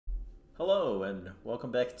Hello and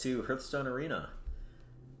welcome back to Hearthstone Arena.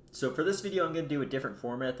 So for this video I'm going to do a different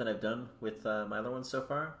format than I've done with my other ones so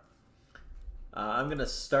far. I'm going to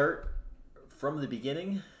start from the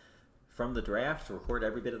beginning, from the draft, record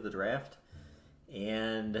every bit of the draft,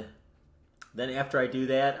 and then after I do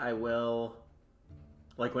that I will,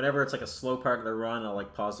 like whenever it's like a slow part of the run, I'll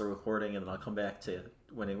like pause the recording and then I'll come back to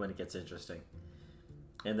when it gets interesting.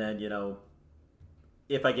 And then, you know,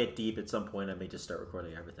 if I get deep at some point I may just start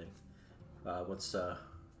recording everything.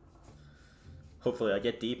 Hopefully I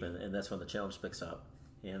get deep and that's when the challenge picks up,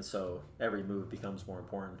 and so every move becomes more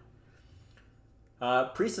important.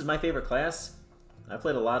 Priest is my favorite class. I've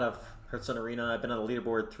played a lot of Hearthstone Arena. I've been on the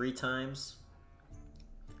leaderboard 3 times,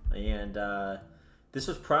 and this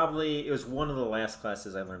was probably, it was one of the last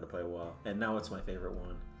classes I learned to play well, and now it's my favorite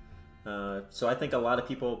one. So I think a lot of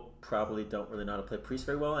people probably don't really know how to play Priest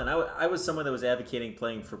very well, and I was someone that was advocating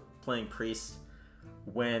playing Priest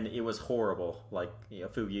when it was horrible, like, you know, a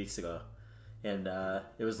few weeks ago, and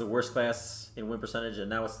it was the worst class in win percentage, and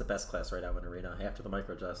now it's the best class right now in Arena after the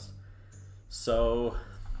micro adjust. So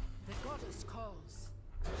the goddess calls.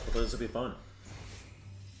 hopefully this will be fun.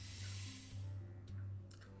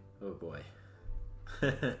 Oh boy.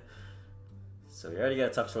 So we already got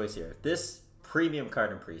a tough choice here. This premium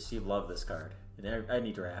card in Priest, you love this card in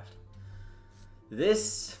any draft.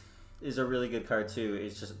 This is a really good card too.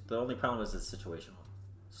 It's just the only problem is it's situational.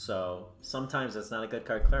 So sometimes it's not a good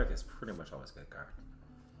card. Cleric is pretty much always a good card.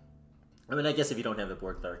 I mean, I guess if you don't have the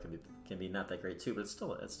board, Cleric can be not that great too, but it's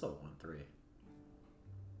still a 1/3.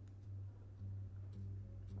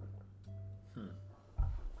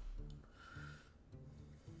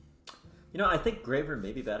 You know, I think Graver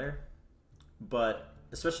may be better, but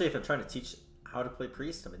especially if I'm trying to teach how to play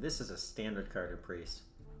Priest, I mean, this is a standard card in Priest.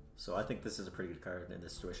 So I think this is a pretty good card in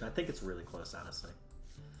this situation. I think it's really close, honestly.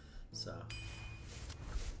 So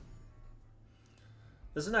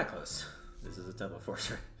this is not close. This is a Temple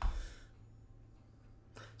Forcer.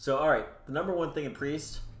 So, alright, the number one thing in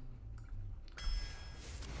Priest,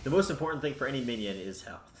 the most important thing for any minion is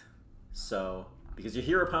health. So, because your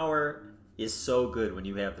hero power is so good when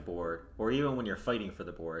you have the board, or even when you're fighting for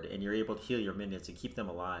the board, and you're able to heal your minions and keep them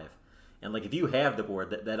alive. And like, if you have the board,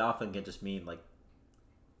 that often can just mean, like,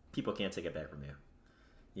 people can't take it back from you.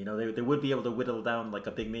 You know, they would be able to whittle down like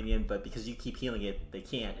a big minion, but because you keep healing it, they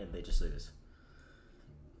can't, and they just lose.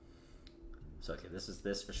 So okay, this is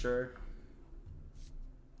this for sure.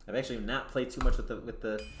 I've actually not played too much with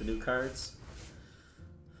the new cards.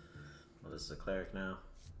 Well, this is a cleric now.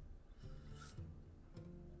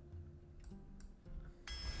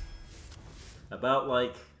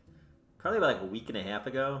 Probably about like a week and a half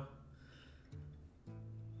ago,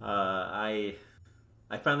 I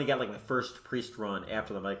finally got like my first Priest run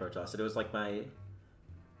after the micro adjust. It was like my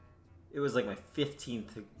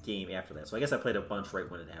 15th game after that. So I guess I played a bunch right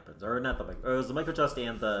when it happens, or not it was the micro adjust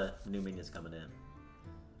and the new minions coming in.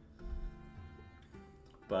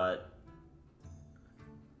 But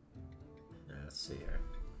let's see here.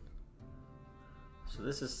 So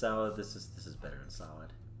this is solid. This is better than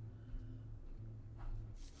solid.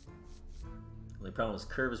 The only problem is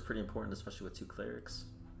curve is pretty important, especially with 2 clerics.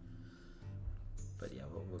 But yeah,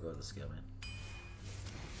 we'll go with the skill, man.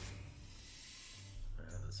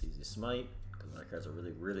 Alright, let's use the smite, because my cards are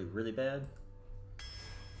really, really, really bad.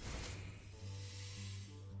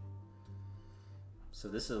 So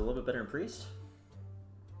this is a little bit better in Priest.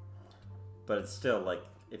 But it's still like,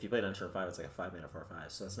 if you played on turn 5, it's like a 5-mana 4/5,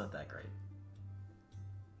 so it's not that great.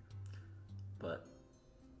 But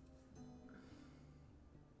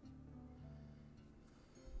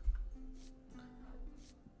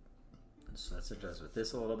so let's adjust with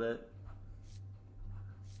this a little bit.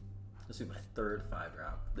 This will be my 3rd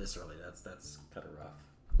 5-drop this early. That's kind of rough.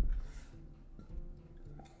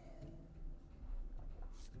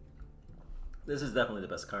 This is definitely the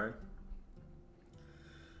best card.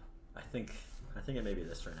 I think it may be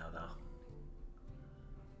this right now though.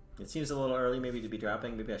 It seems a little early maybe to be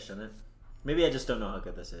dropping. Maybe I shouldn't. Maybe I just don't know how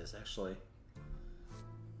good this is actually.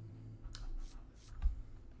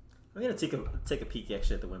 I'm gonna take a peek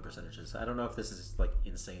actually at the win percentages. I don't know if this is like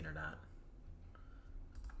insane or not.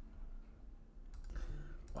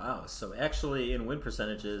 Wow, so actually in win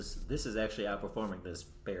percentages, this is actually outperforming this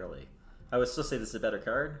barely. I would still say this is a better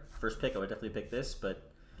card. First pick, I would definitely pick this,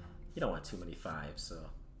 but you don't want too many 5s, so.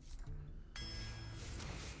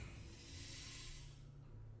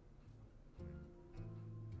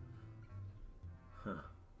 Huh.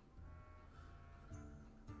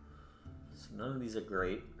 So none of these are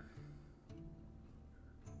great.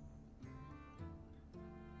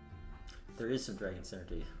 There is some dragon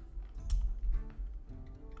synergy.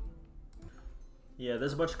 Yeah,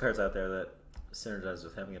 there's a bunch of cards out there that synergize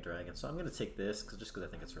with having a dragon, so I'm going to take this just because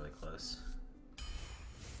I think it's really close.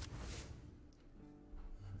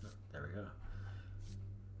 There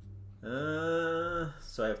we go.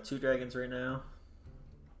 So I have 2 dragons right now.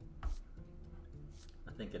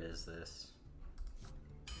 I think it is this.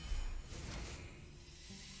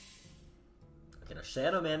 Okay, now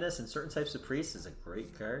Shadow Madness in certain types of priests is a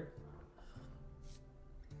great card.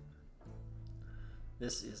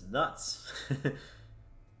 This is nuts.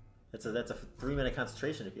 that's a 3-mana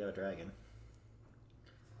concentration if you have a dragon.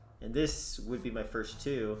 And this would be my first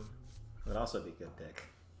 2. It would also be a good pick.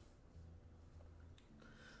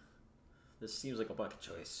 This seems like a bucket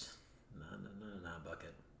choice. No, not a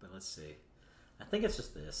bucket. But let's see. I think it's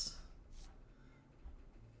just this.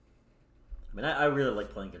 I mean, I really like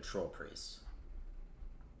playing control priests,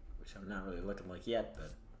 which I'm not really looking like yet,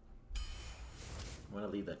 but I want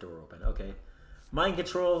to leave that door open. Okay. Mind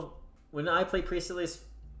control, when I play priest at least,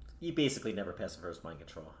 you basically never pass the first mind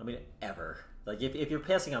control. I mean, ever. Like, if you're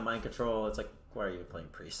passing on mind control, it's like, why are you playing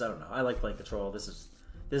priest? I don't know. I like playing control. This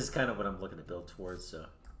is kind of what I'm looking to build towards, so.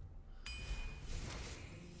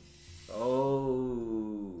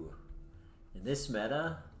 Oh. In this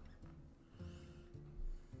meta?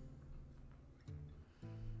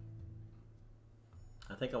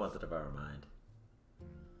 I think I want the Devour Mind.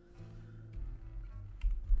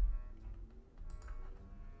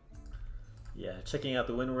 Yeah, checking out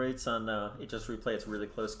the win rates on it just replay, it's really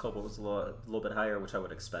close. Cobalt was a little bit higher, which I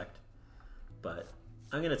would expect. But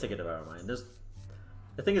I'm going to take a Devour Mind.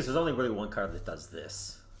 The thing is, there's only really one card that does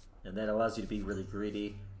this. And that allows you to be really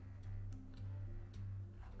greedy.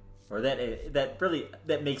 Or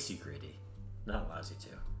that makes you greedy. Not allows you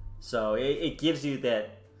to. So it gives you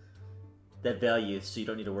that value, so you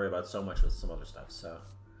don't need to worry about so much with some other stuff. So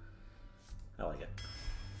I like it.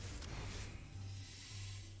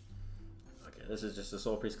 Okay, this is just a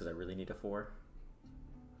Soul Priest because I really need a 4.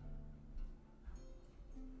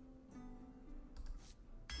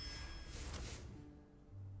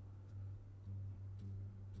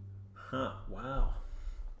 Huh, wow.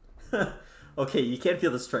 Okay, you can't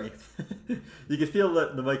feel the strength. You can feel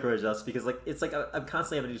the micro adjust because it's like I'm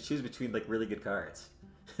constantly having to choose between like really good cards.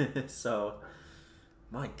 So,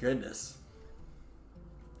 my goodness.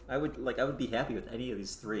 I would be happy with any of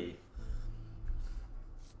these 3.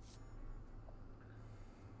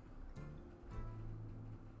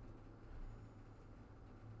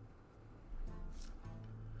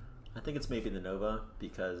 I think it's maybe the Nova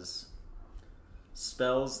because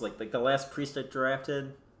spells like the last priest I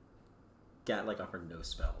drafted got like offered no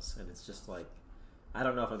spells, and it's just like I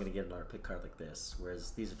don't know if I'm gonna get another pick card like this, whereas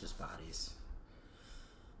these are just bodies.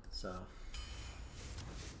 So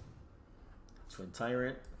Twin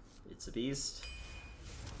Tyrant, it's a beast.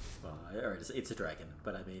 Well, or it's a dragon,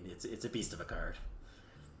 but I mean it's a beast of a card.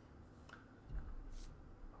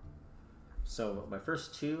 So my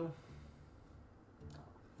first 2,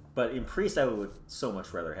 but in priest I would so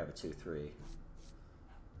much rather have a 2/3.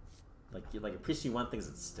 Like a priest, you want things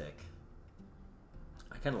that stick.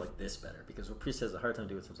 I kind of like this better because what priest has a hard time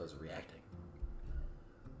doing sometimes reacting.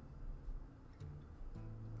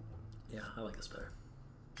 Yeah, I like this better.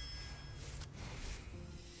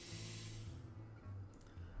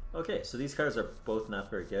 Okay, so these cards are both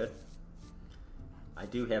not very good. I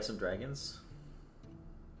do have some dragons.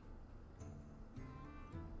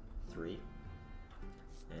 3.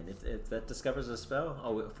 And if that discovers a spell,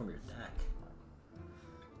 oh, from your deck.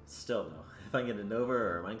 Still though, if I can get a Nova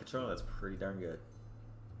or a Mind Control, that's pretty darn good.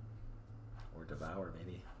 Or Devour,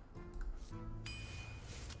 maybe.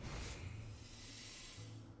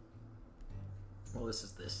 Well, this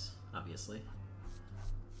is this, obviously.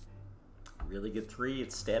 Really good 3.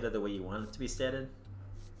 It's statted the way you want it to be statted.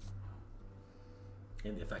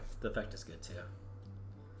 And the effect is good too.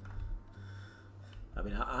 I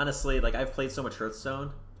mean, honestly, like I've played so much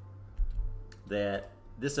Hearthstone that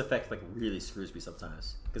this effect like really screws me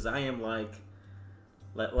sometimes because I am like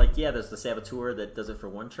yeah, there's the Saboteur that does it for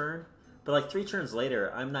 1 turn, but like 3 turns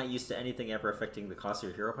later, I'm not used to anything ever affecting the cost of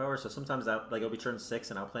your hero power. So sometimes it'll be turn 6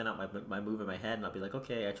 and I'll plan out my move in my head and I'll be like,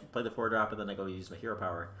 okay, I play the 4-drop and then I go use my hero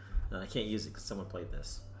power and then I can't use it because someone played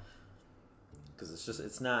this because it's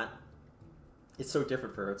so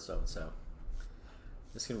different for Hearthstone. So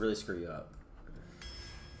this can really screw you up.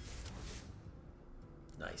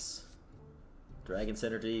 Nice. Dragon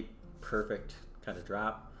Synergy, perfect kind of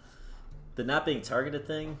drop. The not being targeted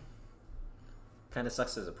thing kind of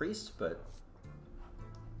sucks as a priest, but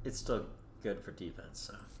it's still good for defense.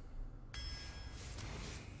 So.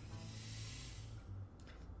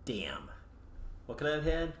 Damn. What could I have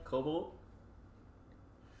had? Cobalt?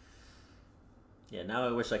 Yeah, now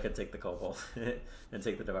I wish I could take the Cobalt and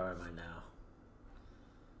take the Devouring Mind now.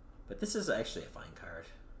 But this is actually a fine card.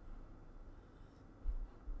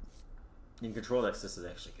 In control decks, this is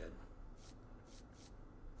actually good.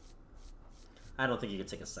 I don't think you could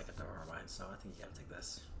take a second Devouring Mind, so I think you gotta take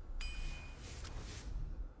this.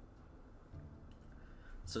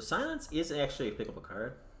 So Silence is actually a pickable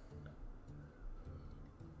card.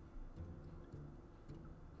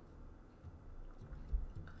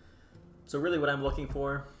 So really what I'm looking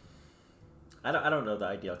for, I don't know the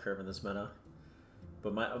ideal curve in this meta,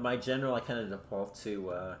 but my general, I kind of default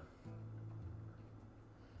to,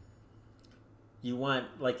 you want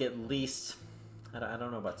like at least, I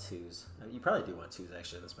don't know about 2s. You probably do want 2s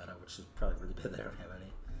actually in this meta, which is probably really bad. They don't have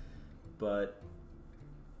any. But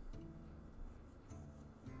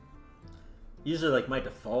usually like my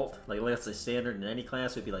default, like let's say standard in any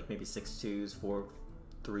class would be like maybe 6 2s, 4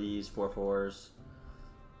 3s, 4 4s.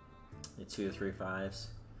 2 to 3 5s,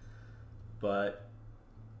 but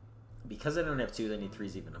because I don't have 2s, I need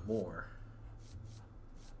 3s even more.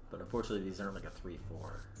 But unfortunately, these aren't like a 3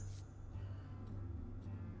 4.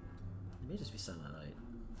 It may just be Silent Night.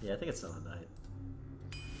 Yeah, I think it's Silent Night.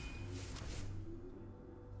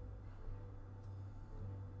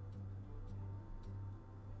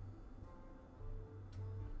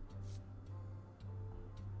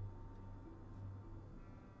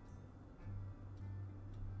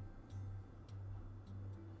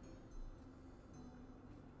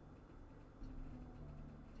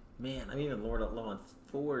 Man, I'm even low on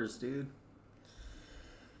 4s, dude.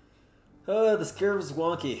 Oh, this curve is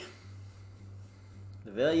wonky.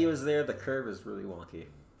 The value is there, the curve is really wonky.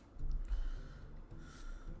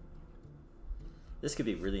 This could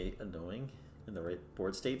be really annoying in the right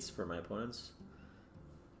board states for my opponents,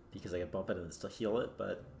 because I can bump it and still heal it,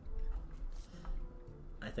 but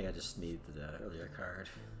I think I just need the earlier card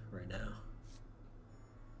right now.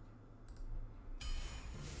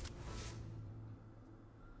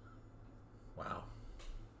 Wow.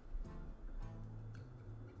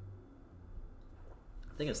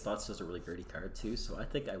 I think his Thoughts is a really gritty card too, so I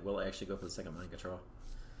think I will actually go for the second Mind Control.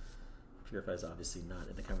 Purify is obviously not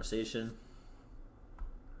in the conversation.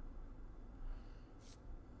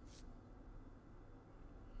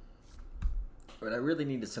 But I really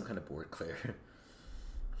needed some kind of board clear.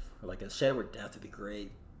 Or like a Shadow Word Death would be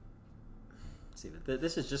great. Let's see, but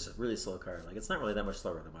this is just a really slow card. Like, it's not really that much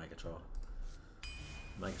slower than Mind Control.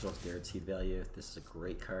 Mind Control's guaranteed value. This is a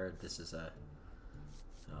great card. This is a...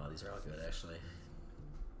 Oh, these are all good, actually.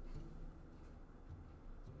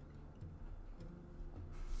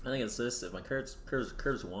 I think it's this. If my curve's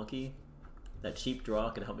wonky, that cheap draw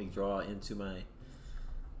can help me draw into my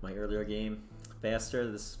earlier game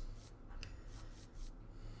faster. This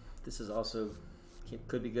is also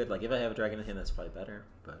could be good. Like if I have a dragon in hand, that's probably better.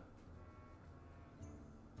 But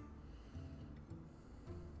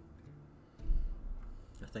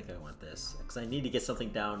I think I want this because I need to get something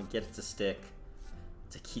down and get it to stick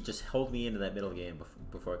to keep just hold me into that middle game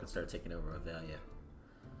before I can start taking over a value.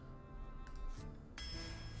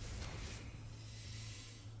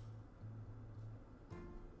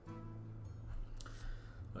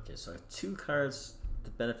 Okay, so I have 2 cards to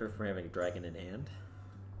benefit from having a dragon in hand.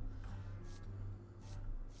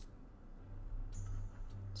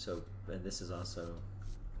 So, and this is also...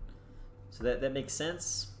 So that makes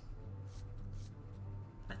sense.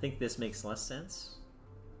 I think this makes less sense.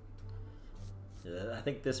 I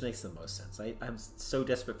think this makes the most sense. I'm so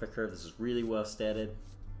desperate for curve. This is really well statted.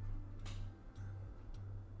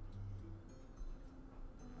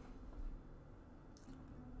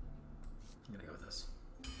 I'm gonna go with this.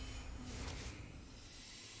 I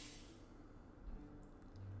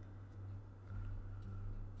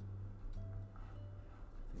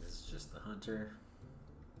think this is just the Hunter.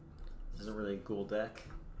 This isn't really a cool deck.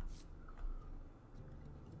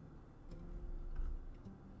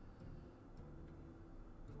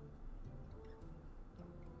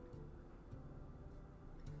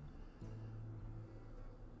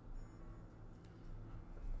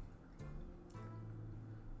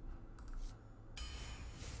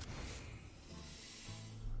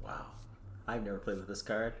 I've never played with this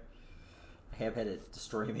card. I have had it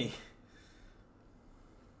destroy me.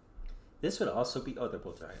 This would also be... Oh, they're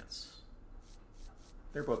both dragons.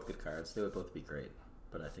 They're both good cards. They would both be great.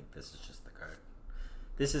 But I think this is just the card.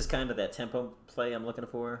 This is kind of that tempo play I'm looking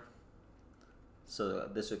for. So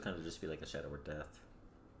this would kind of just be like a Shadow Word Death.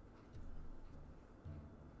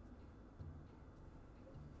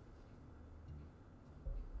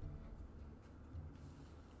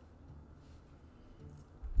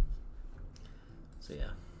 So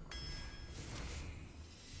yeah.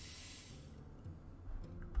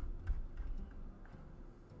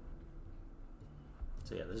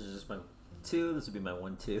 So yeah, this is just my 2. This would be my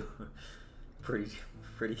 1-2. pretty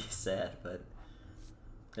sad, but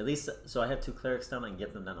at least, so I have 2 clerics down. I can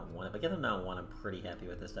get them down to 1. If I get them down to 1, I'm pretty happy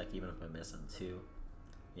with this deck, even if I miss on 2.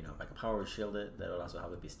 You know, if I can power shield it, that would also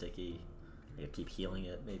help it be sticky. I could keep healing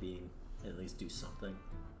it, maybe at least do something.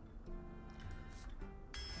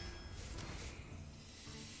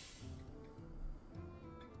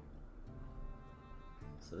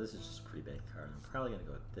 So this is just a pretty bad card. I'm probably gonna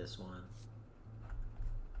go with this one.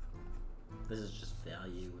 This is just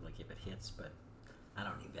value, like if it hits, but I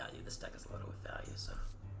don't need value. This deck is loaded with value, so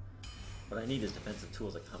what I need is defensive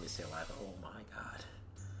tools that help me stay alive. Oh my god.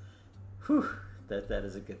 Whew. That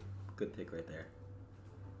is a good pick right there.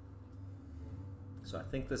 So I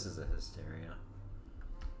think this is a Hysteria.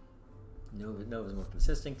 Nova's more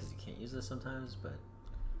consistent because you can't use this sometimes, but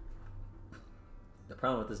the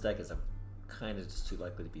problem with this deck is I'm kind of just too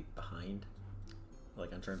likely to be behind,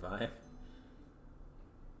 like on turn 5.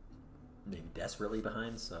 Maybe desperately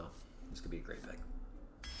behind, so this could be a great pick.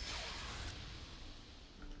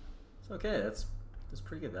 So okay, that's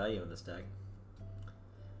pretty good value in this deck.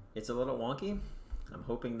 It's a little wonky. I'm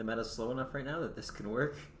hoping the meta's slow enough right now that this can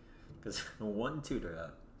work, because 1-2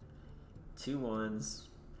 drop, 2 1s,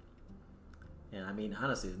 and I mean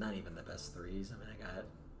honestly, it's not even the best 3s. I mean, I got.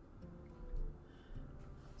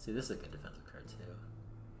 See, this is a good defensive card too.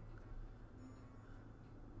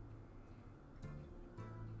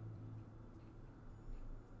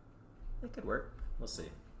 It could work. We'll see.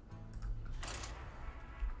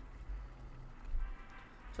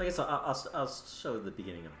 So I guess I'll show the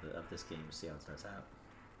beginning of this game, see how it starts out.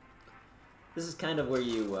 This is kind of where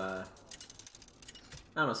you, I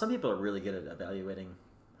don't know, some people are really good at evaluating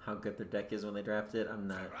how good their deck is when they draft it. I'm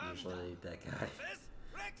not usually that guy.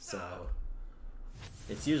 So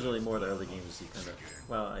it's usually more the early games you kind of,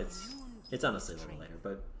 well, it's honestly a little later,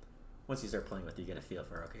 but once you start playing with it, you get a feel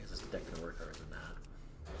for, okay, is this deck going to work or is it not?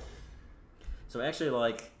 So actually,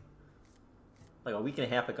 like a week and a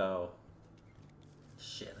half ago,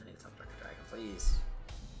 shit, I need to talk Dark Dragon, please.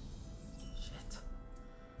 Shit.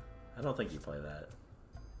 I don't think you play that.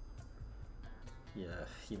 Yeah,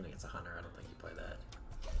 even against a hunter, I don't think you play that.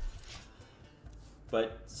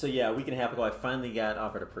 But, so yeah, a week and a half ago, I finally got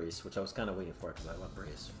offered a priest, which I was kind of waiting for because I love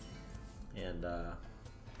priest. And, wow,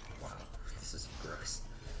 this is gross.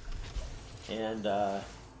 And,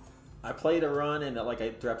 I played a run and like I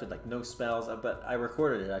drafted like no spells, but I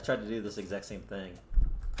recorded it. I tried to do this exact same thing.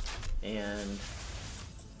 And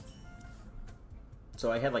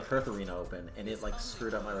so I had like Hearthstone Arena open and it like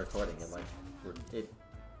screwed up my recording and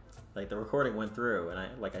like the recording went through and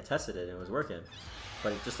I tested it and it was working.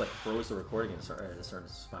 But it just like froze the recording at a certain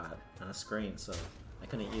spot on a screen, so I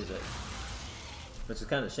couldn't use it. Which is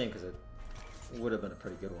kind of a shame because it would have been a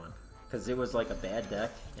pretty good one. Because it was like a bad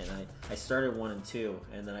deck, and I started 1 and 2,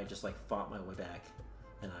 and then I just like fought my way back,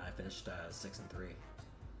 and I finished 6 and 3.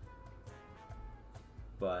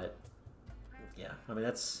 But yeah, I mean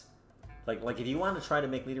that's like if you want to try to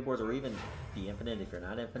make leaderboards or even be infinite if you're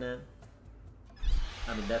not infinite,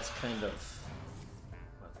 I mean that's kind of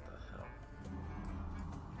what the hell.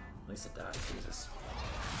 At least it died, Jesus.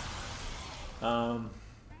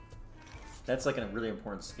 That's like a really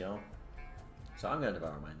important skill. So I'm going to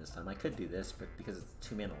Devour Mine this time. I could do this, but because it's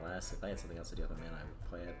 2 mana less, if I had something else to do with a mana, I would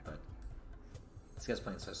play it, but this guy's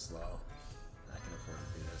playing so slow, I can afford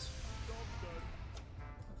to do this.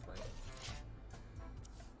 Hopefully.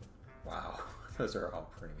 Wow, those are all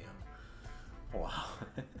premium. Wow.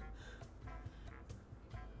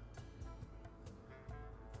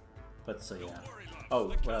 But so yeah. Oh,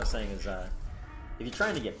 what I was saying is, if you're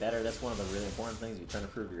trying to get better, that's one of the really important things. If you're trying to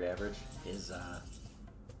improve your average, is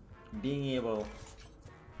being able.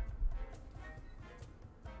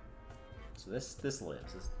 So this lives.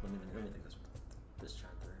 Let me think this turn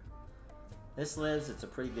through. This lives. It's a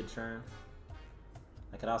pretty good turn.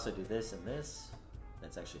 I could also do this and this.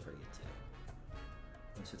 That's actually pretty good too.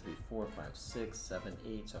 1, 2, 3, 4, 5, 6, 7,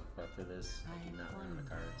 8. So I'll after this, I do not run the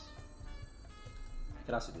cards. I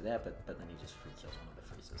could also do that, but then he just free kills one of the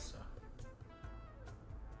freezes. So.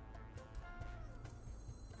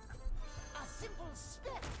 Simple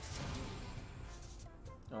spit.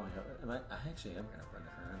 Oh, I actually am gonna run her,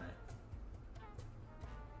 aren't I?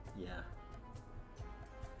 Yeah.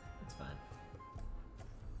 It's fine.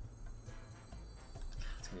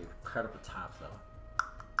 It's gonna be a card up the top, though.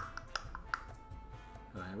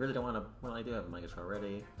 I really don't want to. Well, I do have a Mega Control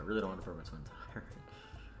already. I really don't want to burn my Twin Tyrant.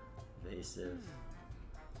 Evasive.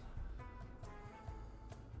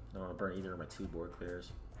 I don't want to burn either of my 2 board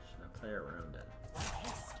clears. Should I play around it?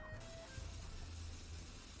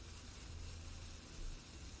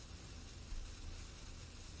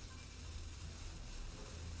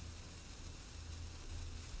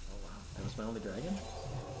 my only dragon?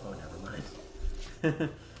 Oh, never mind.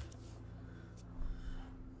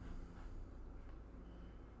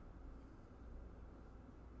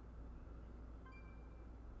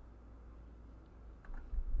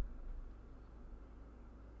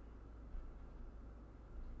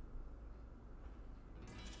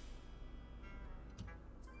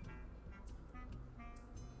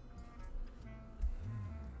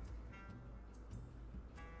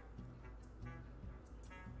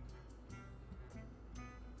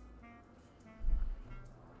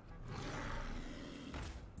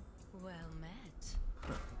 Well met.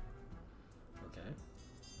 Okay.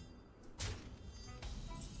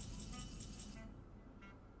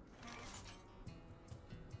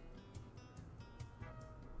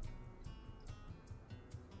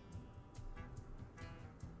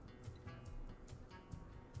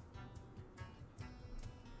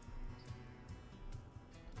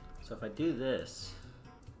 So if I do this,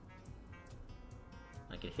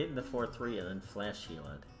 I can hit in the 4-3 and then flash heal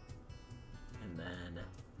it. And then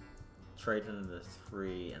trade into the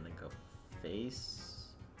 3 and then go face.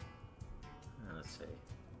 Let's see.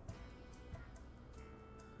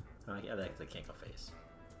 Oh, yeah, I can't go face.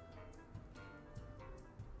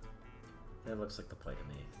 That looks like the play to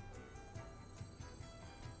me.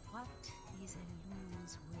 What is a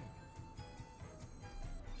loon's will?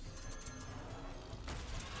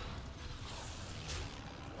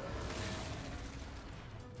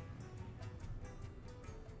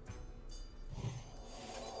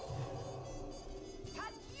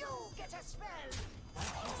 Can you get a spell?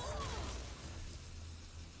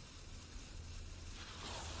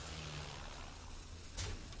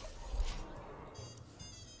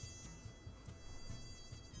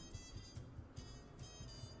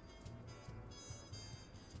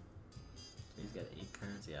 He's got 8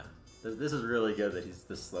 cards, yeah. This is really good that he's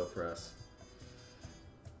this slow for us.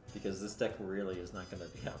 Because this deck really is not going to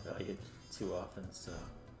be outvalued too often, so...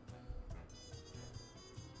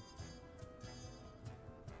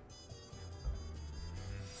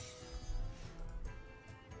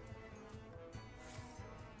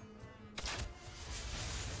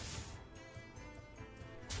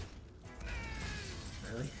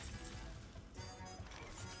 Really?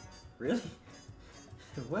 Really?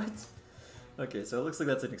 What? Okay, so it looks like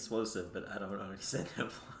that's an explosive, but I don't understand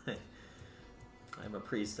why. I'm a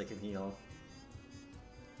priest, I can heal.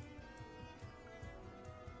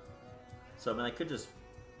 So, I mean, I could just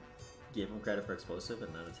give him credit for explosive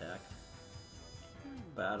and not attack.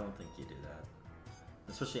 But I don't think you do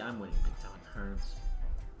that. Especially I'm winning big time turns.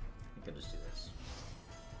 I could just do this.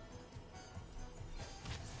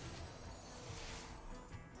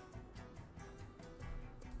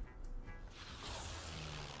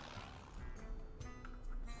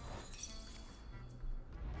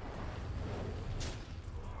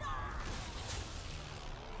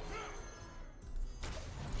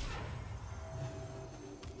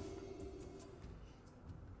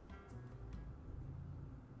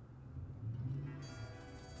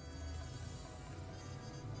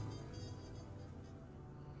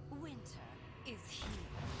 Winter is here.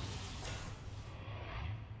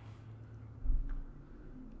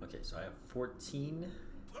 Okay, so I have 14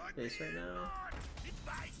 base right now.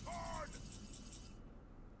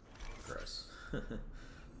 Gross.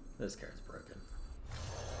 This card's broken.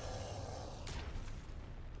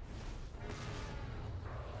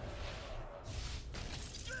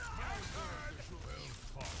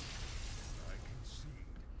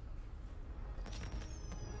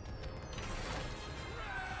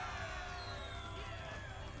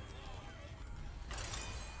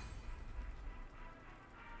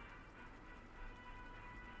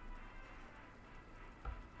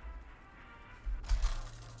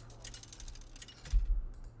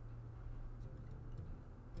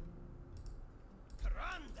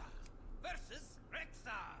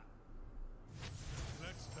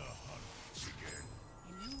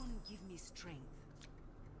 Strength.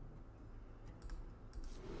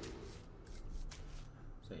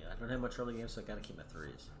 So yeah, I don't have much early game, so I gotta keep my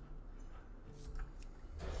 3s.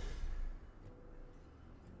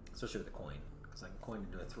 Especially with the coin, because I can coin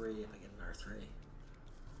into a 3 if I get an R3.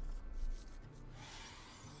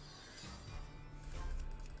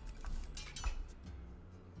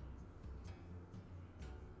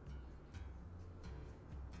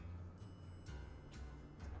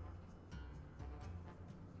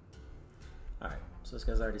 Alright, so this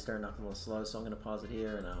guy's already starting off a little slow, so I'm going to pause it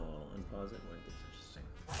here, and I will unpause it when it gets interesting.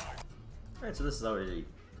 Alright, so this is already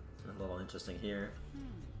a little interesting here.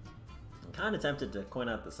 I'm kind of tempted to coin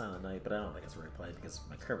out the Silent Knight, but I don't think it's the right play, because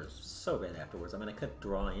my curve is so bad afterwards. I mean, I could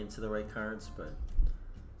draw into the right cards, but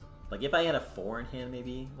Like if I had a 4 in hand,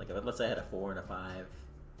 maybe like let's say I had a 4 and a 5,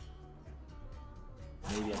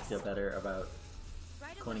 maybe I'd feel better about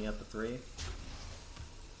coining out the 3.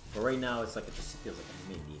 But right now, it's like it just feels like I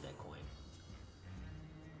may need that coin.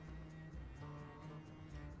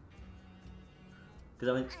 Because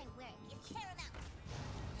I mean,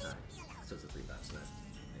 alright, so it's a 3-5, so that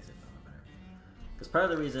makes it a lot better. Because part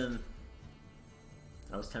of the reason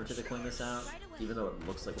I was tempted to coin this out, even though it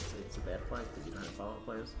looks like it's a bad play because you don't have follow-up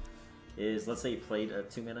players, is let's say you played a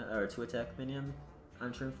 2-mana or a 2-attack minion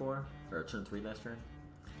on turn 4 or turn 3 last turn.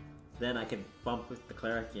 Then I can bump with the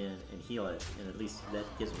cleric in and heal it, and at least that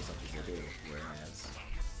gives me something to do. Whereas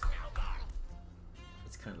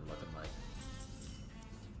it's kind of looking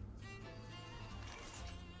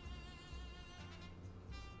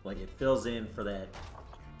like it fills in for that.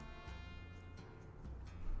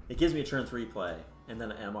 It gives me a turn 3 play, and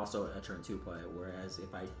then I'm also a turn 2 play. Whereas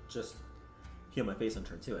if I just heal my face on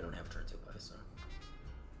turn 2, I don't have a turn 2 play.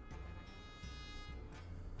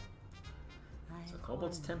 So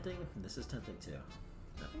Kobold's tempting. This is tempting too.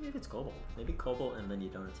 I think maybe it's Kobold. Maybe Kobold and then you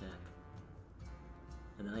don't attack.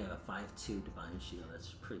 And then I have a 5/2 Divine Shield. That's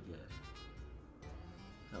pretty good.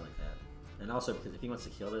 I like that. And also because if he wants to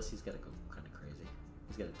kill this, he's got to go kind of crazy.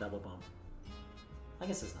 He's got a double bump. I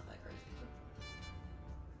guess it's not that crazy.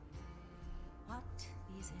 But...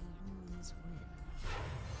 What is Elun's will?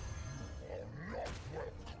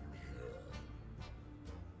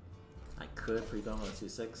 I could free bomb on a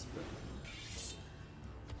 2/6, but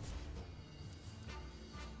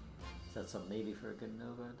that's something maybe for a good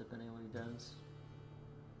Nova, depending on what he does.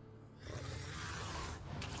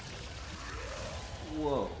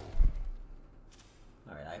 Whoa.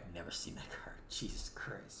 Alright, I've never seen that card. Jesus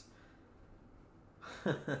Christ.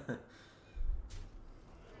 Okay.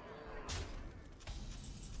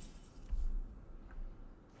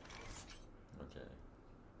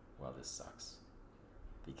 Well, this sucks.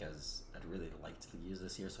 Because I'd really like to use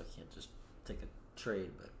this here, so I can't just take a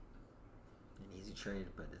trade, but an easy trade,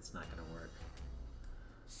 but it's not gonna work.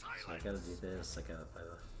 So I gotta do this, I gotta play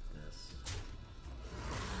this.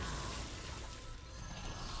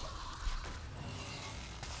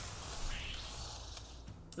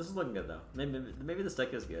 This is looking good though. Maybe this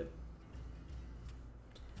deck is good.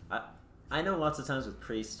 I know lots of times with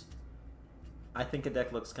Priest, I think a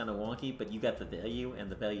deck looks kind of wonky, but you got the value, and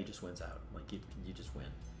the value just wins out. Like you just win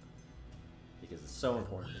because it's so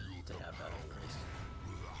important to have that in Priest.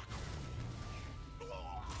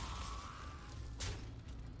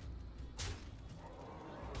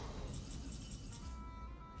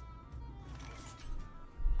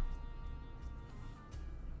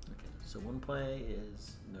 So one play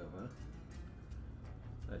is Nova.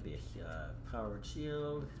 That'd be a powered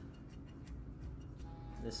shield.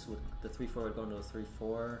 This would, the 3/4 would go into a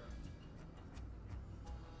 3/4.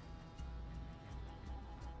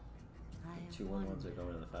 2/1/1s are going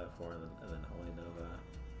into the 5/4, and then Holy Nova.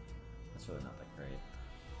 That's really not that great.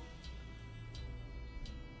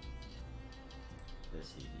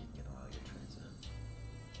 This you can get a lot of good trades in.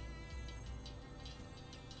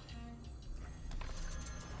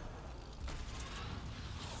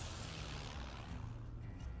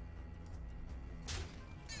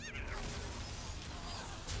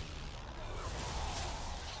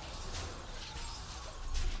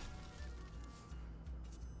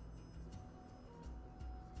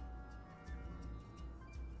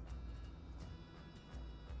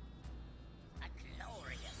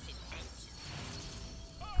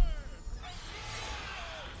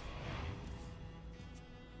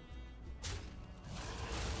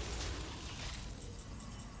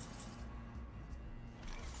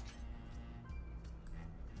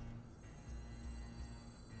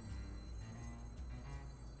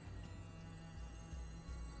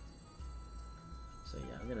 So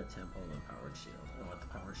yeah, I'm gonna temple the powered shield. I want the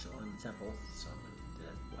powered shield in the temple, so I'm gonna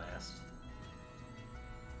do that last.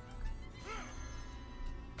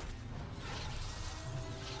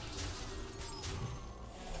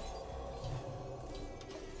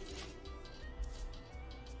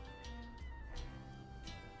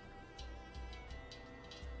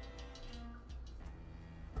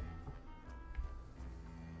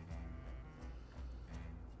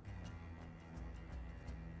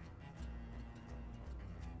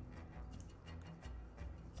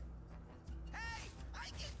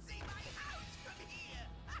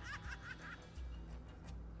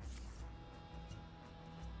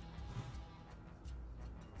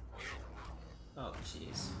 Oh,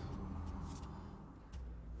 jeez.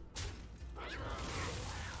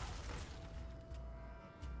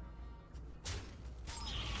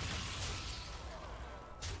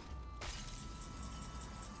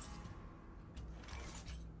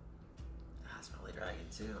 dragon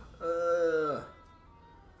too.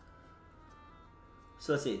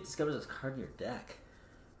 So let's see. It discovers this card in your deck.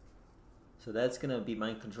 So that's gonna be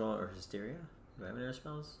Mind Control or Hysteria. Do I have any other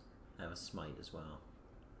spells? I have a Smite as well.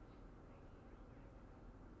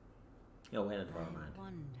 Oh, wait, I Devour Mind.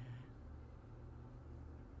 Wonder.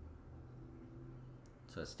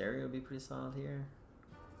 So Hysteria would be pretty solid here.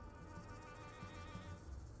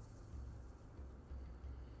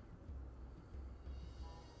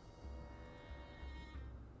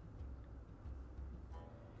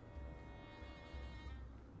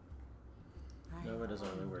 Nova doesn't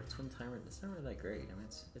really work. Twin Tyrant, it's not really that great. I mean,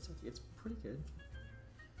 it's pretty good,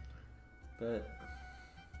 but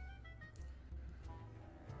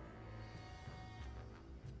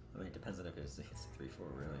I mean, it depends on if it's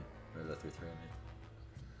 3/4 really, or the 3/3. I mean,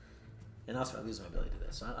 and also I lose my ability to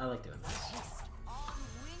this, so I like doing this. On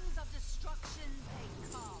wings of destruction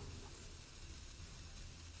they come.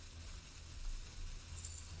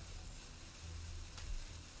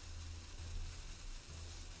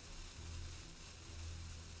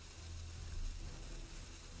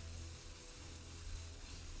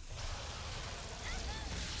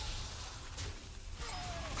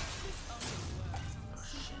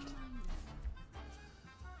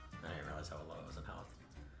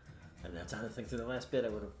 I didn't have time to think through the last bit. I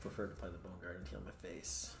would have preferred to play the Bone Guard and heal my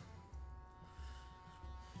face.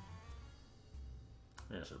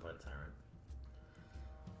 I should have played the Tyrant.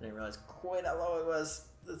 I didn't realize quite how low it was.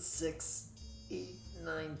 The 6, 8,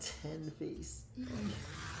 9, 10 face.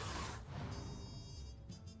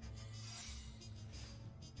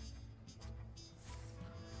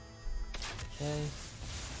 Okay.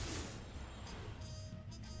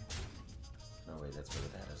 Oh wait, that's really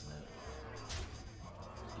bad, isn't it?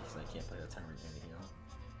 Because I can't play the Tyrant and heal.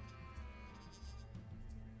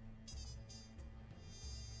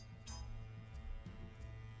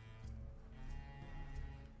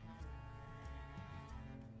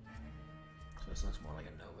 So this looks more like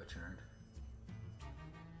a Nova turn.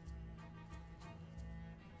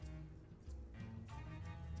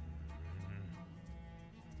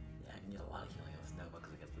 Yeah, I can get a lot of healing with Nova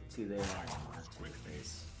because I got the 2 there and 1 to the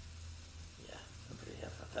face. Yeah, I'm pretty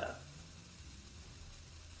happy about that.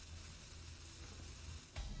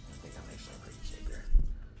 I think I'm actually in pretty shape here.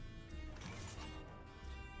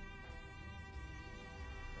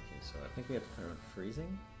 Okay, so I think we have to play around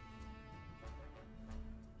freezing.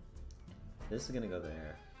 This is gonna go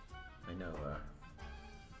there. I know,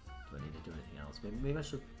 do I need to do anything else? Maybe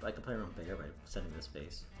I could play around bigger by setting this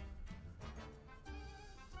base.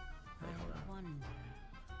 Alright, hold on. Wonder.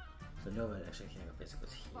 So Nova actually can't go basically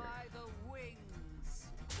here. By the wings.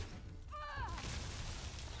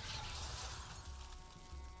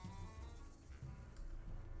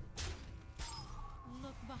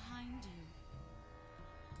 Look behind you.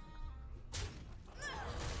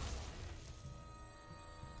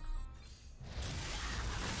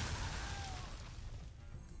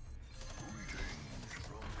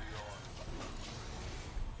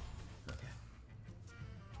 Okay.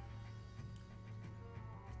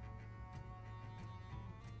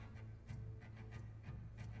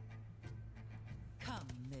 Come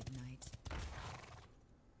midnight.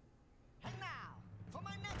 And now for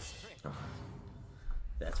my next trick. Oh,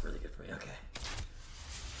 that's really good for me. Okay.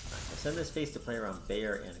 Alright, so send this face to play around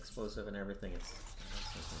Bear and Explosive and everything. It's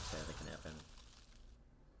nothing bad that can happen.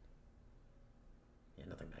 Yeah,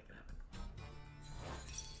 nothing bad can happen.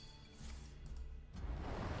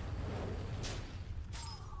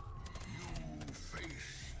 You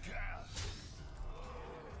face death.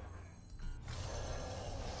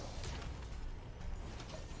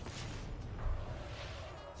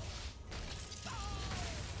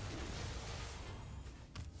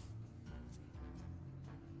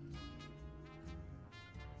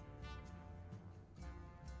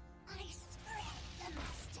 I spread the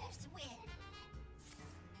master's will.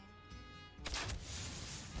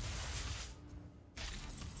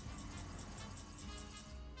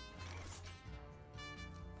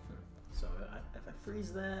 So if I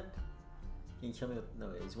freeze that, he can kill me with...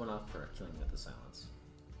 No, he's 1 off for killing me with the silence.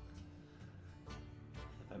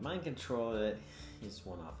 If I mind control it, he's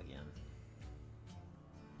 1 off again.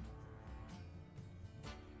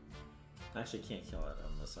 I actually can't kill it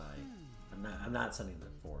unless I'm not sending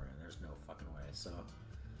the 4 in. There's no fucking way. So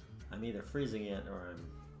I'm either freezing it or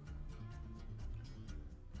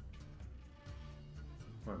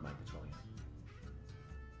I'm mind controlling it.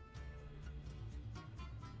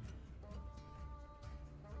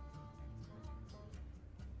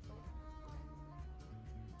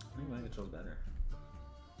 I think mind control's better.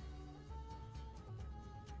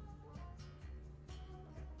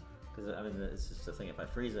 Because I mean, it's just the thing. If I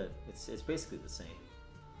freeze it, it's basically the same.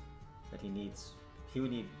 That he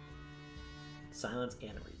would need silence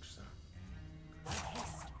and reach. So.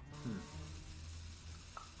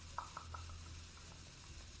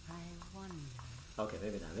 I wonder. Okay,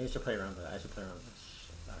 maybe not. Maybe I should play around with it. I should play around with this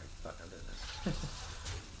shit. Alright, fuck, I'm doing this.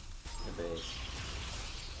 The base.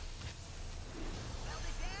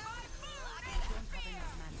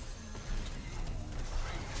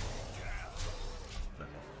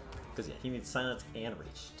 Because yeah, he needs silence and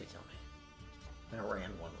reach to kill me. Or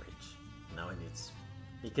and one reach. Now he needs.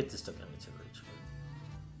 He could just still kill me two reach.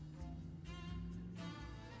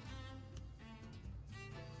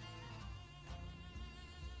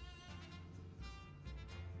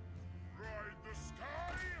 Ride the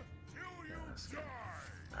sky till you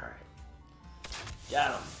die. Alright.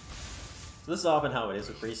 Got him! So this is often how it is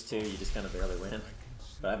with Priest 2, you just kind of barely win.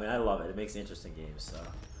 But I mean, I love it. It makes interesting games, so.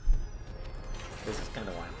 This is kind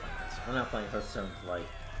of why I'm playing this. I'm not playing Hearthstone to, like,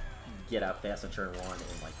 get out fast on turn 1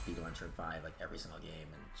 and, like, beat on turn 5, like, every single game,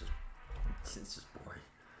 and it's just boring.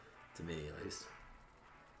 To me, at least.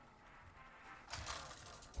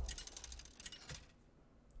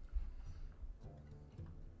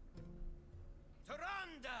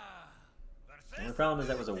 The only problem is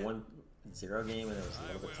that was a 1-0 game and it was a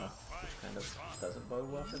little bit tough, which kind of doesn't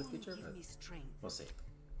bode well for the future, but we'll see.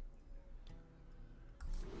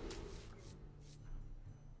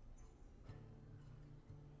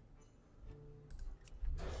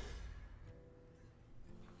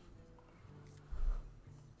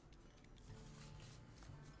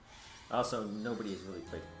 Also, nobody has really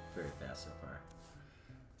played very fast so far,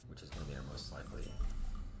 which is going to be our most likely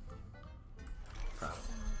problem.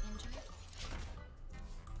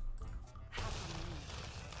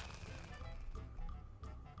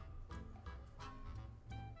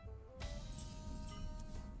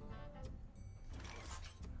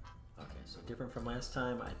 Okay, so different from last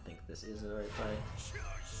time, I think this is the right play.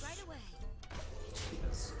 Right away.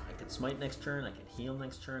 Because I can smite next turn, I can heal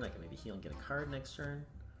next turn, I can maybe heal and get a card next turn.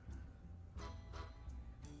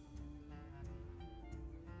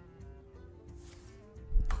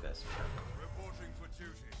 Best Reporting for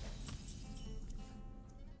duty.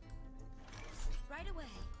 Right away.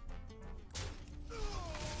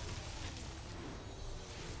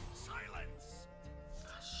 Silence.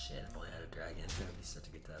 oh, shit, if I only had a dragon, it's gonna be such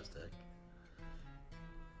a good Taz deck.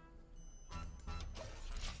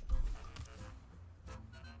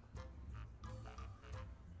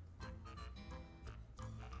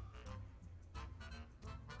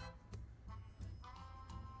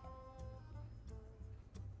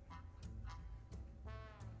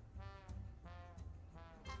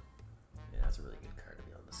 Yeah, that's a really good card to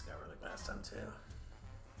be able to discover like last time too.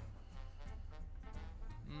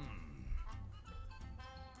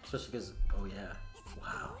 Especially because, oh yeah,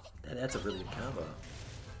 wow, that's a really good combo.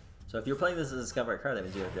 So if you're playing this as a discover card, that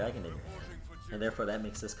means you have a dragon in your hand, and therefore that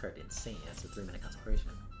makes this card insane. It's a 3-minute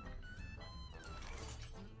consecration.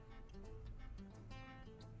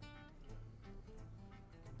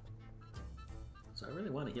 So I really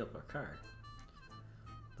want to heal for a card,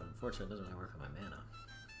 but unfortunately it doesn't really work on my mana.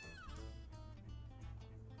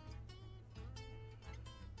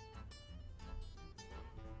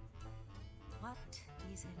 What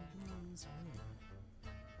is in Moon's will?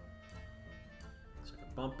 So I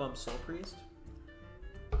can bump Soul Priest.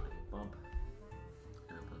 I can bump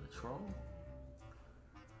and up on the Troll.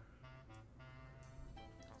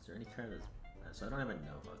 Is there any card that's... So I don't have a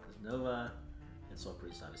Nova, because Nova and Soul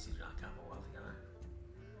Priest obviously do not combo well together.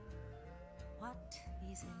 What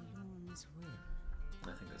is in Moon's will?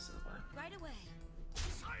 I think this is fine. Right away.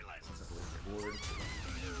 Silence. Since I believe the board.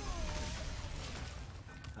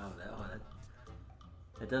 Oh,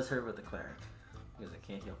 that does hurt with the Cleric, because I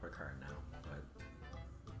can't heal for a card now, but...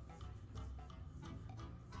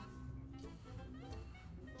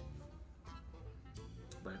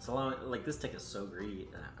 But it's allowing, like, this tick is so greedy,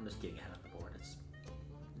 and I'm just getting ahead of the board. It's,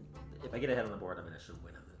 if I get ahead on the board, I mean, I should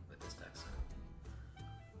win with this deck, so.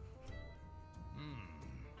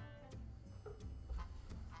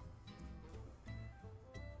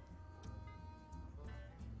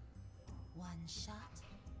 One shot,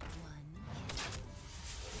 one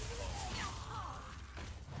kill.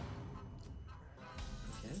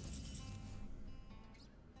 Okay.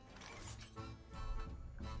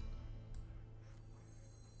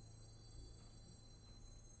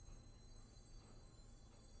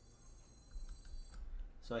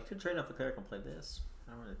 So I could trade off the Cleric and play this.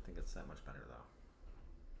 I don't really think it's that much better, though.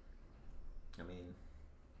 I mean,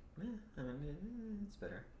 it's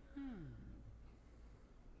better.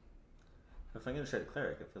 If I'm going to trade a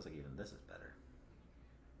Cleric, it feels like even this is better.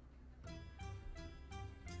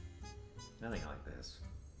 I think I like this.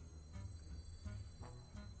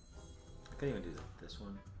 I could even do this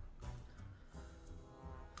one.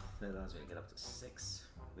 That allows me to get up to 6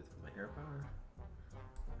 with my air power.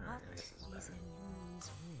 Alright, I guess this is What is better. a loon's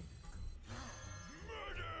will?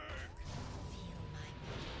 Medic! Feel my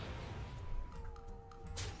pain.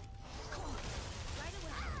 Right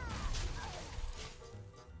away.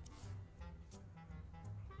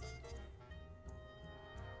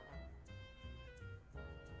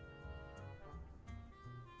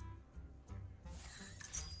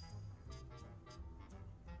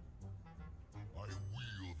 I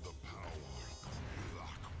wield the power of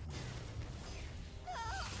black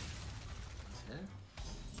Okay.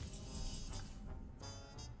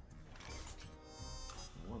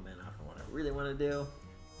 One mana for what I really want to do.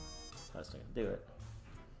 Probably still gonna do it.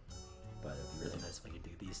 But it'd be really nice if I could do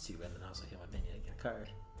these two and then also hit my minion and get a card.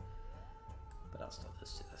 But I'll still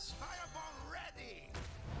just do this. Firebomb ready!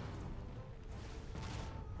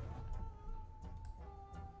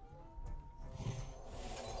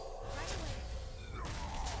 Right away. Your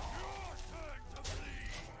turn to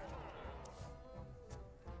bleed!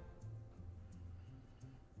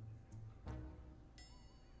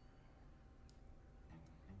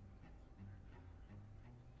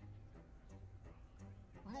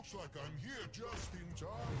 Looks like I'm here just in time.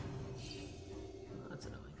 Oh, that's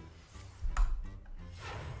annoying.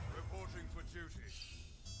 Reporting for duty.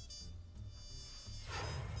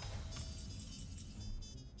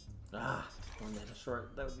 Ah, one mana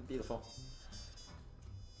short. That would be beautiful.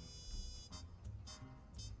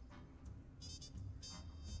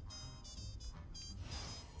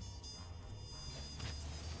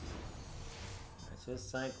 Alright, so his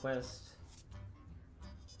side quest.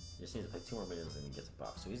 He just needs to play 2 more minions and he gets a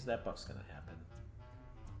buff. So that buff's gonna happen.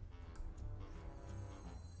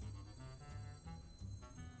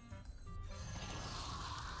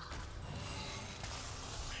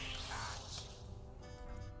 Right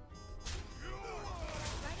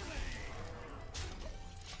away.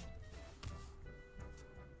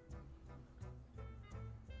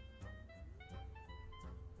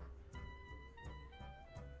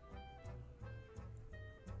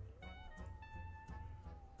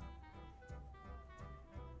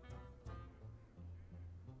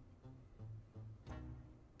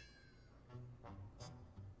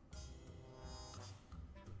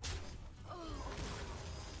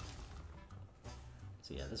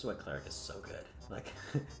 So yeah, this is why Cleric is so good. Like,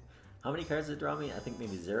 how many cards did it draw me? I think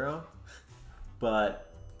maybe 0.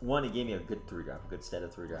 But 1, it gave me a good 3-drop, a good stat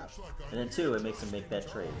of 3-drop. And then 2, it makes him make that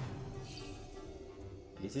trade.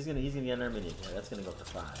 Because he's gonna get another minion here. That's gonna go for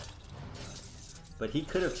 5. But he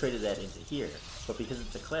could have traded that into here. But because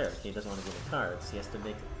it's a Cleric, he doesn't want to give him cards. He has to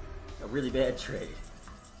make a really bad trade.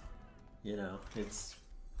 You know, it's...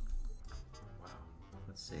 Wow.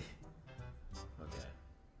 Let's see. Okay.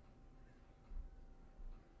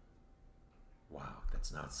 Wow,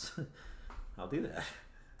 that's nuts. I'll do that.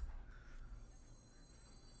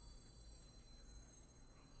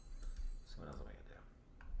 So what else am I gonna do?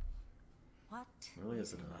 What Really is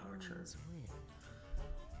isn't a an hour turn. loon's will?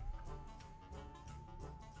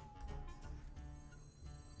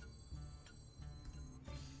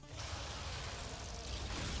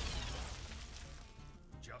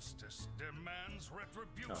 Justice demands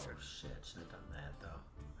retribution. Oh shit, should have done that though.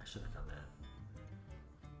 I should have done that.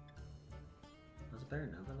 Was it better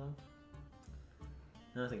Nova though?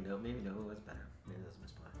 No, I think no. Maybe Nova was better. Maybe that's a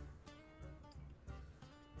misplay.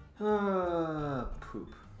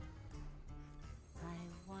 Poop. I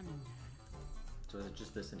wonder. So is it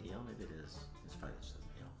just this and EL? Maybe it is. It's probably just this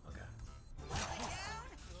and EL. Okay.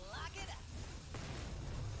 Lock it up.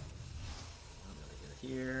 I'm gonna get it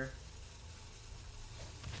here.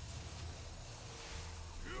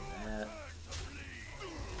 That. That.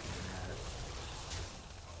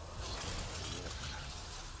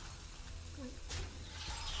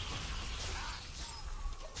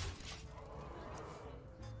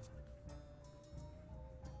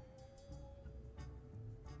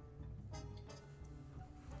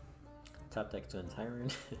 Top deck to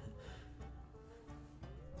Tyrant.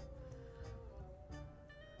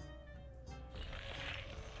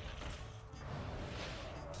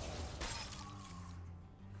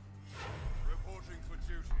 Reporting for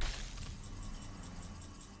duty.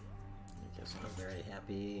 Okay, so I'm very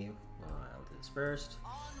happy. Well, I'll do this first.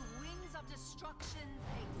 On wings of destruction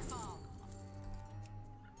they come.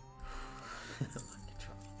 Mind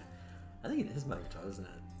control. I think it is mind control, isn't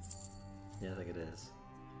it? Yeah, I think it is.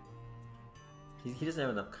 He doesn't have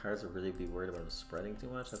enough cards to really be worried about him spreading too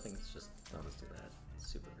much. I think it's just, I'll just do that. It's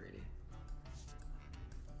super greedy.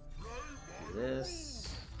 Do this.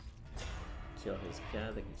 kill his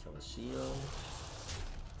cat, they can kill the shield.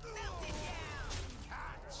 Melted down.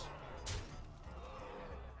 Catch.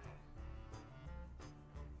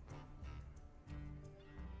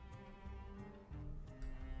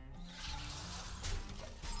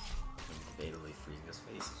 And fatally freezing his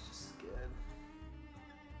face is just good.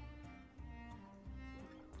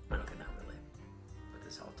 Okay, not really. With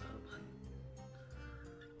this health total, but.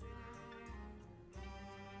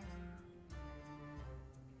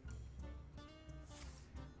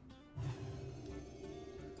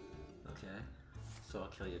 Okay, so I'll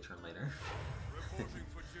kill you a turn later. Reporting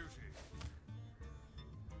for duty.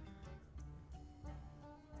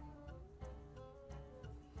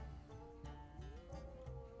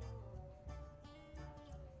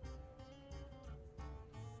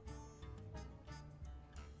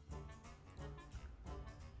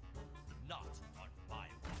 Not on my watch.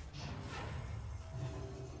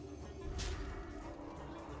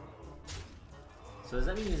 So does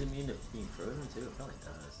that mean he's immune to being frozen too? It probably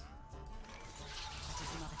does.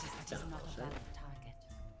 That is not a valid target.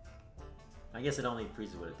 I guess it only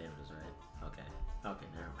freezes what it damages, right? Okay. Okay,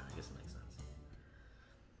 never mind. I guess it makes sense.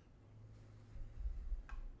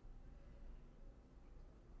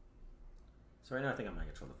 So right now I think I might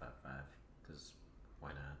control the 5/5, because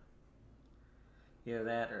why not? Either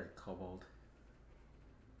that or Kobold.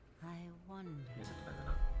 I wonder. I guess it depends on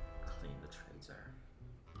how clean the trades are.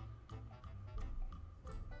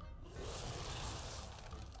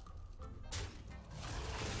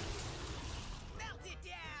 Melt it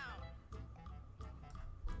down.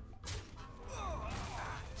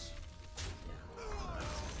 Catch.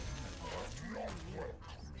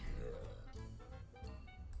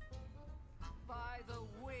 By the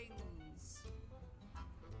wings.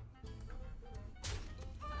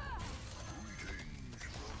 Greetings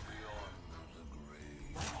from beyond the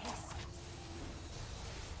grave.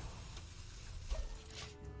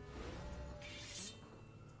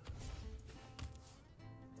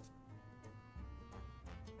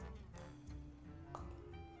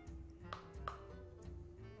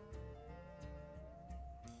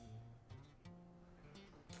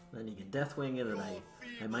 Then you can Deathwing it, and I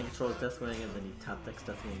mind control his Deathwing, and then he top decks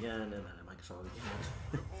Deathwing again, and then I mind control it again.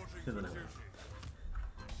 Reporting And then for I win. duty.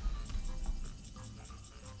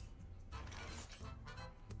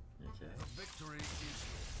 Okay. Victory is yours.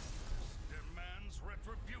 Demands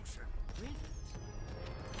retribution.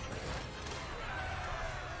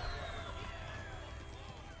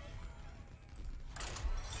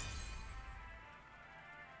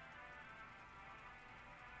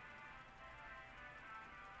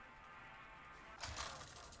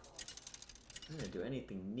 I'm gonna do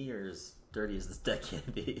anything near as dirty as this deck can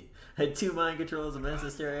be. I had 2 mind controls, a Menace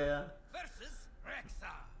Hysteria, Versus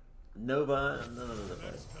Rexa. Nova, none of those are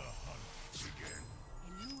bad.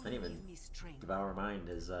 And you I didn't even give me strength. Devour Mind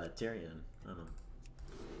is Tyrion.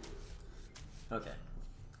 Okay.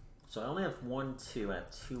 So I only have 1, 2. I have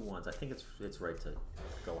 2 1s. I think it's right to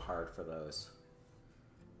go hard for those.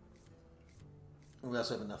 We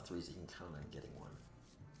also have enough 3s you can count on getting 1.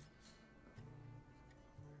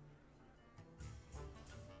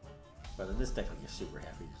 But in this deck, like, you're super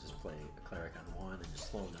happy to just play a cleric on 1 and just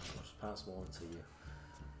slow them down as much as possible until you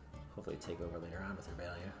hopefully take over later on with your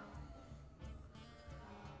value.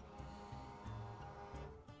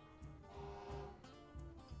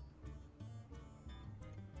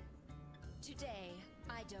 Today,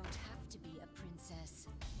 I don't have to be a princess.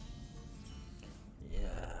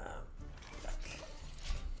 Yeah. Yuck.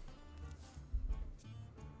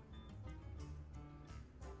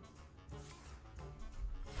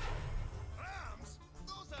 Rams.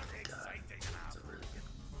 Those are exciting That's enough. a really good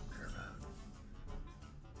curve out.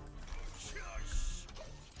 Shush.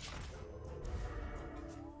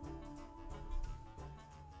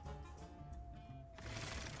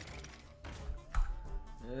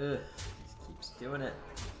 Ugh, just keeps doing it.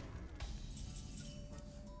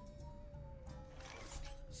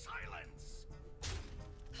 Silence.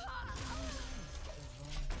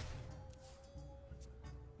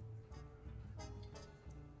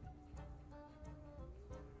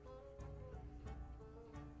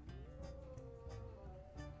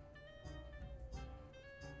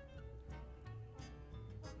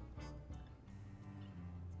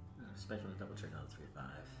 Especially when the double trade on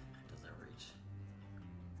 3/5 does that reach.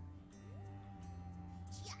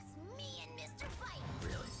 Just me and Mr. Fight.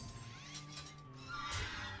 Really?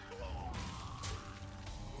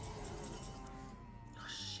 Oh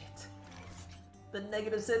shit. The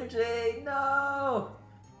negative synergy! No!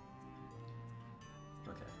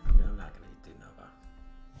 Okay, I'm not gonna do Nova.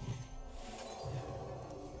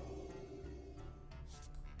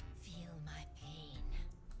 Feel my pain.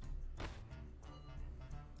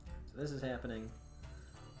 this is happening.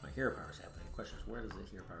 My hero power is happening. The question is, where does the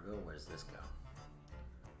hero power go? Where does this go?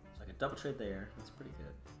 So I can double trade there. That's pretty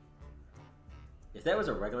good. If that was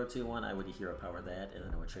a regular 2-1, I would hero power that, and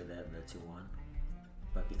then I would trade that in the 2-1.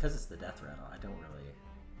 But because it's the death rattle, I don't really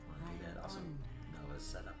want to do that. Also, Nova's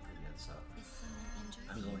set up pretty good, so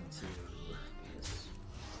I'm going to do this.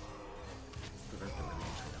 Prevent the really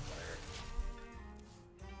trade up there.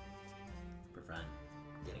 Prevent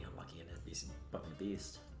getting unlucky and it buffing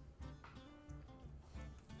beast.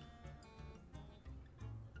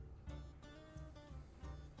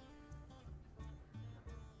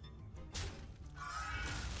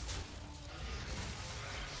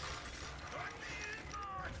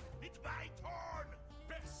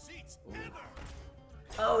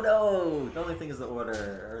 Oh no! The only thing is the order,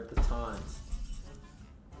 or the taunt.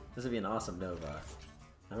 This would be an awesome Nova.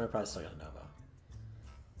 I'm gonna probably still get a Nova.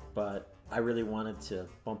 But I really wanted to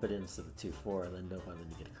bump it into the 2-4 and then Nova and then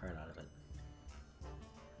you get a card out of it.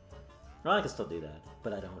 Well, I can still do that,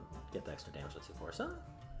 but I don't get the extra damage with 2-4, so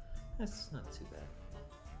that's not too bad.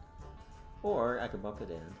 Or I could bump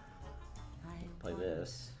it in, play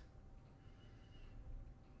this,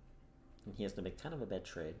 and he has to make kind of a bad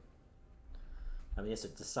trade. I mean, he has to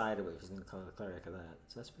decide if he's going to call the cleric or that,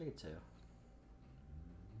 so that's pretty good too.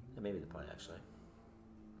 And maybe the play, actually.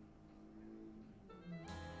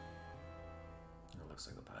 It looks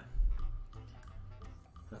like the play.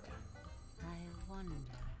 Okay. I wonder.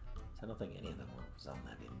 So I don't think any of them will zone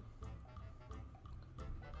that in.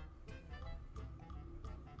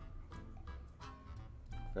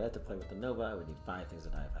 If I had to play with the Nova, I would need 5 things to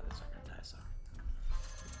die if others are going to die, so.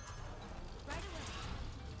 Right away.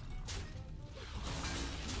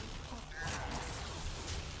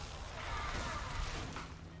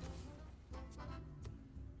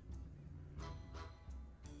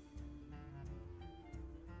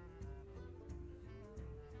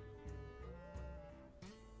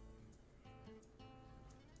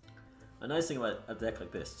 A nice thing about a deck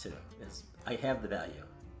like this, too, is I have the value.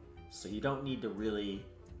 So you don't need to really...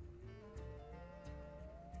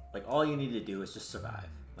 Like, all you need to do is just survive.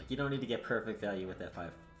 Like, you don't need to get perfect value with that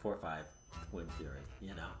 4-5 Wind Fury,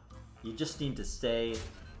 you know? You just need to stay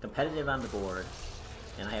competitive on the board,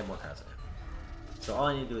 and I have more cards than him. So all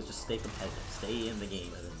I need to do is just stay competitive, stay in the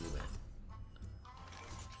game, and then you win.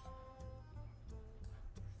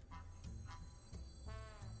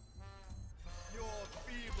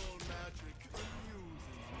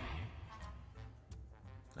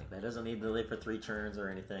 That doesn't need to live for 3 turns or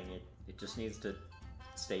anything. It just needs to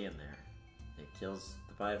stay in there. It kills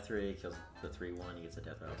the 5-3, kills the 3-1, he gets a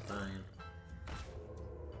death rattle, fine.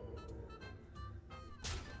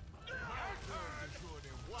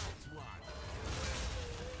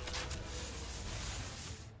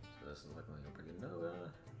 So this is looking like a pretty good Nova.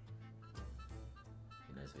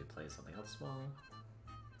 Be nice if he plays something else small.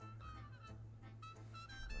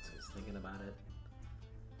 Looks like he's thinking about it.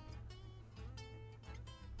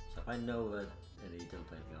 So if I know that he doesn't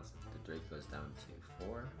play anything else, the Drake goes down to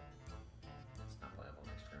 4. It's not playable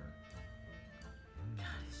next turn.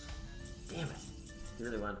 Guys, damn it! He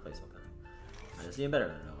really wanted to play something. It's even better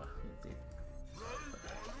than Nova.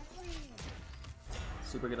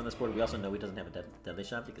 Super good on this board. We also know he doesn't have a deadly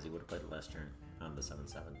shot because he would have played it last turn on the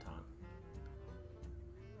 7-7 taunt.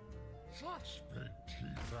 Such big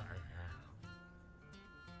teeth I have.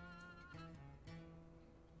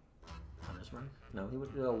 Hunter's Mark? No, he would.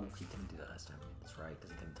 Oh, he couldn't do that last time. That's right,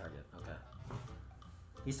 because he couldn't target. Okay.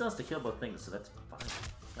 He still has to kill both things, so that's fine.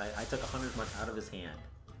 I took a Hunter's Mark out of his hand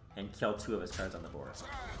and killed 2 of his cards on the board. Oh,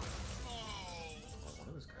 one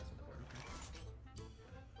of his cards on the board. Okay.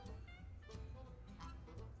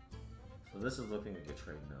 So this is looking like a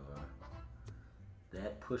trade Nova.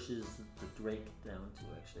 That pushes the Drake down to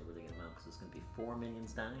actually a really good amount because it's going to be 4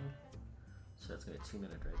 minions dying. So that's going to be a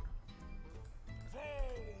 2-mana Drake.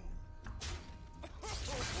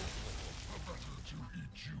 To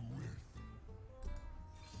eat you with.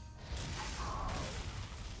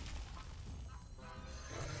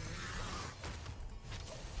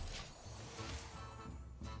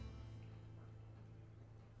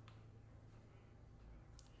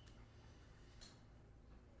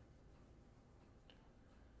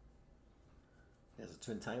 There's a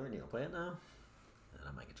Twin Tyrant, you gonna play it now? And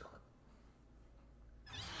I might control it.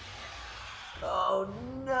 Oh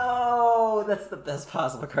no! That's the best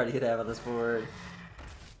possible card you could have on this board.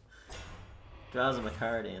 Draws him a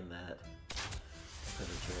card and that. For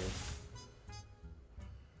the trade.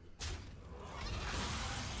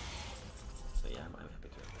 So yeah, I'm happy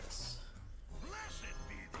to have this.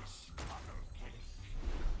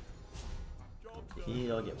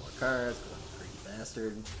 Heal, get more cards, because I'm a greedy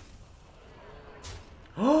bastard.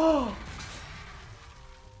 Oh!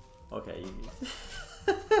 Okay,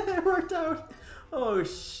 it worked out. Oh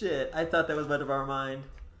shit! I thought that was my Devour Mind.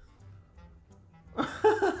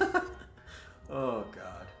 Oh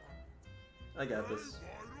god, I got this.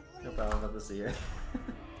 No problem with this here.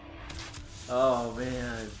 Oh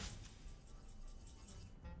man,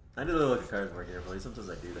 I need to look at cards more carefully.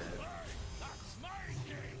 Sometimes I do that.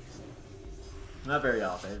 Not very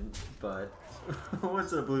often, but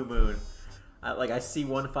once in a blue moon. I see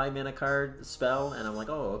one 5-mana card spell, and I'm like,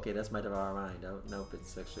 oh, okay, that's my Devour Mind. Oh, nope,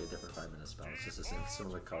 it's actually a different 5-mana spell. It's just a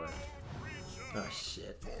similar color. Oh,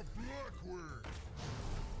 shit.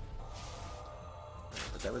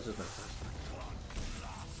 But that was just my first one.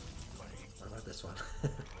 What about this one?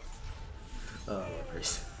 Oh,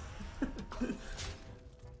 priest.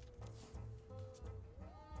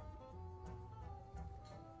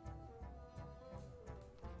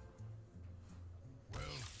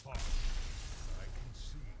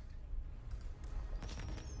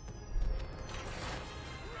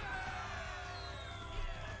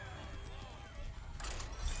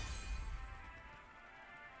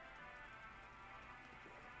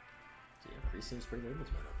 Priest seems pretty good in this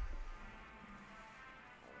meta.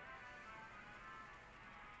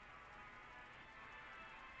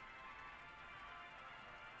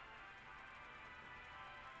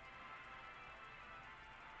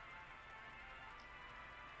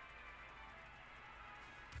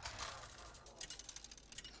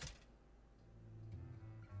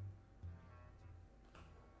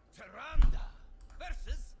 Tyrande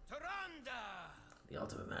versus Tyrande. The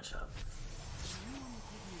ultimate matchup. You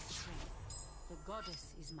give me strength. The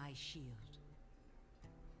goddess is my shield.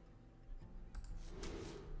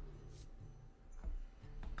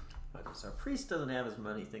 Okay, so our priest doesn't have as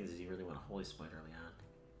many things as you really want to Holy Smite early on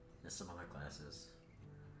as some other classes.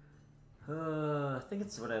 I think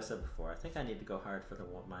it's what I said before. I think I need to go hard for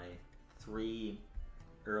my 3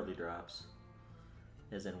 early drops,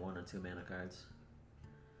 as in 1 and 2 mana cards.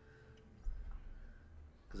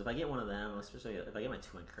 Because if I get one of them, especially if I get my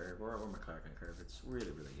 2 on curve or my Clark on curve, it's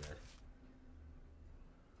really, really good.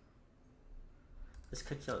 This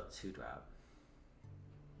could kill a 2-drop.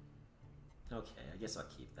 Okay, I guess I'll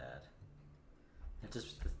keep that. It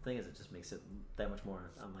just, the thing is, it just makes it that much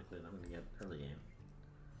more unlikely that I'm going to get early game.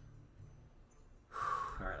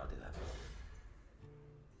 Alright, I'll do that.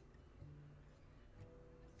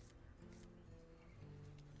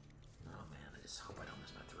 Oh man, I just hope I don't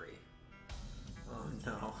miss my 3. Oh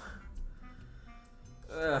no.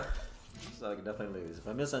 Ugh. So I can definitely lose. If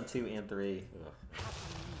I miss on 2 and 3, ugh.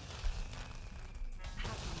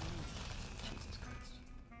 Jesus Christ.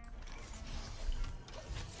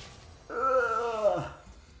 Ugh.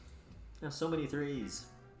 I have so many 3s.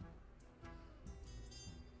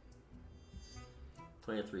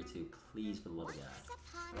 Play a 3-2, please, for the love of God.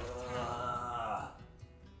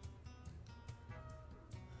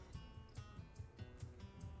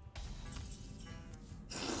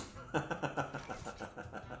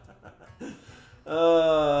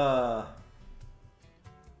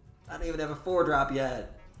 I don't even have a 4-drop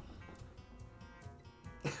yet.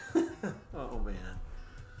 Oh man.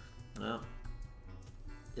 Well,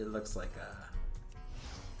 it looks like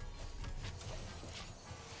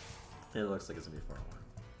it's gonna be 4-1.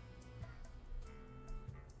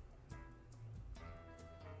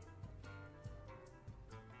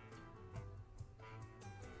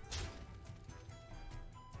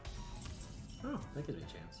 Oh, that gives me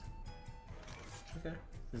a chance. Okay.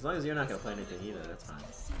 As long as you're not going to play anything either, that's fine.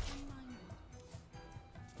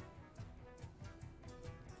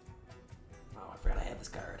 Oh, I forgot I had this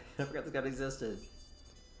card. I forgot this card existed.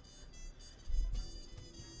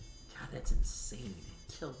 God, that's insane.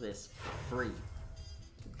 Kill this for free.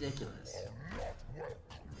 It's ridiculous.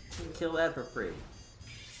 You can kill that for free.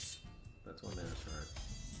 That's 1 mana short.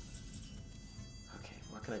 Okay,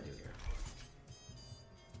 what can I do here?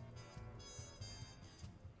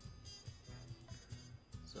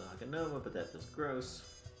 So I can Nova, but that feels gross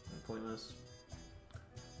and pointless.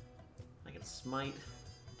 I can Smite,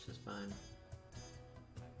 which is fine.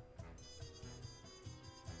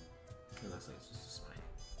 It looks like it's just a Smite.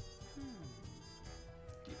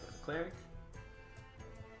 Deep on the Cleric?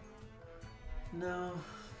 No,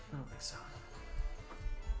 I don't think so.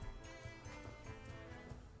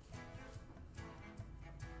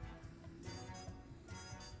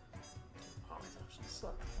 All these options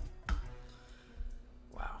suck.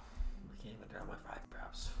 Wow, I can't even draw my 5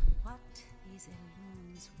 drops. What is a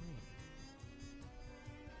loon's will?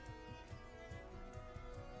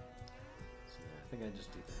 So yeah, I think I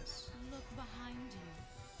just do this. Look behind you.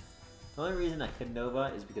 The only reason I could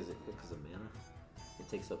Nova is because of mana. It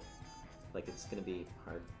takes up Like it's gonna be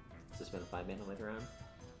hard to spend 5 mana later on.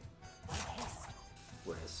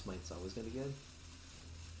 Whereas Smite's always gonna be good.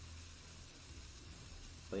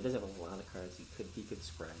 But he does have a lot of cards he could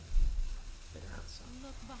spread later on, so.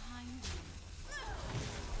 Look behind you.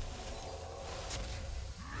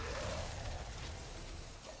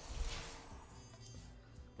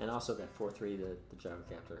 And also that 4/3, the Gyro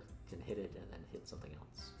Captor can hit it and then hit something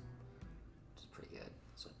else, which is pretty good.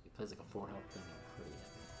 So he plays like a 4 health thing and pretty heavy.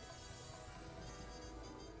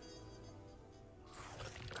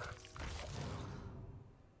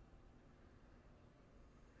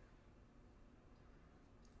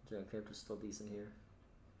 Gyro Captor's still decent here.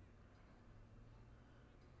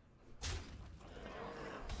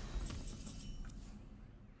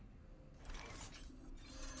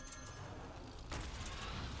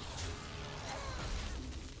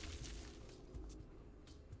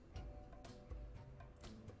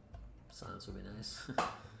 Silence would be nice. I'm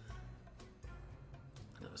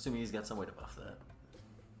assuming he's got some way to buff that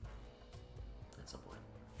at some point.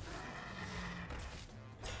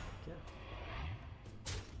 Okay.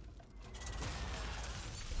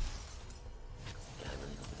 Yeah, I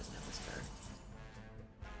really hope he doesn't have this card.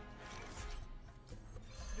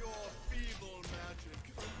 Your feeble magic.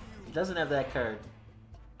 He doesn't have that card.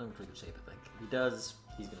 I'm in pretty good shape, I think. If he does,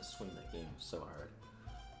 he's gonna swing that game so hard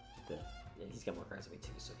that he's got more cards than me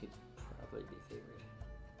too, so he'd probably be favored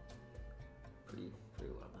pretty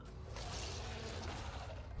well then.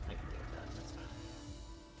 I can deal with that, that's fine.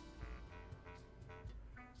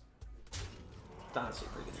 Honestly, a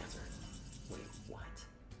pretty good answer. Wait, what?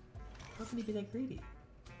 How can he be that greedy?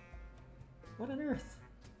 What on earth?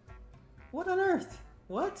 What on earth?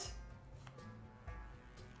 What?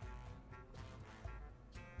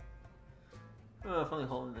 Oh, if only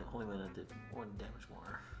Holy Mana did 1 damage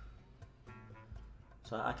more.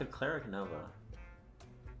 So I could Cleric Nova.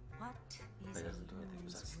 What is It doesn't do anything a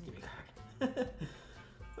besides moon's give me will? card.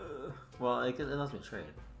 Well, it lets me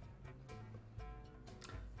trade.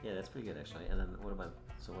 Yeah, that's pretty good actually. And then what about,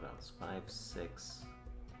 so what else? 5, 6.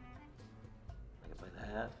 I can play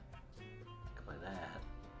that. I can play that.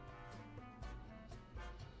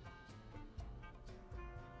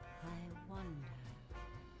 I wonder,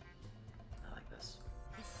 I like this.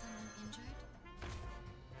 is someone injured?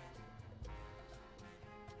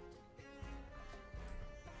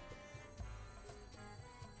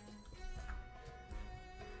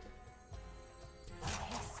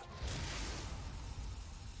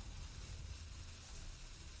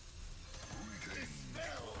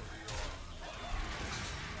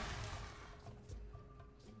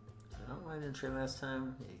 I don't know why I didn't trade last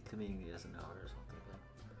time. It could mean he doesn't know it or something, but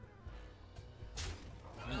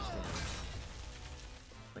I understand.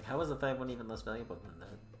 Like, how was the 5-1 even less valuable than the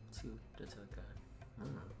 2 to card? I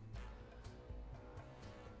don't know.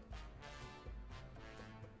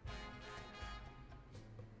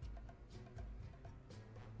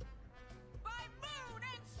 By moon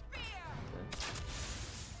and spear! Okay.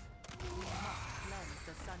 Cleanse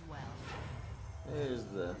the sun well. There's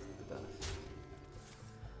the buff.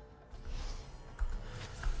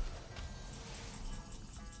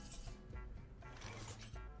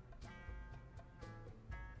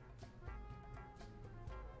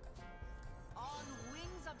 On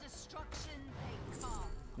wings of destruction they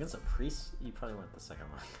come. Against a priest, you probably want the second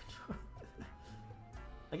mind control.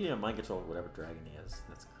 I can even mind control whatever dragon he has.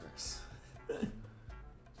 That's gross. Let's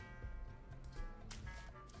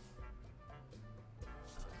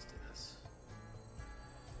do this.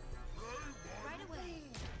 Right away.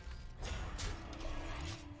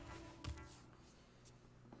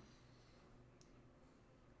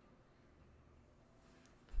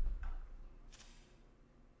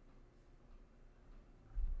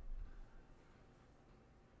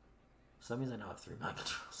 For some reason I now have 3 mind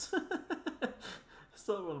controls.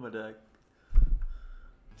 Still have one in my deck.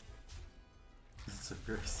 It's so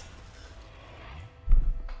gross.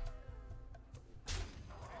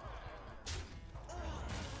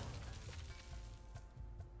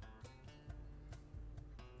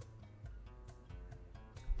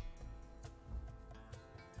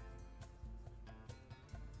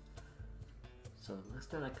 So last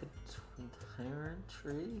turn I could Tyrant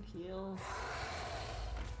trade heal.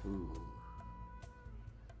 Ooh.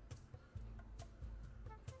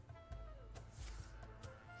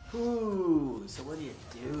 Ooh, so what do? Your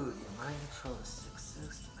mind control is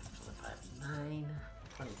 6/6, your mind control is 5/9.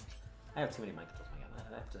 20. I have too many mind controls, my god.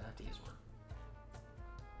 I have to use one.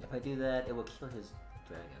 If I do that, it will kill his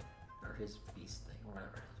dragon. Or his beast thing, or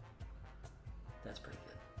whatever. That's pretty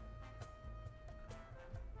good.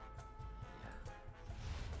 Yeah.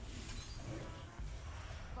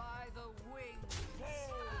 By the wings.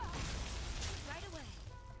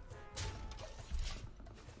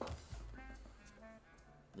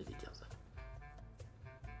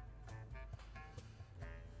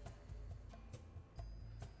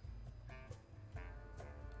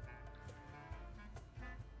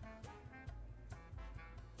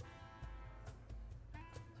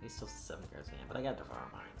 he's still 7 cards in hand, but I got Devour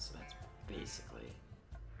Mine, so that's basically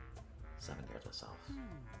 7 cards myself.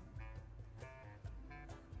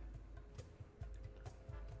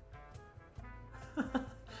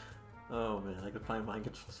 Oh man, I could find mind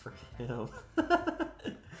controls for him.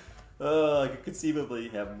 Oh, I could conceivably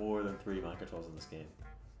have more than 3 mind controls in this game.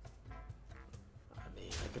 I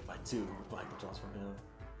mean, I could find 2 mind controls from him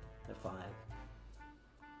at 5.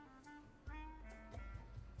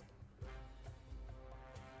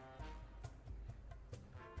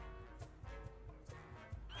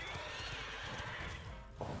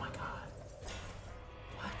 Oh my god.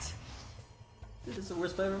 What? This is the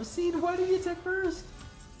worst play I've ever seen. Why did he attack first?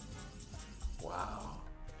 Wow.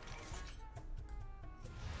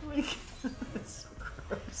 Like, it's so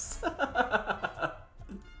gross.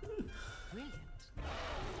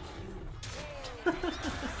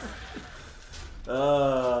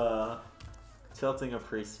 Tilting a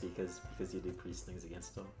priest because you do priest things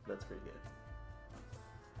against him. That's pretty good.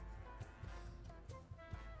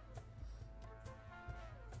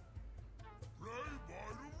 Play by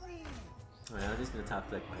the rules. Alright, I'm just gonna top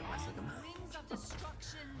deck my second. Rings of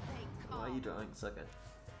destruction they Why are come. you drawing second?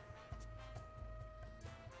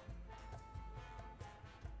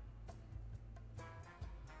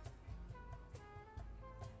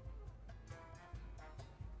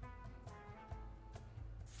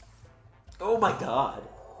 Oh my god!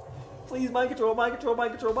 Please, mind control, mind control,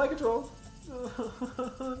 mind control, mind control!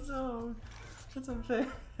 Oh, no, that's unfair.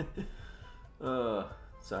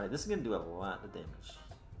 Sorry, this is gonna do a lot of damage.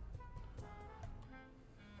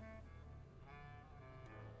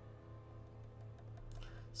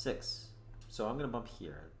 Six. So I'm gonna bump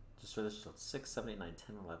here. Just for this shield. 6, 7, 8, 9,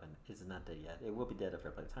 10, 11. It's not dead yet. It will be dead after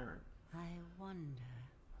I play Tyrant. I wonder.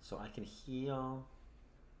 So I can heal.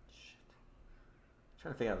 Shit. I'm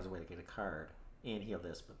trying to figure out there's a way to get a card and heal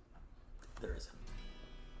this, but there isn't.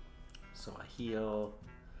 So I heal.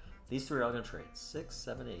 These 3 are all gonna trade. 6,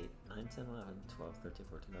 7, 8, 9, 10, 11, 12, 13,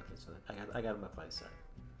 14. Okay, so I got them up by the side.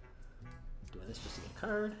 Doing this just to get a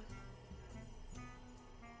card.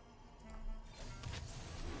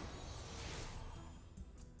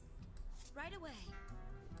 Right away.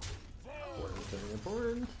 Order is very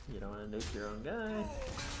important. You don't want to nuke your own guy.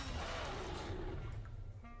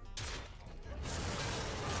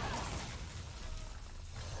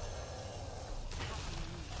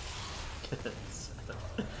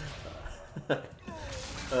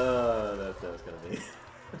 That was gonna be.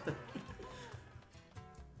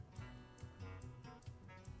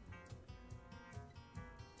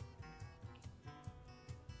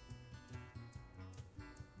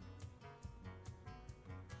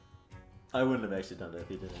 I wouldn't have actually done that if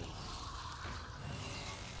he didn't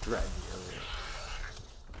drag me earlier.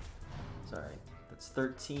 Sorry. That's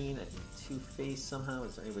 13. I can two-face somehow.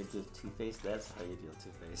 Is there any way to do two-face? That's how you deal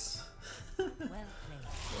two-face. Well played.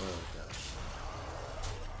 Oh gosh.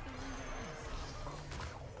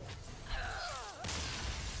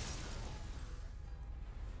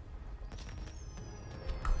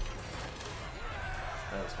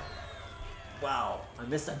 That was fun. Wow. I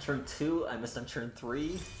missed on turn 2. I missed on turn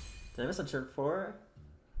 3. Did I miss on turn 4?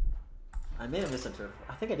 I may have missed on turn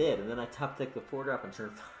 4. I think I did, and then I top decked the 4-drop on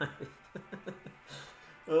turn 5.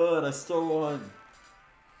 Oh, and I still won.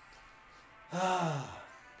 Ah,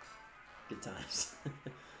 good times.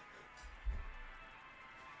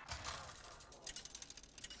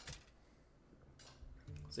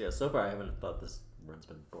 So yeah, so far I haven't thought this run's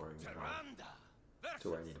been boring at all. To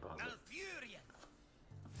where I need to pause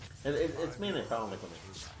it. It's mainly a problem like when they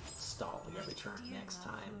stall like every turn next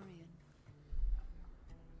time.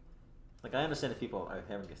 Like I understand if people are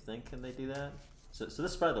having to think, can they do that? So this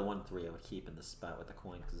is probably the 1-3 I would keep in this spot with the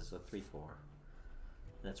coin because it's a 3-4.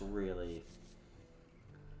 That's really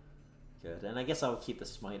good. And I guess I'll keep the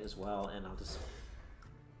smite as well, and I'll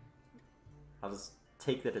just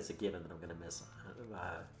take that as a given that I'm gonna miss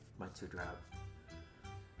my 2-drop.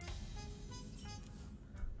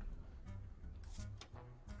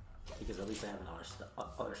 Because at least I have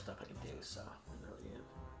other stuff I can do. So really,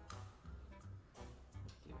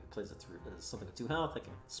 if it plays something with 2 health, I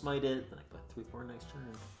can smite it. Then I play 3-4 next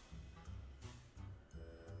turn.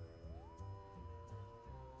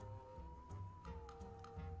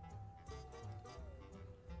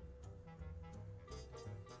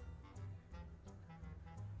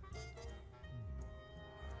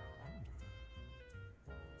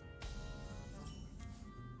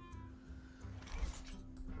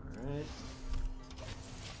 Alright.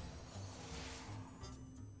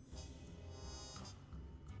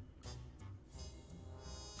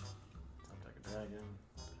 Top deck a dragon.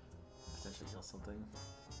 Potentially heal something.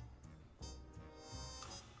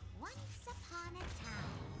 Once upon a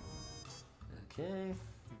time. Okay,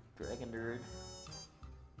 Dragon Nerd.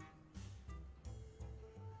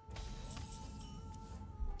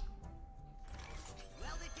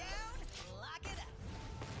 Weld it down, lock it up.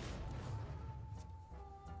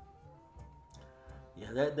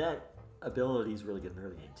 Yeah, that ability is really good in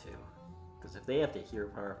early game too. Because if they have to hero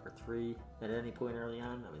power for 3 at any point early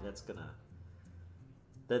on, I mean that's gonna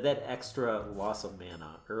that extra loss of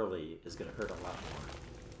mana early is gonna hurt a lot more.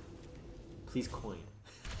 Please coin.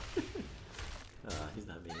 He's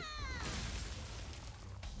not me. I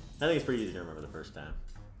think it's pretty easy to remember the first time.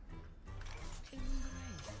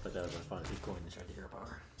 But that was fun. He's coin to try to hero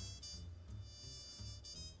power.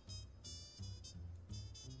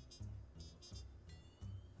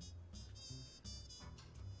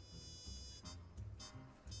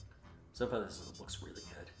 So far, this looks really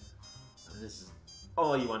good. I mean, this is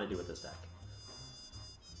all you want to do with this deck.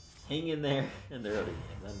 Hang in there in the early game,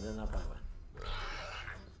 then I'll probably win.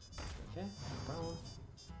 Okay, no problem.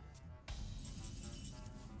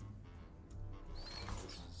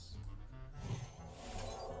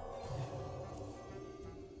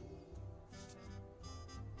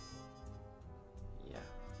 Yeah.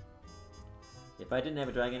 If I didn't have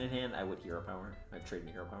a dragon in hand, I would hero power. I'd trade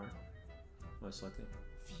me hero power. Most likely.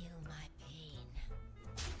 Feel my pain.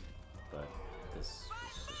 But this is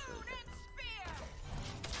just really good.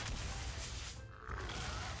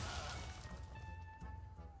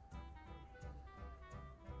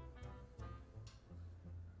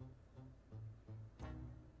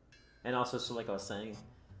 And also, so like I was saying,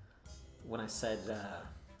 when I said,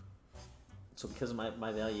 so because of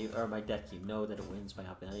my value, or my deck, you know that it wins by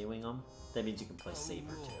outvaluing them, that means you can play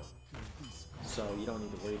safer too. So you don't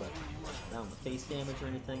need to worry about down the face damage or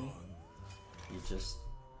anything. You just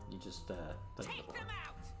play the board.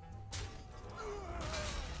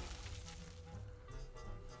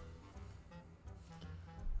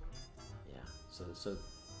 Yeah, so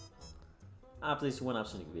obviously one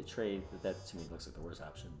option could be a trade, but that to me looks like the worst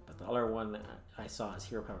option. But the other one I saw is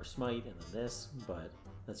Hero Power Smite and then this, but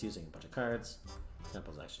that's using a bunch of cards.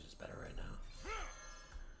 Temple's actually just better right now.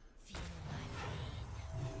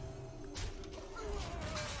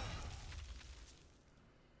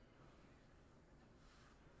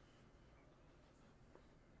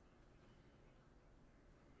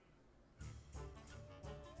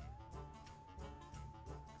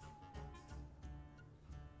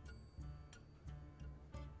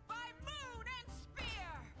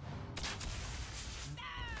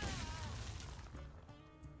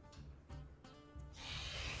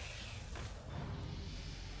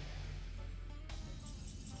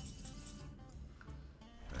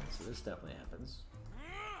 So this definitely happens.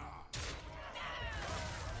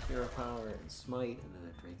 Hero Power and Smite, and then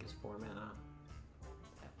a Drake is 4 mana.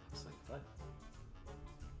 That looks like fun.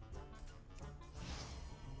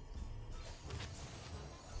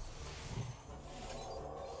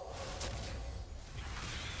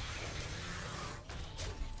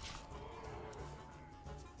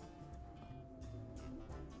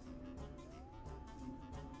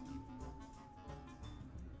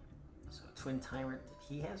 So Twin Tyrant,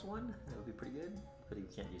 he has one, that would be pretty good, but he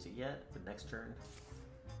can't use it yet. But next turn,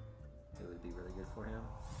 it would be really good for him.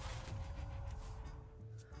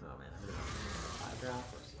 Oh man, I'm gonna go 5 drop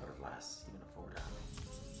or less, even a 4 drop.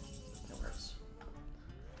 That works.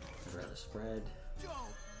 I'd rather spread.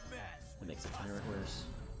 It makes the Tyrant worse.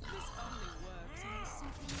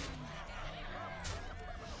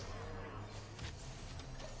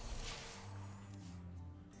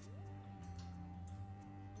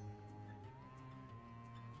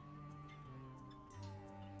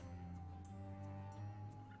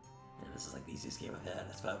 This is like the easiest game I've had.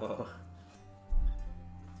 That's 5-0.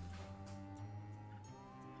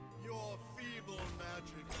 Your feeble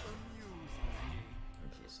magic amuses me.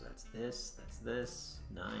 Okay, so that's this.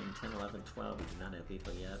 9, 10, 11, 12. We do not have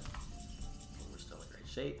people yet. But we're still in great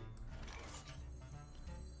shape.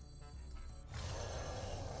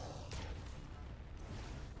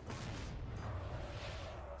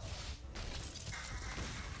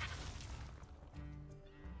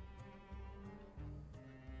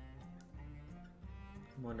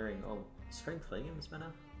 I'm wondering, Spring Plague has been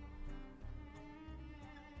up?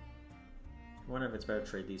 I wonder if it's better to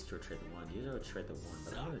trade these two or trade the one. Usually I would trade the one,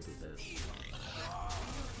 but I'm gonna do this.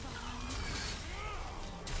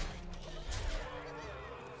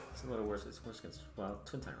 It's a little worse. It's worse against, well,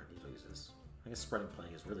 Twin Tyrant he loses. I guess Spreading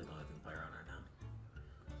Plague is really the only thing to play around right now.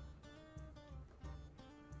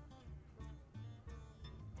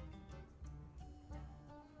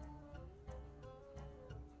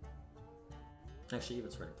 Actually,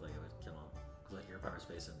 even Spreading Plague I would kill him. Because I hear Power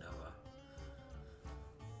Space and Nova.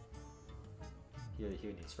 He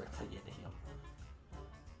needs Spreading Plague to heal.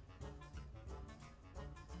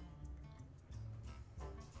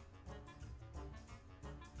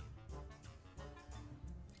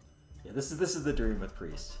 Yeah, this is the dream with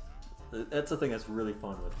Priest. That's the thing that's really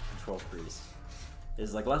fun with Control Priest.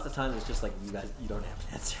 Is like lots of times it's just like you don't have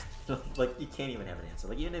an answer. Like you can't even have an answer.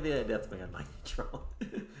 Like even if they had Death Wing on Mind Control.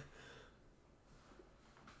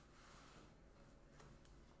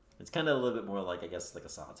 It's kind of a little bit more like, I guess, like a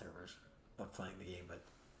solitaire version of playing the game, but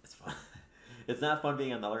it's fun. It's not fun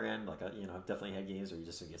being on the other end. Like, you know, I've definitely had games where you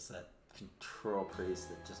just get that Control Priest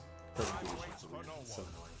that just doesn't do shit. It's so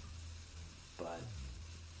annoying. But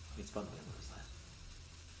it's fun to lose that.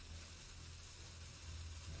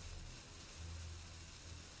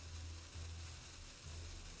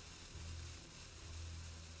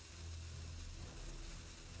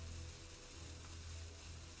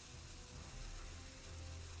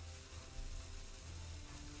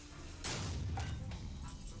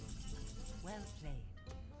 Well played.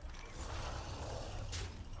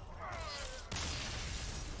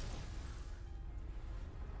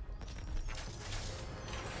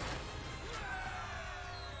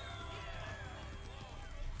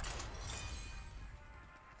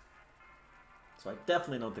 So I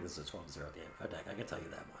definitely don't think this is a 12-0 game. Deck, I can tell you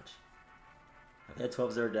that much. I've had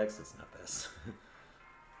 12-0 decks, it's not this.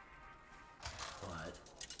 But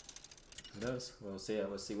who knows? We'll see.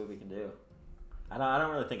 We'll see what we can do. I don't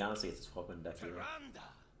really think, honestly, it's a 12-win deck either.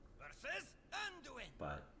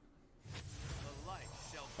 But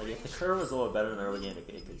like, if the curve was a little better in the early game, it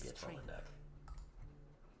could be a 12-win deck.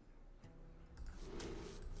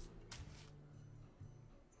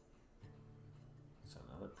 So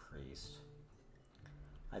another Priest.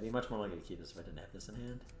 I'd be much more likely to keep this if I didn't have this in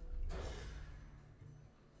hand.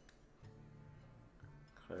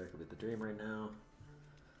 Cleric with the Dream right now.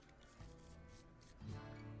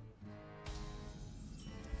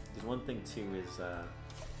 There's one thing too is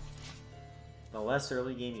the less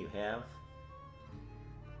early game you have,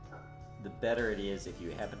 the better it is if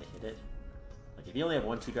you happen to hit it. Like if you only have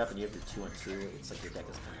 1/2 drop and you have your 2/2, it's like your deck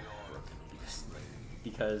is kind of broken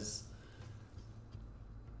because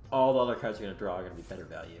all the other cards you're going to draw are going to be better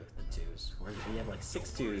value than 2s. Whereas if you have like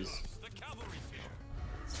 6 2s,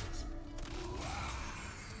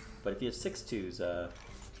 but if you have 6 2s,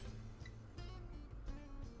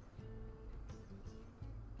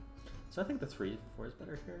 so I think the 3/4 is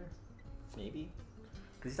better here, maybe,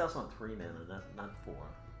 because he's also on 3 mana, not 4.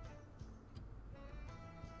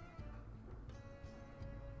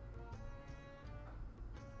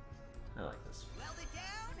 I like this.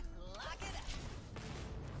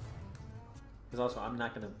 Because also, I'm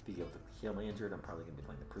not going to be able to heal my injured. I'm probably going to be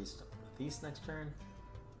playing the Priest of the Feast next turn.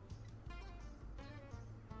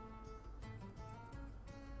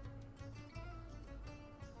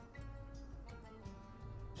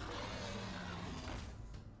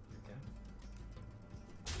 Okay.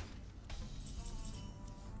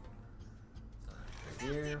 So,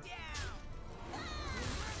 right here.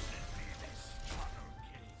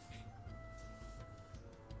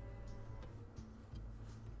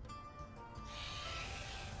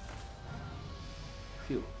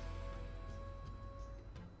 Phew.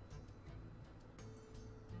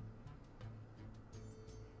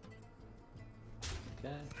 Okay.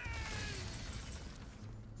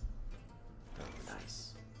 Oh,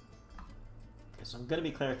 nice. Okay, so I'm gonna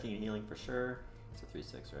be clericing and healing for sure. It's a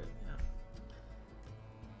 3/6, right? Yeah.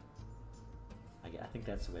 I think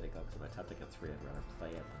that's the way to go, because if I top deck a 3, I'd rather play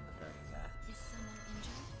it than the dragon guy. Is someone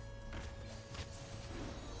injured?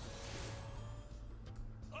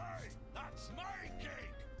 Hey, that's my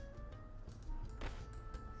cake!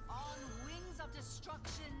 On wings of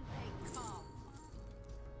destruction they come.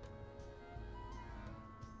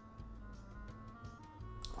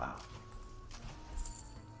 Wow.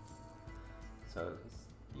 So,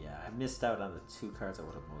 yeah, I missed out on the 2 cards I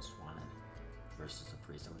would have most wanted versus the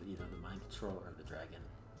Priest. I would either the Mind Control or the Dragon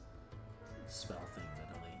spell thing that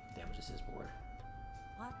only damages his board.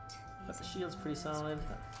 What But the is shield's pretty anyone's solid.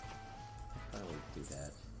 will? I'll probably do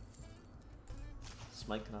that.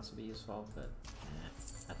 Smite can also be useful, but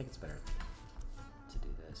I think it's better to do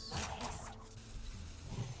this.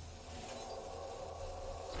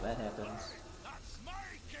 So that happens. That's my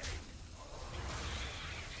cake!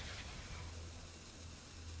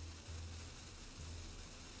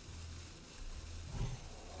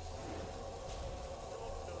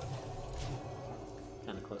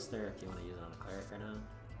 Kind of close there if you want to use it on a cleric right now.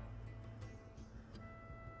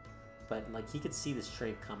 But like he could see this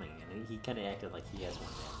trade coming, and he kind of acted like he has 1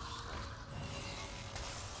 damage.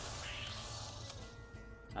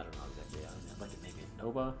 I don't know exactly. I mean, like maybe a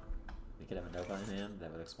Nova. We could have a Nova in hand.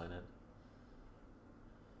 That would explain it.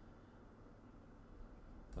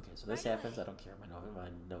 Okay, so this happens. I don't care. My Nova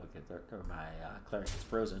or my cleric is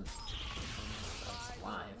frozen. It's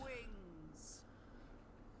alive. Wings.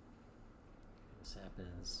 this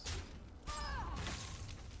happens.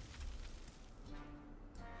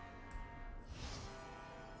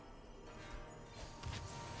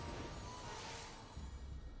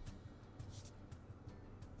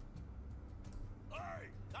 Hey,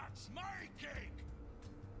 that's my cake!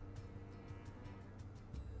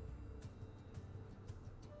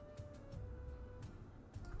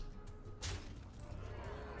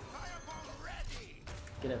 Fireball ready!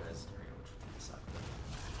 Get out of this area, which would suck.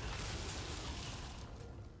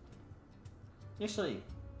 Actually,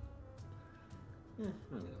 I'm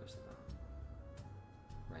gonna go wish them out.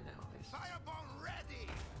 Right now, at least. Fireball ready!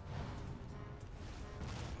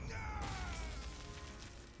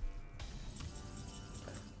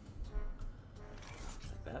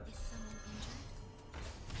 Like that. Is someone injured?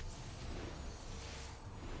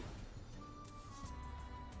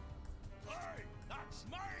 Hey, that's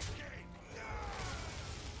my cake!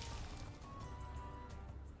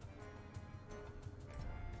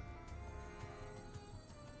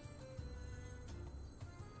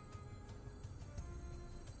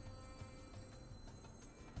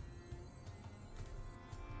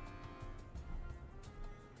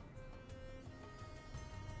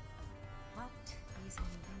 What is in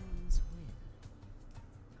Boone's will?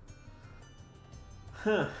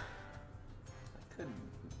 Huh.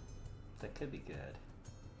 That could be good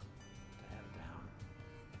to have down.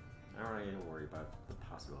 I don't really need to worry about the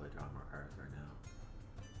possibility of drawing more cards right now.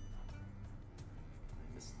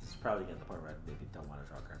 This is probably getting to the point where I maybe don't want to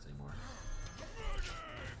draw cards anymore. I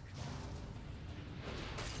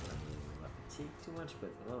don't really love fatigue too much,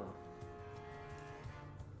 but oh.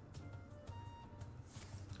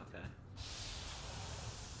 Okay.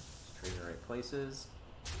 Just trade the right places.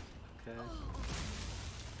 Okay.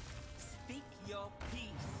 Speak your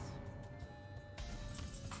peace.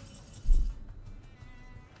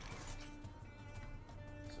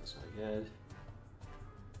 So it's not good.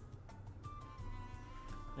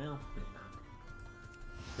 Well, maybe not.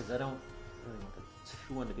 Because I don't really want the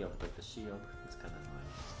 2-1 to be able to break the shield. It's kind of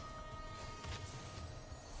annoying.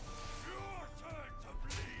 Your turn to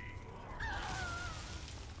bleed!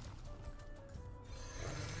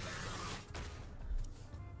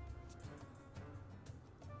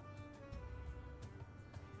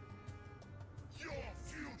 Your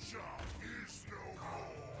future is no more.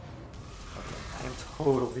 Okay, I am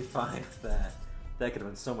totally fine with that. That could have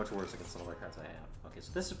been so much worse against some other cards I have. Okay,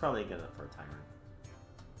 so this is probably good enough for a Tyrant.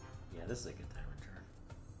 Yeah, this is a good Tyrant turn.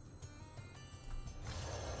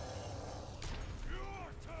 Your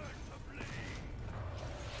turn to bleed!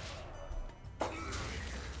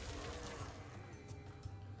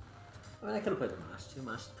 I mean, I could have played the Mosh too.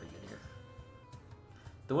 Mosh is pretty good here.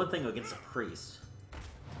 The one thing against a Priest.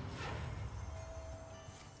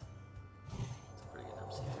 It's a pretty good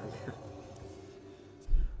MC3.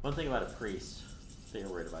 One thing about a Priest that you're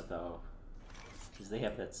worried about though is they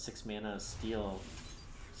have that 6 mana steal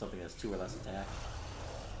something that's 2 or less attack.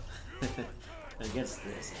 And against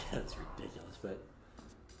this, that's ridiculous, but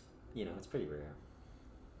you know, it's pretty rare.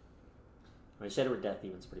 I mean, Shadow or Death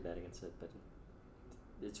Even's pretty bad against it, but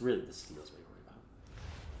it's really the steals we worry about.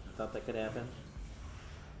 I thought that could happen.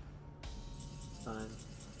 It's fine.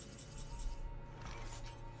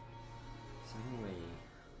 So anyway,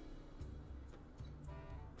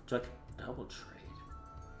 do I double trade?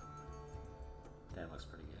 That looks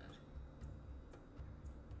pretty good.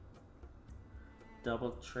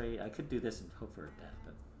 Double trade. I could do this and hope for a death,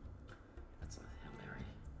 but that's a Hail Mary.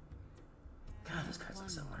 God, those cards look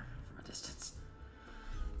similar from a distance.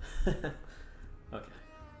 Okay,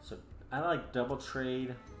 so I like double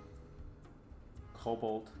trade,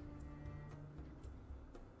 Cobalt,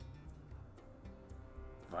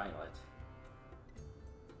 Violet,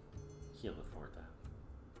 heal the Forta.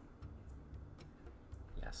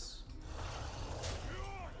 Yes.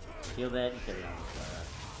 Heal that and get it out of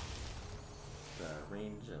the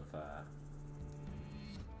range of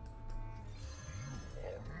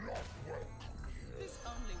This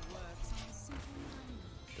only works on a simple mind.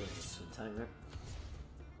 goes to some timer.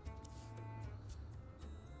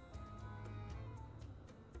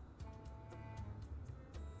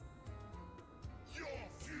 Your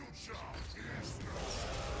future is no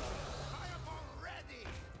Fireball ready!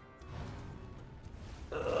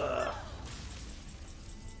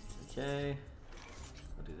 Okay.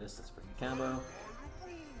 I'll do this. Let's bring a combo.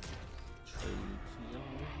 Trade heal.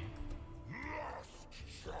 last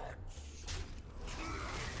chance.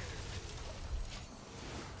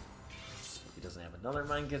 If he doesn't have another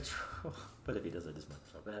mind control, but if he does, I just might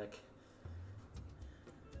throw back.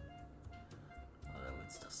 Oh, that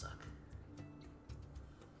would still suck.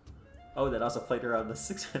 Oh, that also played around the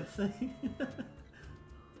 6-man thing.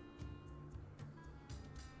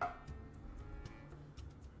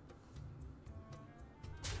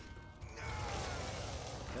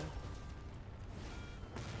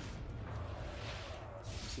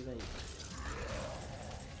 fate.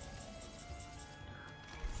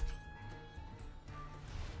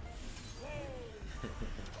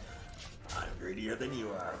 I'm greedier than you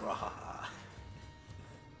are. Wahaha.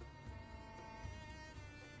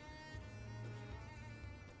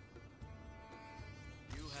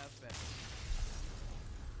 You have been.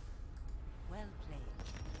 Well played.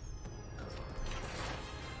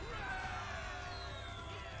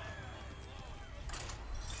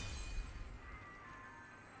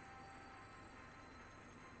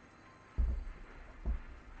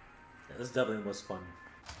 Yeah, this is definitely the most fun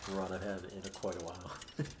run I've had in quite a while.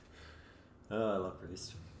 Oh, I love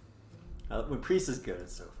Priest. When Priest is good,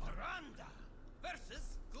 it's so fun. Randa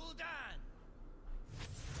versus Gul'dan.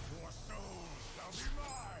 Your souls shall be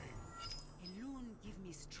mine! Elune, give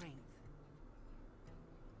me strength.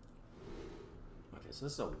 Okay, so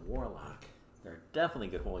this is a Warlock. There are definitely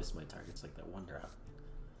good Holy Smite targets like that one drop.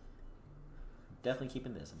 I'm definitely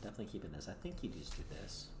keeping this. I'm definitely keeping this. I think you just do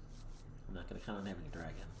this. I'm not going to count on having a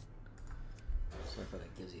dragon. So far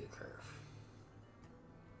that gives you a curve.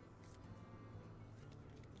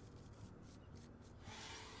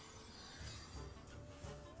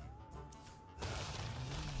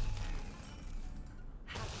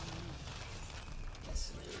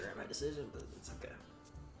 Guess I regret my decision, but it's okay.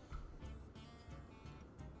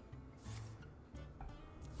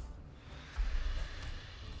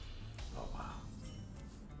 Oh wow.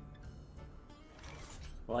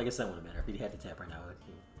 Well, I guess that wouldn't matter. If he had to tap right now, it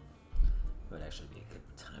would actually be a good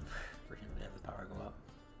time for him to have the power go up.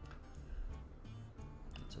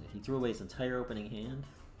 So if he threw away his entire opening hand,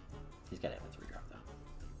 he's got to have a 3-drop though.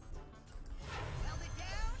 Weld it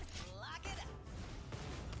down, lock it up.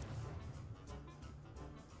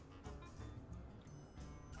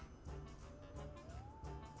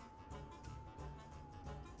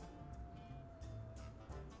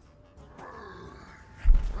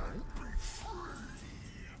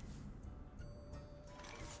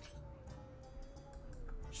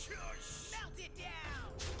 Shush! Melt it down.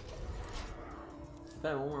 If I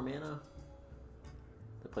had one more mana,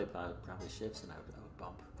 the play probably shifts and I would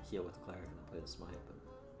bump heal with the cleric and then play the smite, but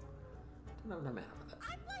don't have enough mana for that.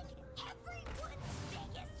 I'm like everyone's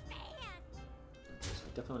biggest fan. So I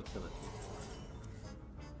definitely want to kill it.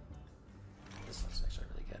 This looks actually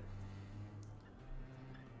really good.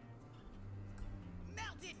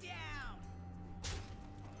 Melt it down.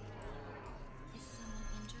 Is someone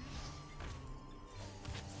injured?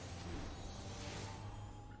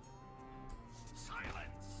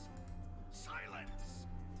 Silence! Silence!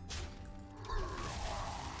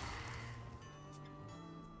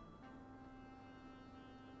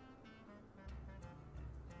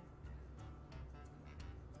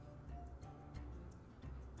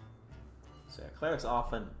 So yeah, clerics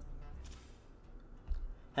often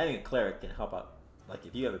having a cleric can help out. Like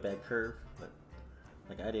if you have a bad curve,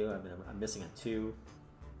 like I do, I mean I'm missing a 2,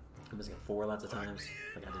 I'm missing a 4 lots of times.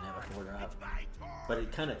 Like I didn't have a 4 drop, but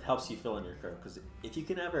it kind of helps you fill in your curve because if you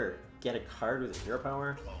can ever get a card with a 0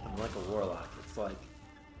 power, I'm like a warlock. It's like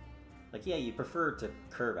yeah, you prefer to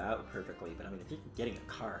curve out perfectly, but I mean if you're getting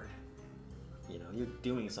a card, you know you're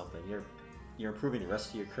doing something. You're improving the rest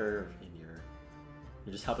of your curve, and you're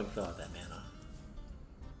just helping fill out that mana.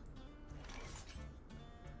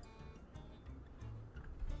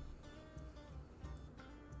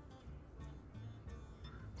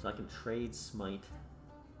 So I can trade Smite.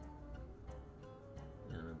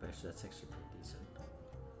 I don't know, but actually that's actually pretty decent.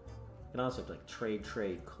 I can also like trade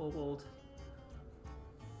Kobold.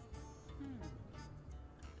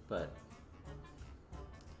 But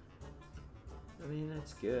I mean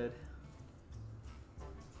that's good.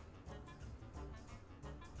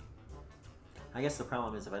 I guess the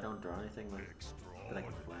problem is if I don't draw anything that I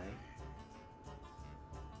can play.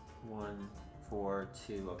 1, 4,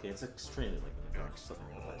 2. Okay, it's extremely like I'm drawing stuff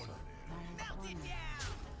I can play. Melt it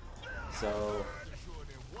down. So Show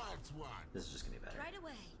them what's what. this is just gonna be better. Right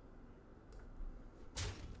away.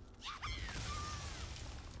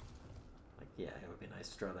 Like yeah, it would be nice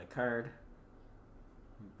to draw that card,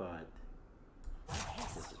 but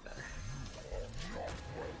this is better.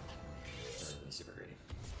 This is gonna be super greedy.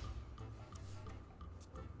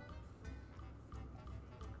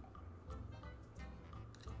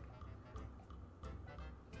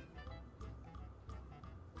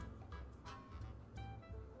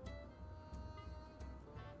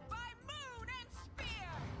 By moon and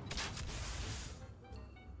spear.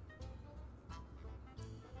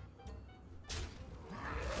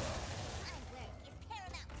 My work is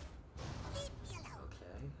paramount. Leave me alone.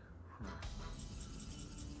 Okay.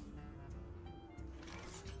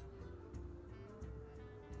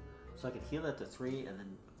 So I can heal that to 3 and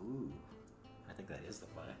then ooh. I think that is the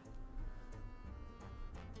play.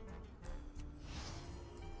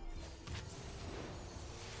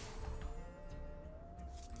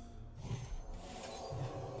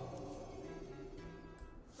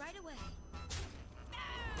 Right away.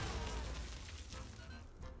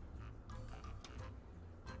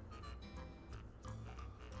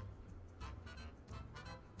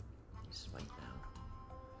 You smite now.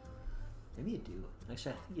 Maybe you do.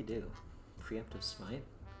 Actually, I think you do. Preemptive smite.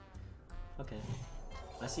 Okay.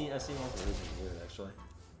 I see one for reason to do it, actually.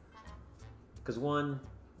 Because one,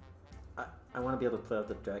 I want to be able to play out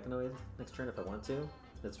the Draconoid next turn if I want to.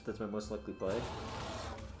 That's my most likely play.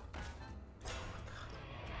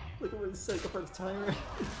 Look at what he's setting up our timer.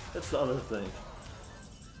 That's the other thing.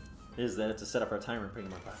 Is that it's to set up our timer and bring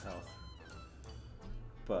him up our health.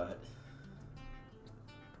 But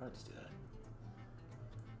probably just do that.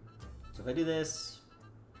 So if I do this,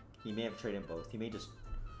 he may have traded both. He may just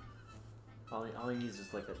all he needs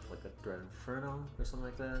is like a Dread Inferno or something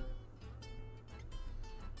like that.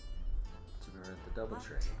 So we're at the double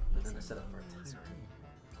trade, but then I set up for a timer.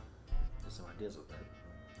 There's some ideas with that.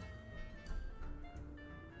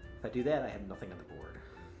 If I do that, I have nothing on the board.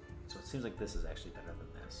 So it seems like this is actually better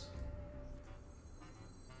than this.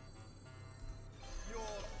 Your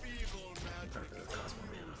feeble magic. It costs more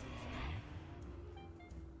mana.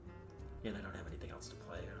 And I don't have anything else to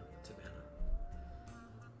play on 2 mana.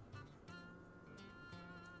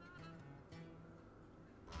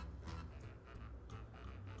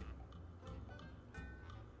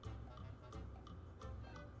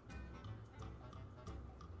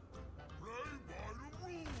 Play by the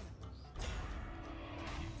rules.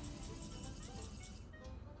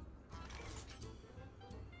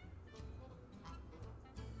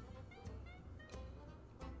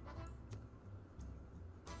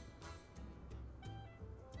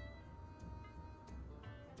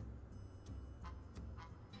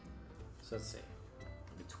 So let's see.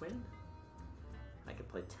 The twin. I could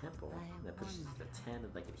play Temple. That pushes it to 10, and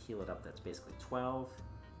I could heal it up. That's basically 12.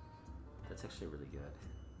 That's actually really good.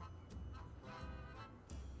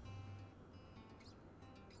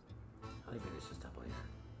 I think maybe it's just Temple here.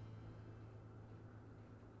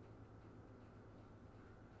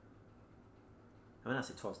 I mean,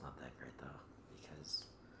 honestly, 12's not that great though, because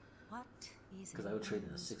I would trade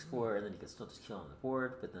in a 6/4, and then you could still just kill on the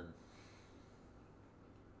board. But then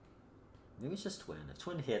maybe it's just twin. If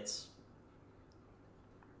twin hits,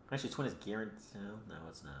 actually twin is guaranteed. No,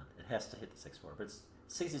 it's not. It has to hit the 6/4, but it's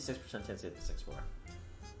 66% chance to hit the 6/4,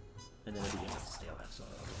 and then it'll be enough to stay alive. So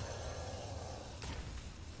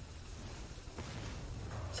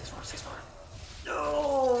 6/4, 6/4.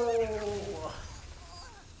 No.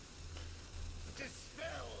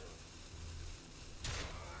 Dispel.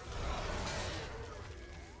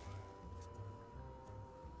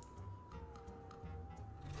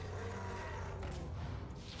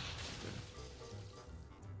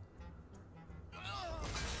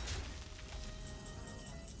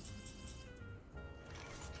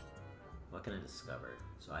 What can I discover?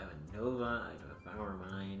 So I have a Nova, I have a Power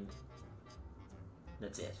Mind.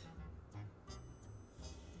 That's it.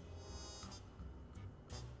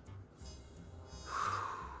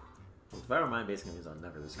 Well, Power Mind basically means I'll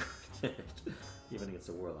never lose card, even against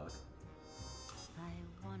a Warlock. I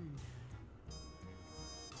wonder.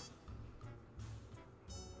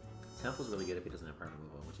 Temple's really good if he doesn't have prior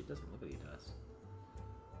removal, which he doesn't. Look what he does.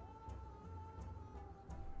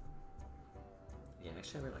 Yeah,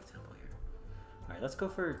 actually I really like Temple here. Alright, let's go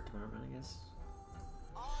for Power Mind, I guess.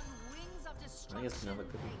 On wings of destruction, I guess Nova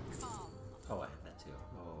could be. they come. Oh, I have that too.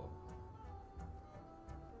 Oh.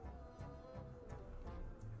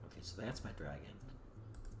 Okay, so that's my dragon.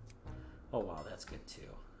 Oh wow, that's good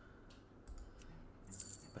too.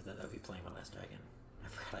 But then I would be playing my last dragon. I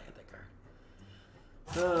forgot I had that card.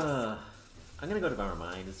 I'm gonna go to Power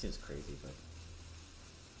Mind. It seems crazy, but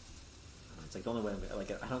it's like the only way.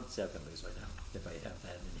 I don't see how I'm gonna lose right now if I have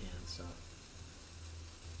that in hand. So.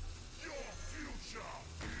 Your future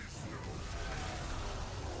is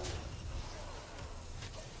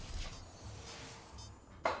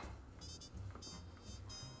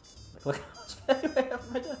Look how much value I have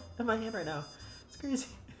in my hand right now. It's crazy.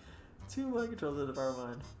 2 mind controls in the Power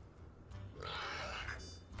Mind.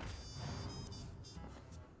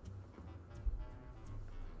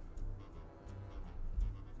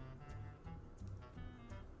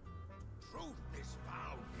 Truth is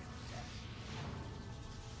found in death.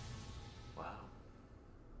 Wow.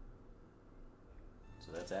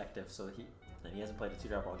 So that's active. So he hasn't played a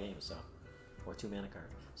 2-drop all game. So, or 2 mana card.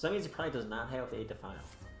 So that means he probably does not have a Defile.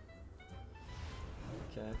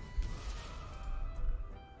 Okay.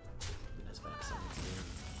 Be nice if I have something to do.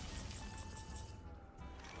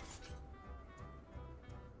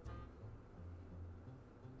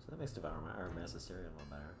 that makes Devour or Mass Hysteria a little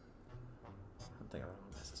better. I don't think I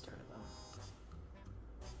want Mass Hysteria though.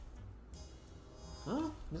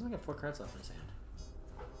 Oh, he's only got 4 cards left in his hand.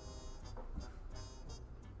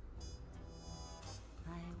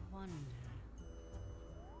 I wonder.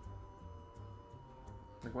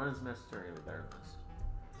 Like, why does Mass Hysteria be better than this?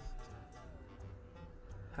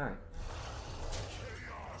 Alright.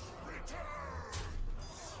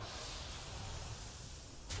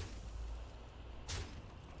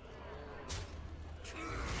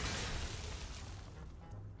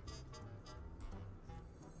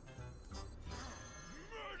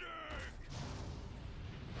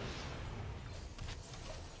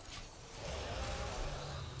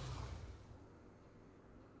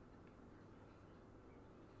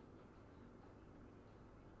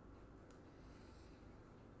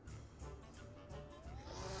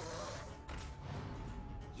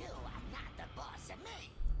 You are not the boss of me.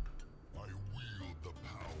 I wield the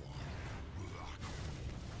power.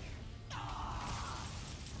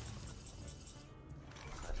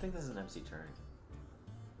 I think this is an MC turn.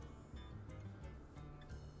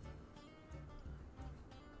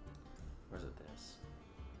 Or is it this?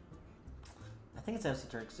 I think it's MC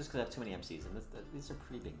turn just because I have too many MCs, and these are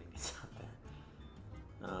pretty big minions out there.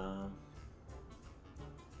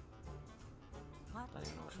 What I don't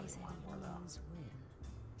even know which one is you want more though. anyone's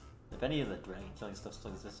will? If any of the dragon killing stuff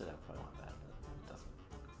still existed, I would probably want that, but it doesn't.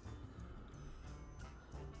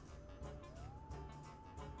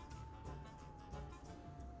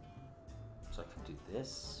 So I can do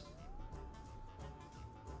this.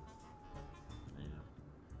 Yeah.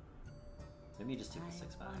 Maybe you just take the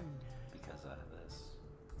 6/5 because of this.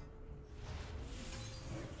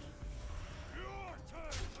 Your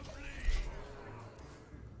turn to bleed!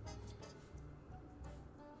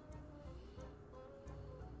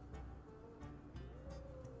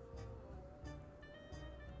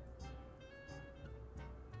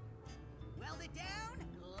 Weld it down,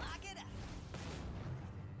 lock it up.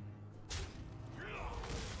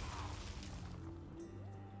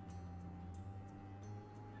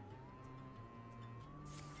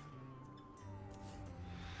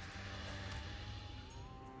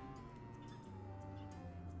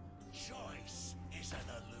 Choice is an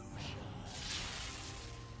illusion.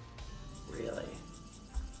 Really?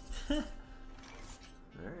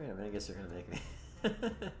 Alright, I mean, I guess you're gonna make me.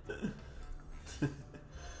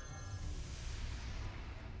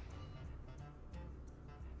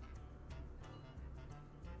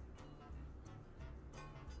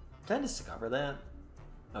 Did I discover that?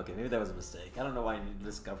 Okay, maybe that was a mistake. I don't know why I need to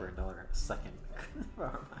discover another second.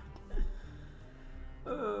 Never mind.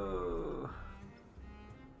 Oh.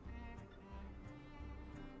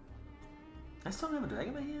 I still don't have a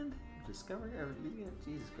dragon in my hand? Discovery or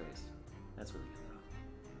Jesus Christ. That's really good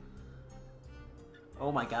though.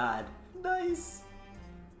 Oh my god. Nice!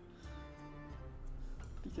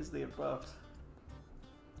 Because they have buffed.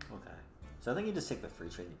 Okay. So I think you just take the free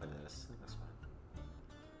trade and put this. I think that's fine.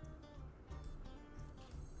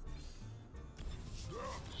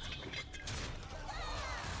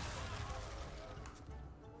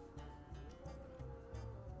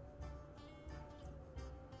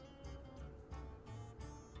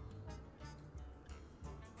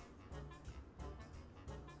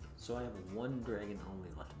 So I have 1 dragon only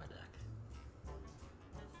left in my deck.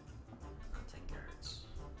 10 cards.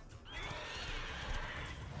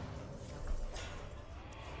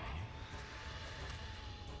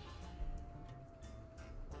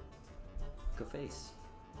 Go face.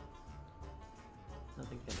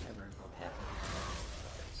 Nothing can ever happen.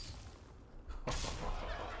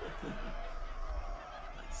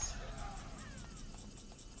 Nice.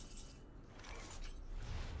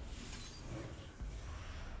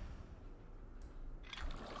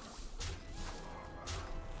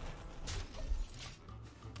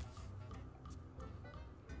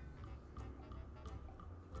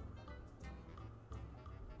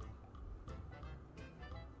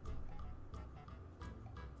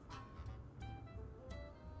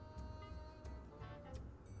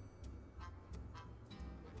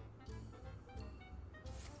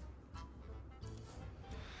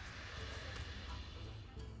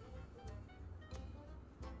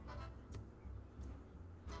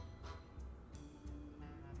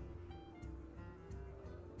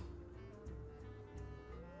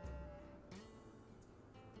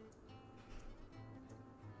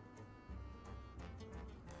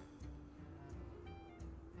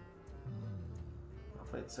 Well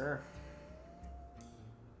played, sir.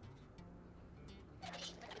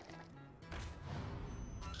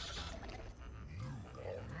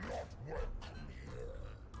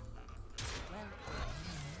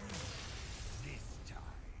 This time.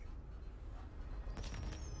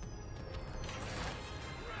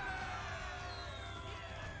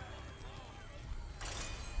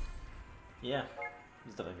 yeah,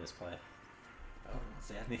 he's definitely misplay. Oh,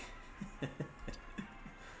 Zadney.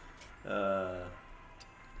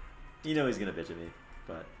 You know he's gonna bitch at me,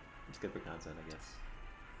 but it's good for content, I guess.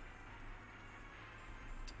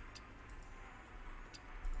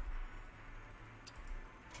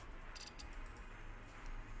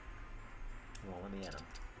 Well, let me at him.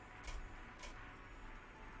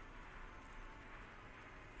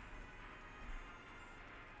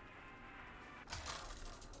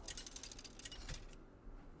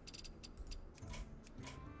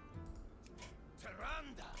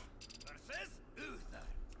 Tyrande versus Uther.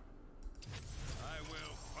 I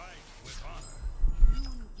will fight with honor. You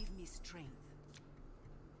give me strength.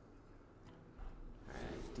 Alright,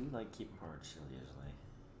 I do like keeping Power Shield usually.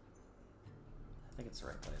 I think it's the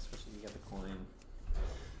right play, especially you got the coin.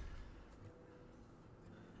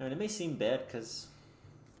 I mean, it may seem bad because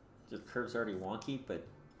the curve's already wonky, but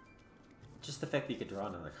just the fact that you could draw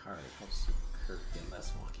another card helps the curve get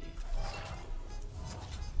less wonky.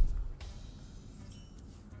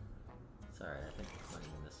 It's alright, I think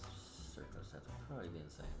playing in this circle sets will probably be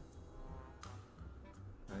insane.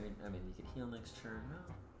 Right? I mean, you could heal next turn. No.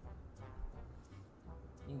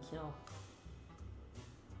 You can kill.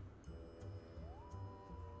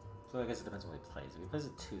 So I guess it depends on what he plays. If he plays a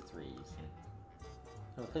 2-3, you can't.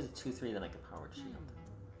 No, if he plays a 2-3, then I can power shield.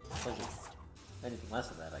 If he plays anything less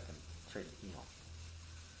of that, I can trade a heal.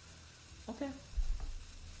 Okay.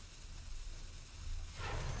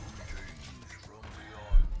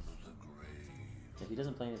 If he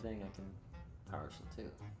doesn't play anything, I can power shield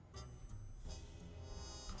too.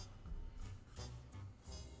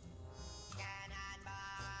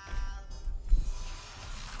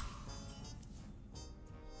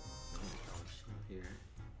 Power shield here.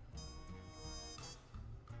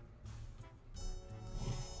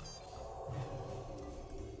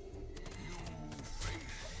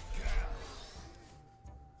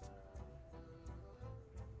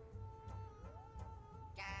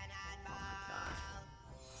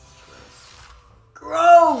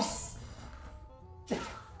 Gross!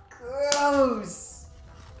 Gross!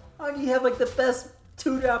 How do you have like the best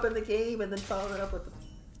 2-drop in the game and then follow it up with the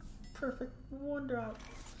perfect 1-drop?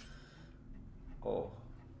 Oh.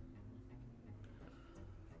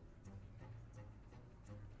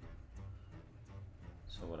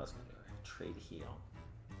 So what else can I do? Trade heal.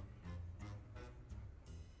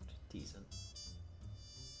 Which is decent.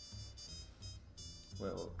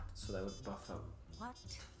 Well, so that would buff up. What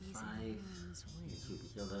is 5. a man's You will? keep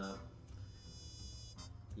it healed up.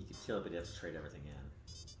 You could kill it, but you have to trade everything in.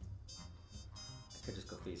 I could just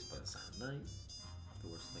go face by the Silent Night. The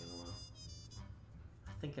worst thing in the world.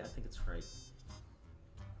 I think it's right.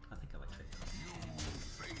 I think I like trading.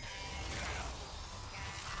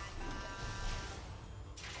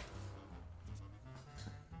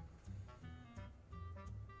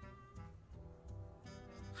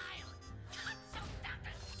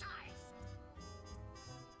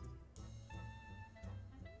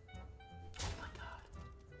 Oh my god.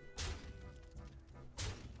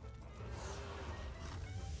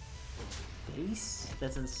 Base?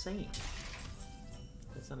 That's insane.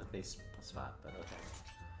 That's not a base spot, but okay.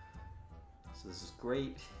 So this is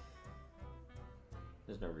great.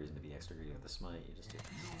 There's no reason to be extra greedy with the smite, you just do this.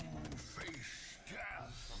 Base.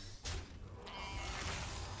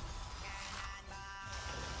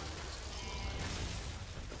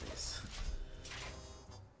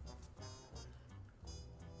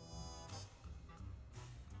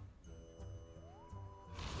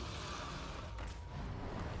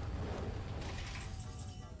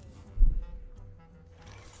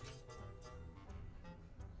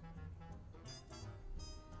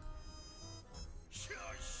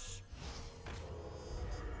 Shush!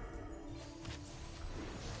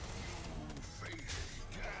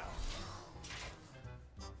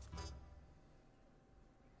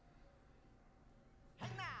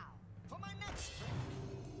 And now, for my next trick.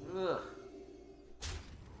 Ugh.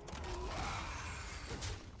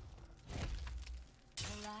 The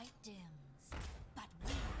light dims, but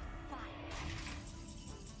we fight.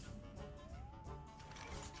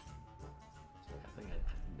 I think I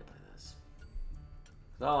need to play this.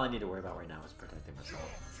 'Cause all I need to worry about right now is protecting myself.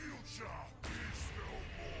 Future is no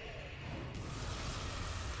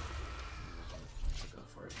So go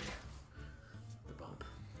for it here. The bump.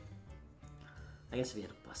 I guess if he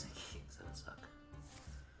had a Blessing Kings, that would suck.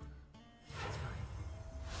 That's fine.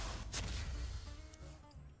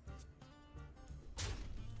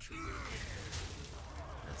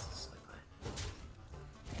 That's a silly play.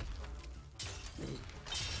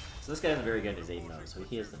 So this guy isn't very good at his 8 mode, so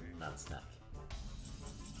he has the nuts neck.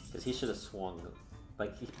 Because he should have swung.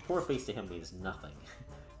 Like, poor face to him means nothing.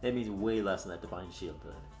 That means way less than that Divine Shield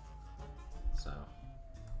did. So,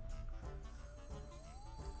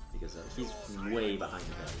 because he's way behind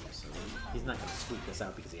the value, so he's not going to squeak this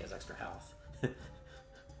out because he has extra health.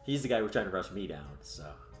 He's the guy who's trying to rush me down,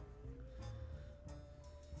 so.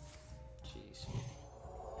 Jeez.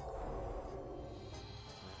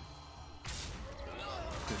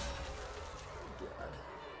 God.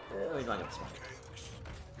 Oh, he's not going to smite.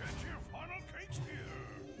 Get your funnel cakes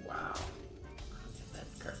here. Wow. Get that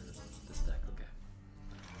card in this deck, okay.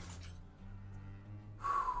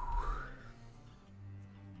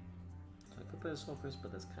 So I could play a Soul First,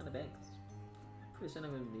 but that's kind of bad. Pretty soon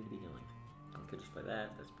I'm going to need to be healing. I could just play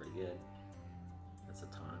that, that's pretty good. That's a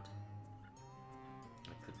taunt.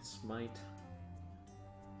 I could smite.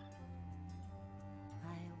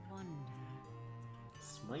 I wonder.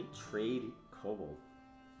 Smite, trade, Kobold.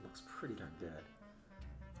 Looks pretty darn good.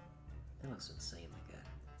 That looks insanely good.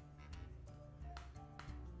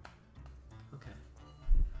 Okay.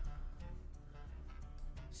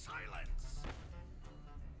 Silence.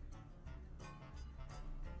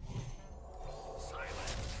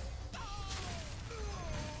 Silence.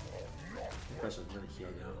 Question, where did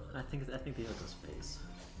heal go? I think the heal goes face.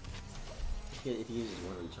 If he uses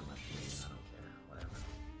one reach on my face, I don't care. Whatever.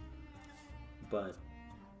 But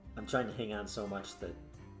I'm trying to hang on so much that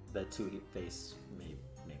that 2-hit face may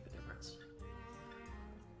make the difference.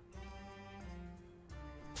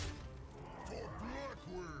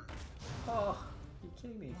 Oh, are you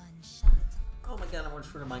kidding me? One shot. Oh my god, I want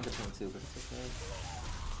to try to mind control too, but it's okay.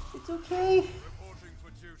 It's okay! Reporting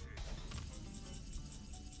for duty.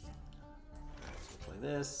 Let's play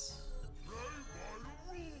this.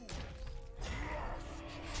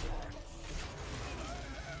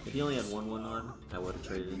 If you only had 1/1/1, I would have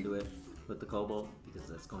traded into it with the Cobalt because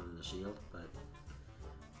that's going in the shield, but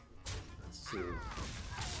that's too.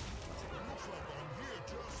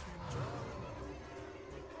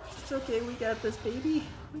 It's okay, we got this, baby.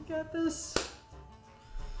 We got this.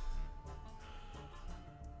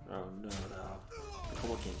 Oh no, no. The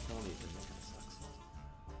Cobalt can't kill me, but that kind of sucks.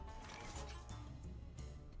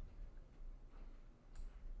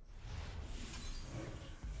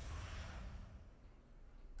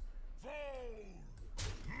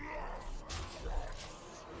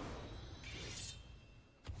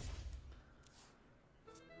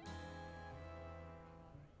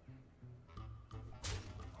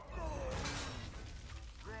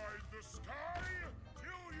 Ride the sky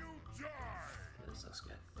till you die. This looks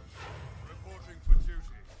good. Reporting for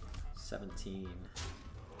duty. 17.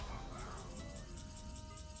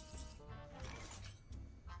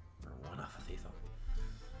 Or 1 off of Ethel.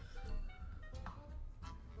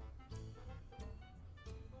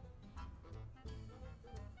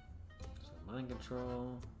 So mind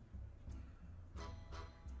control.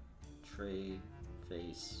 Trade.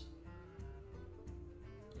 Face.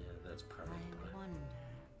 Yeah, that's probably. I wonder.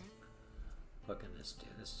 What can this do?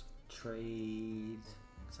 This trade.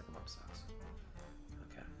 Suck 'em up sucks.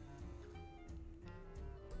 Okay.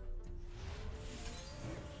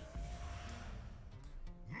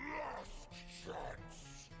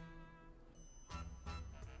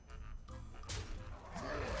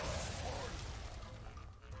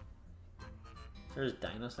 There's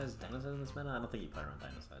Dino Size. Dino Size in this meta? I don't think you play around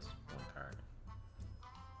Dino Size. One card.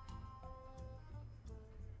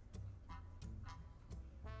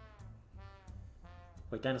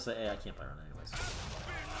 Wait, Dino Size. I can't play around anyways.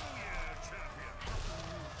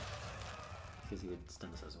 Because he would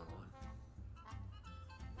stun us as 1/1.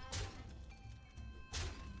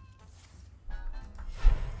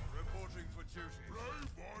 Reporting for duty.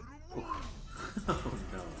 Oh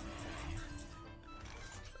no.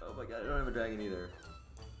 Oh my god, I don't have a dragon either.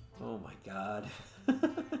 Oh my god.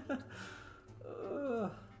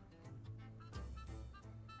 Ugh.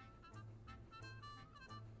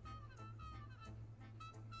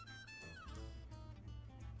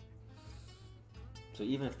 So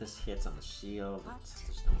even if this hits on the shield,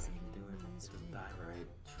 there's no way I can do it. It doesn't die, right?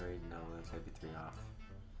 Trade, no, it's gotta be 3 off.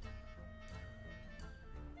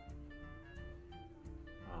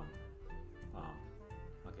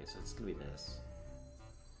 Okay, so it's gonna be this.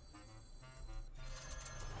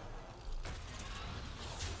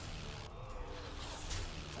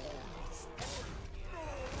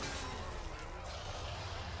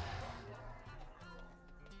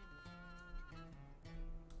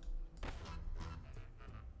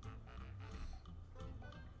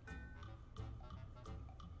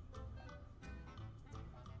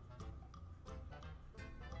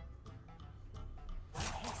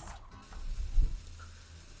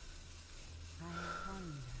 I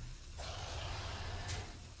wonder.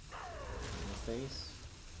 Face.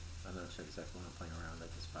 I'm not sure exactly when I'm playing around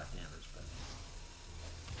like this 5 damage, but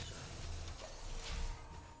sure.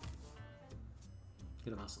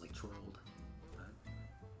 Could have also like trolled. But...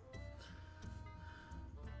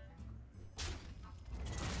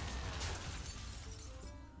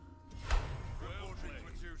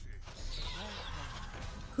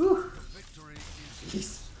 Whew.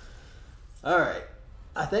 Jeez. Alright.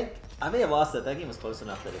 I think I may have lost that. That game was close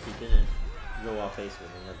enough that if he didn't go off face with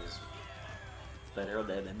me, that Earl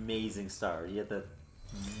had an amazing start. He had the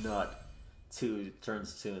nut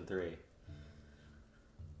turns 2 and 3.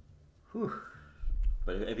 Whew.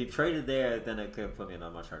 But if he traded there, then it could put me in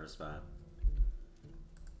a much harder spot.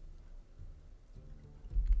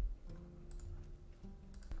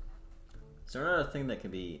 So another thing that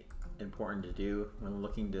can be important to do when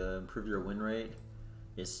looking to improve your win rate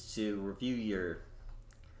is to review your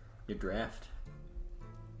draft.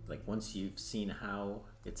 Like once you've seen how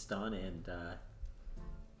it's done, and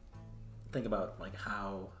think about like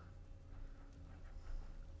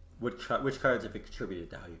which cards have contributed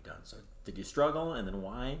to how you've done. So did you struggle, and then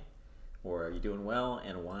why? Or are you doing well,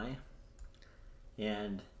 and why?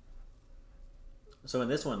 And so in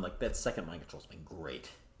this one, like that second mind control has been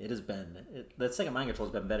great. It has been that second mind control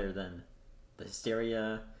has been better than the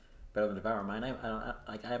Hysteria, better than Devour Mine.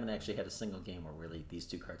 I haven't actually had a single game where really these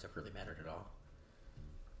two cards have really mattered at all.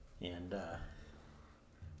 And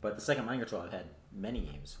but the second mind control, I've had many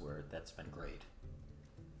games where that's been great.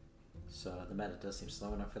 So the meta does seem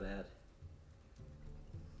slow enough for that.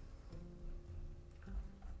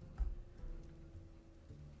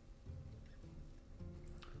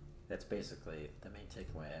 That's basically the main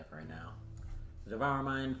takeaway I have right now. The Devour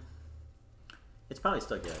Mine, it's probably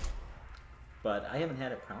still good, but I haven't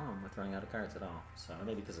had a problem with running out of cards at all. So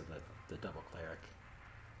maybe because of the double cleric.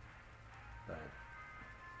 But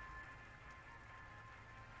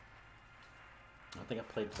I think I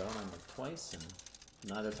played Devour Mine like twice, and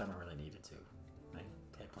neither time I really needed to. I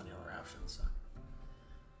had plenty of other options.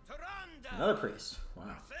 So. Another priest.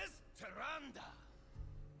 Wow.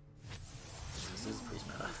 This is priest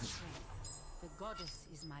meta. The goddess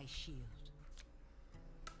is my shield.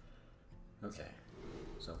 Okay.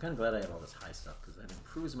 So I'm kind of glad I have all this high stuff, because that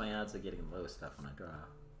improves my odds of getting low stuff when I draw.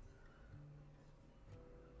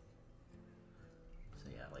 So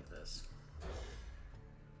yeah, like this.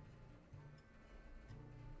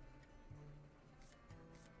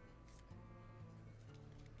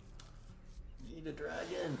 Need a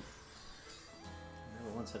dragon. I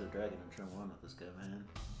never once had a dragon in turn 1 with this guy, man.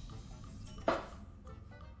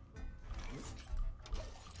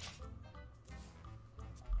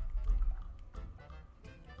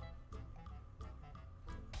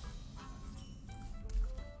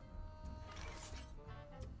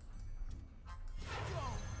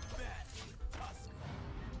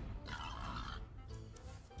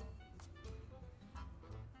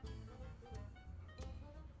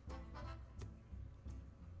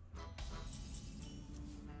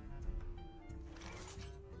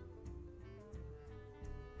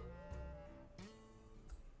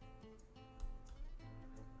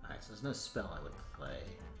 So there's no spell I would play.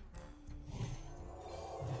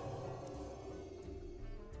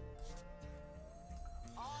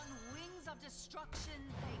 On wings of destruction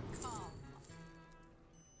they come.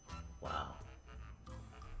 Wow.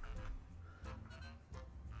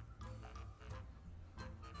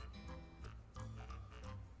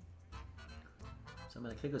 So I'm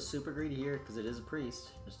gonna go super greedy here because it is a priest,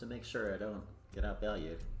 just to make sure I don't get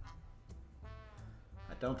outvalued.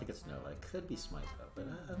 I don't think it's no. It could be smite though, but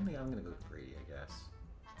I think I'm gonna go greedy, I guess.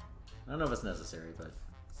 I don't know if it's necessary, but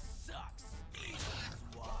Sucks.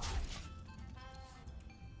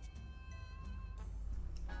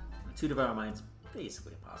 2 Devour Mines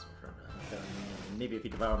basically impossible for him to. Maybe if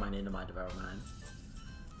you Devour Mine into my Devour Mine.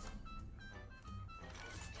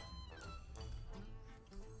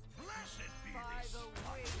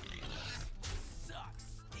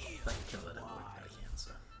 If I can kill it, I can,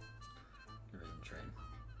 so there isn't trade.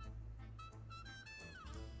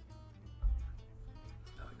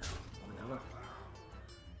 Oh no, Manila.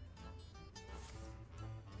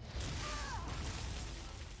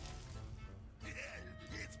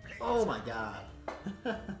 Oh my god!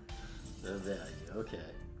 The value, okay.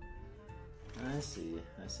 I see it.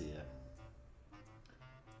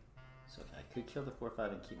 So okay, I could kill the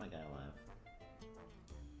 4/5 and keep my guy alive.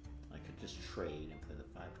 I could just trade and play the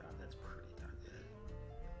 5-drop. That's pretty darn good.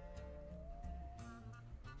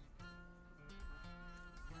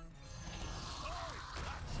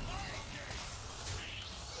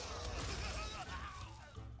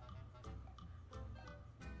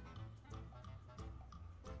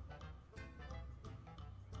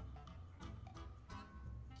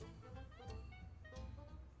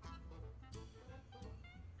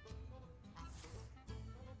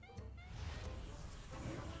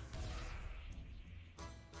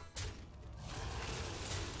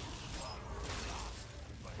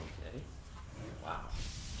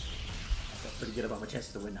 forget about my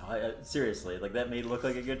chances to win now. Seriously, like that may look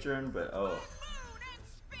like a good turn, but oh.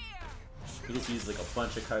 He just used like a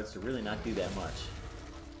bunch of cards to really not do that much.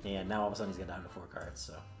 And now all of a sudden he's got down to 4 cards,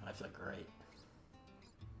 so I feel great.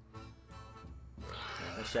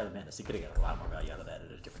 Yeah, that Shadow Madness, he could have got a lot more value out of that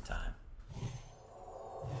at a different time.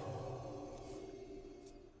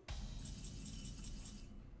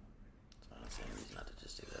 So I don't see any reason not to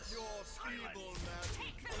just do this.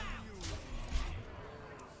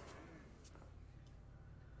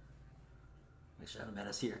 The Shadow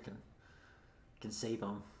Madness here can save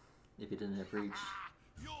him if he didn't have reach.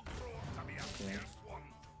 You'll grow up to be a fierce one.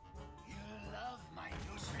 You love my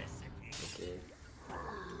new recipe. Okay.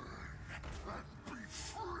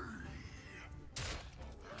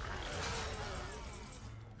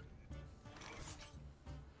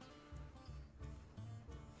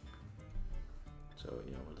 So,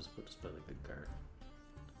 you know, we'll just play the good card.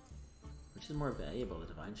 Which is more valuable, the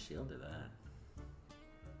Divine Shield or that?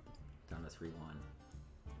 Down to 3-1.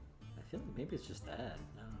 I feel like maybe it's just that.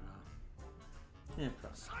 I don't know. Yeah,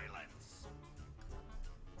 probably. Silence.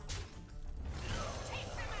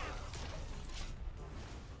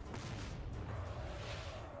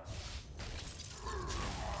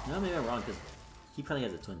 No, maybe I'm wrong, because he probably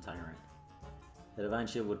has a Twin Tyrant. The Divine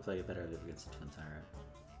Shield would play better against a Twin Tyrant.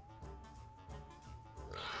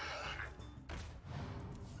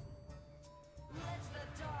 Let the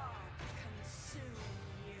dark consume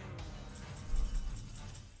you.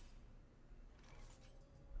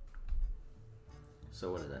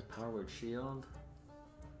 So what is that? Power Word Shield?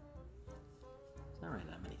 There's not really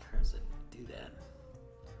that many cards that do that.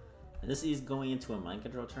 And this is going into a mind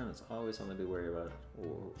control turn. That's always something to be wary about,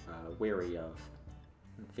 or wary of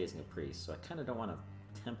when facing a priest. So I kind of don't want to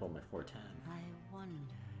tempo my 410. I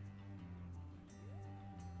wonder.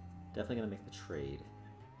 Definitely gonna make the trade.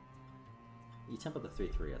 You tempo the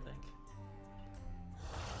 3/3, I think.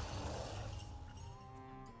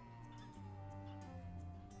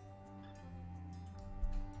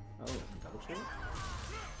 Oh, double trade?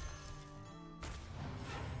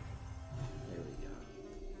 There we go.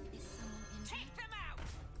 Is someone in? Take them out.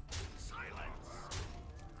 Silence.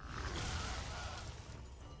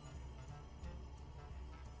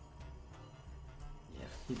 Yeah,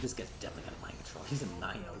 this guy's definitely got a mind control. He's a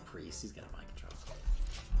 9-0 priest. He's got a mind control.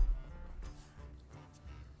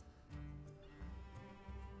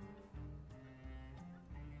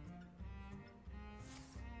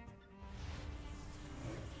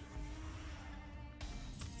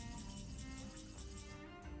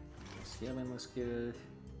 Scaling looks good.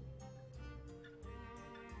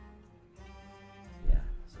 Yeah,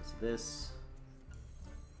 so it's this.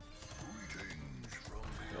 Greetings from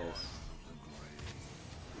This. beyond the grave.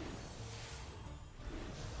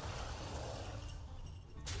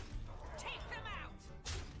 Take them out.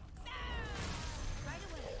 Right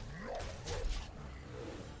away.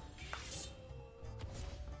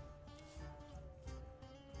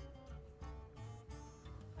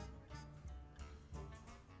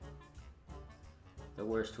 The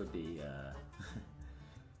worst would be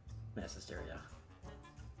Mass Hysteria.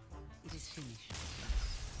 It is finished.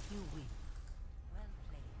 You win. Well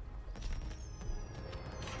played.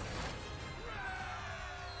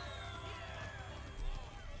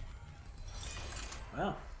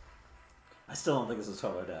 Well, I still don't think this is a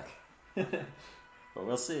 12 deck. But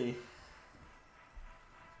we'll see.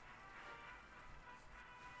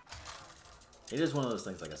 It is one of those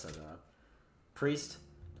things, like I said, Priest,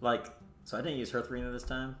 like, so I didn't use Hearthstone Arena this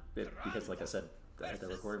time, because, like I said, I had the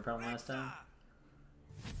recording problem last time.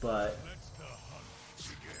 But,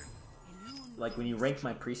 like, when you rank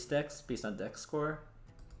my Priest decks based on deck score,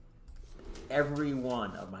 every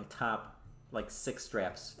one of my top, like, 6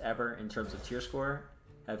 drafts ever in terms of tier score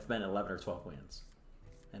have been 11 or 12 wins.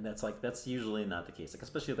 And that's usually not the case. Like,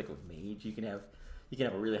 especially, like, with Mage, you can have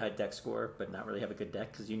a really high deck score, but not really have a good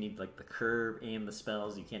deck, because you need, like, the curve and the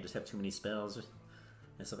spells. You can't just have too many spells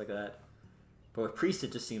and stuff like that. But with Priest,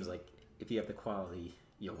 it just seems like if you have the quality,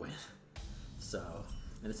 you'll win. So,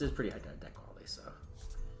 and this is pretty high deck quality, so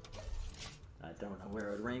I don't know where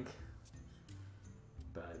it would rank,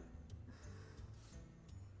 but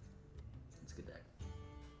it's a good deck.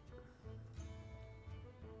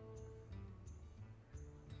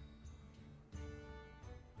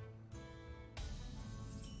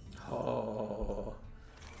 Oh,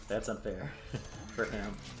 that's unfair for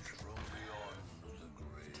him.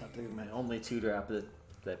 Top deck is my only 2-drop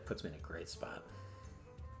that puts me in a great spot.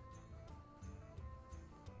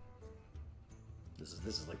 This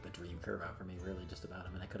is like the dream curve out for me, really, just about. I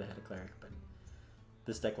mean, I could have had a cleric, but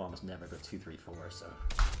this deck will almost never go 2, 3, 4. So,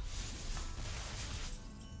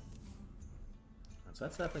 So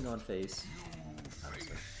that's definitely going face,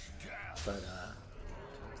 obviously. But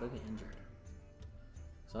completely injured.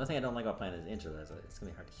 So the only thing I don't like about playing is injured is it's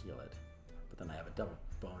gonna be hard to heal it. But then I have a double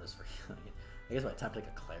bonus for healing it. I guess if I attempt like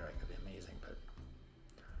a cleric, it'd be amazing.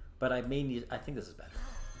 But I may need. I think this is better.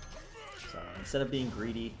 So instead of being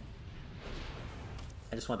greedy,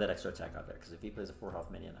 I just want that extra attack out there because if he plays a 4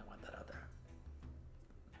 health minion, I want that out there.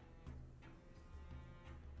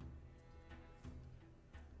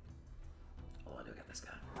 Oh, I do get this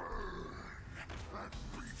guy.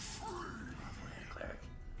 Cleric.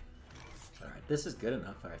 Alright, this is good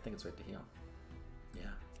enough. I think it's right to heal.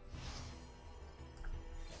 Yeah.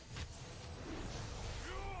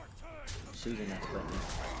 Choosing not to play me.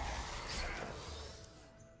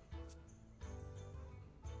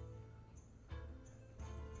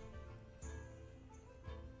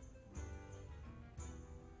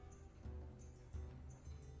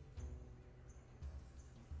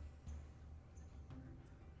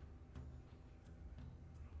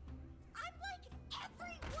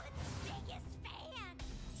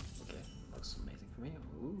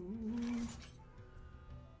 Ooh.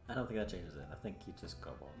 I don't think that changes it. I think you just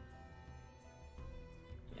go bald.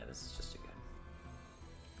 Yeah, this is just too good.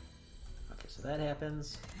 Okay, so that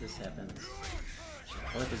happens. This happens.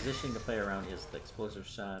 The only positioning to play around is the explosive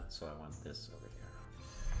shot, so I want this over here.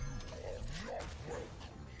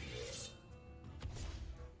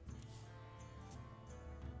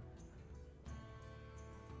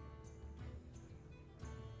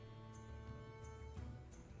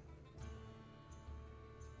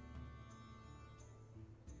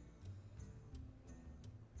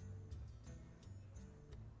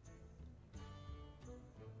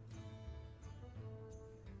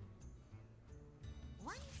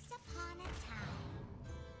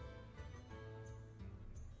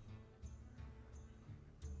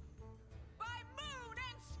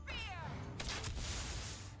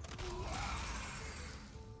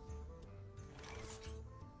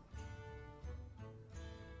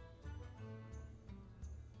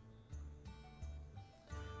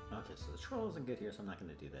 Okay, so the troll isn't good here, so I'm not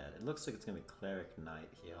going to do that. It looks like it's going to be Cleric Knight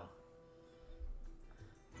heal.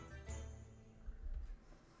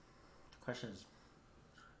 The question is...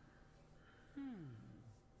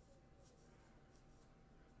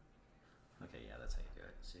 Okay, yeah, that's how you do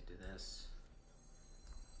it. So you do this.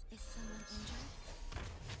 Is someone injured?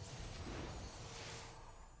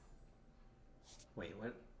 Wait,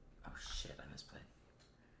 what? Oh shit, I misplayed.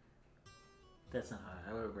 That's not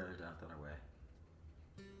how I would have rather done it the other way.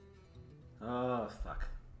 Oh, fuck.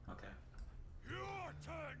 Okay. Your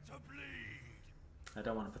turn to bleed. I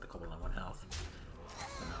don't want to put the kobold on 1 health.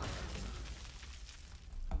 So no.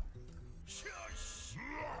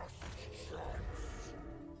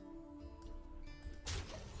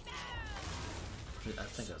 I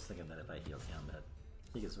think I was thinking that if I healed him, that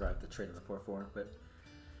he could survive the trade in the 4/4, but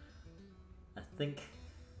I think.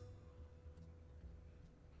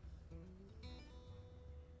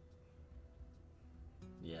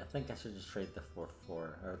 Yeah, I think I should just trade the 4/4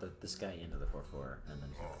 or this guy into the 4/4 and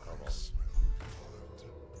then hit the kobold.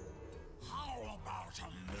 How about a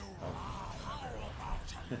new life? How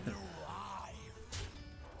about a new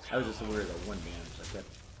life? I was just worried about 1 damage. Like that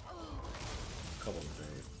kobold was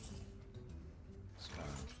very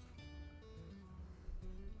strong.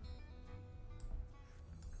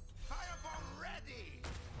 Firebomb ready!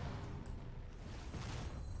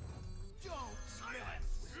 Don't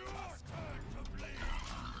silence! Your turn to bleed.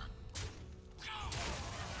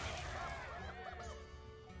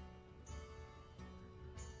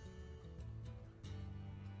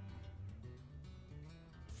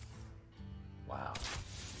 Wow.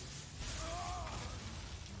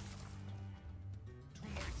 To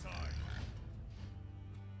my side.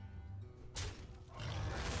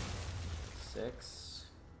 6.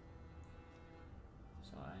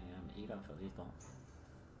 So I am 8 off of lethal.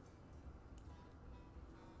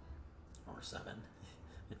 Or 7,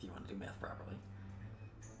 if you want to do math properly.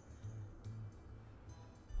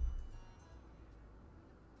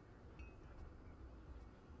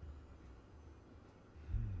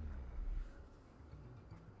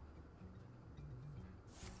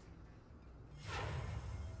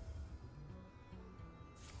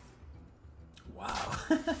 Wow.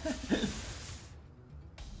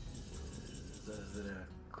 Is it a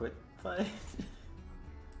quick play?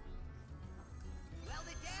 Weld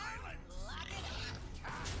it down! Lock it up!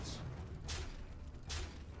 Catch!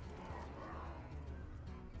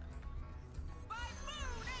 By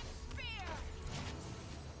moon and spear!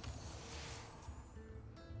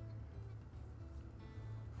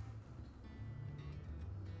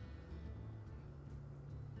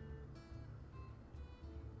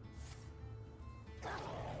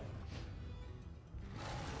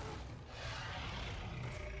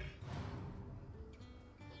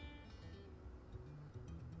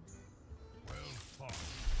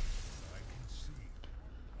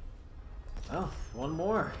 Oh, one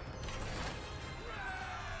more.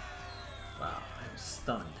 Wow, I'm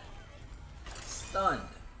stunned. Stunned!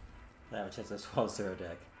 I have a chance to 12-0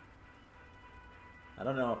 deck. I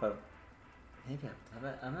don't know if I've... Maybe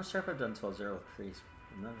I'm not sure if I've done 12-0 with Priest.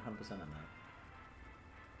 I'm not 100% on that.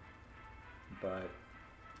 But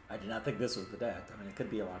I did not think this was the deck. I mean, it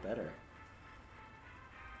could be a lot better.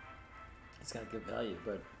 It's got good value,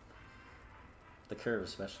 but the curve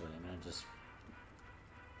especially. I mean, just...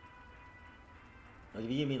 Like,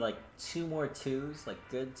 if you give me, like, 2 more 2s, like,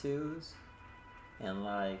 good 2s, and,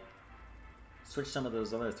 like, switch some of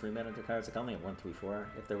those other 3-mana cards, like, I only have 1, 3, 4.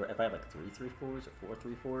 If I had, like, 3, 3, 4s, or 4,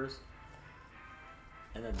 3, 4s,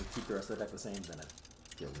 and then keep the rest of the deck the same, then I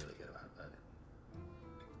feel really good about that.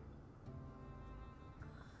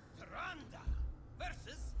 Tyrande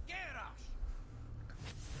versus Garrosh.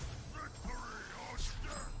 Victory or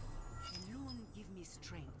death! Alone give me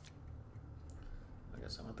strength. I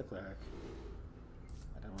guess I want the cleric.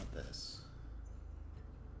 I don't want this.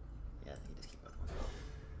 Yeah, I think you just keep both of them.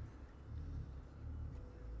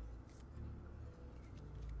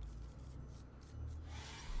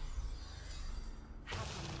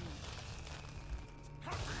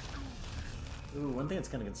 Ooh, one thing that's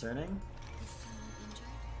kind of concerning. Is someone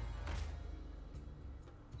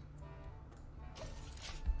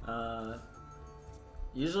injured?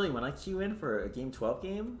 Usually when I queue in for a game 12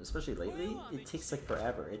 game, especially lately, it takes like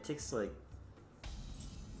forever. It takes like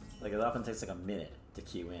it often takes like a minute to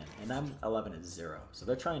queue in, and I'm 11-0. So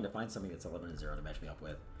they're trying to find something that's 11-0 to match me up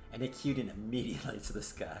with, and they queued in immediately to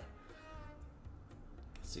this guy.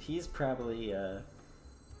 So he's probably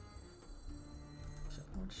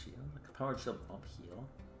powered shield, like a powered shield bump heal.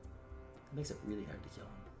 It makes it really hard to kill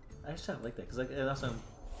him. I actually like that because it also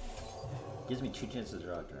gives me 2 chances to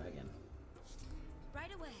draw a dragon.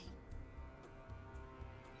 Right away.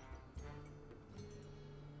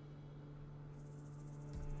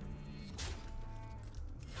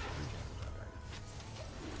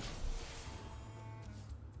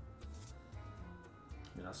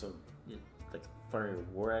 And also, like Fire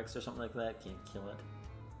War Axe or something like that can't kill it.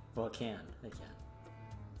 Well, it can. It can.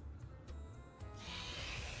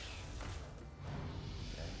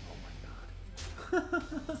 Okay. Oh my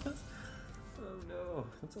god. Oh no.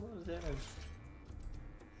 That's a lot of damage.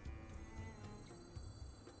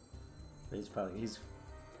 But he's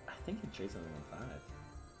I think he trades on the 1-5.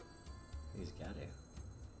 He's got to.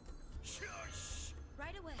 Shush.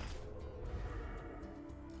 Right away.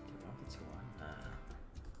 Do you want the 2-1?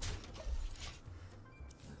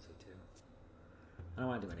 That's it too. I don't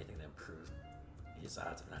want to do anything to improve his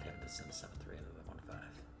odds of not having to send a 7-3 into the 1-5.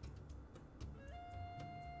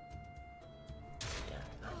 Yeah,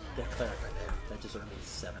 that cleric right there. That just earned me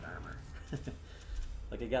 7 armor.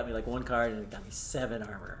 Like, it got me like 1 card and it got me 7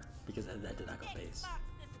 armor because that did not go base.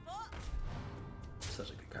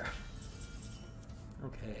 Such a good card.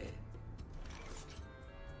 Okay.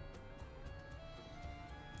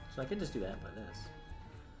 So I can just do that by this.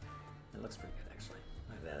 It looks pretty good actually.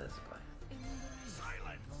 Like that is a play.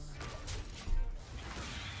 Silence.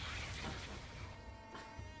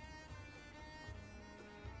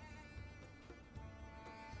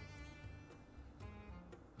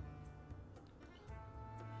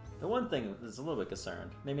 The one thing that's a little bit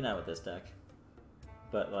concerned, maybe not with this deck,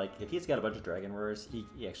 but like if he's got a bunch of Dragon Roars, he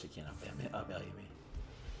actually can't outvalue me.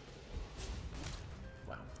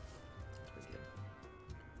 Wow, that's pretty good.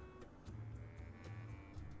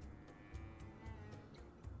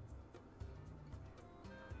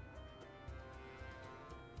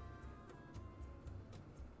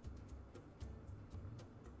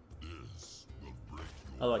 This will break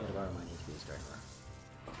your Although I can borrow my HP's Dragon Roar.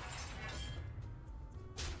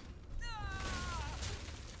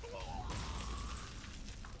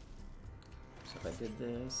 So if I did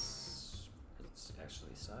this, it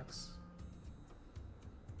actually sucks.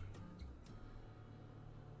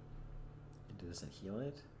 Do this and heal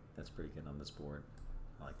it. That's pretty good on this board.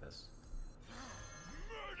 I like this.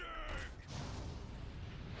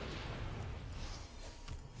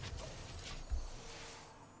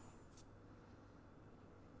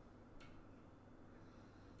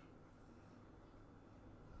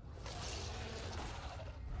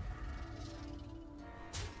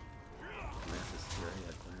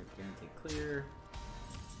 Clear,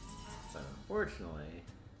 but unfortunately,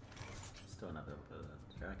 still not able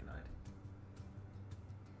to Draconoid.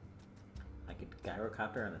 I could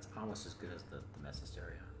Gyrocopter, and it's almost as good as the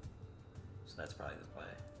Mesisteria. So that's probably the play.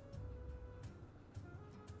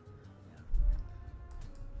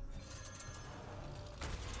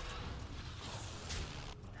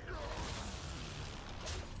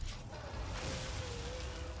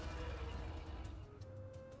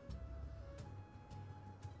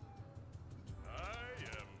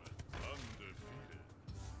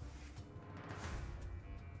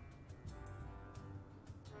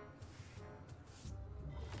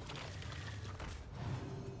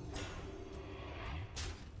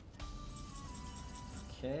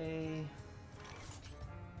 Okay.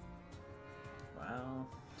 Wow.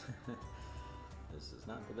 This is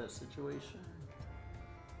not the best situation.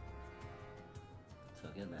 So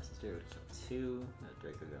again, Master Steward to 2,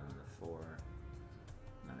 Draco going to 4.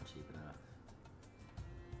 Not cheap enough.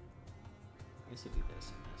 I guess if you do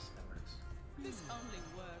this and this, that works. This only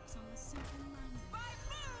works on the simple mind. By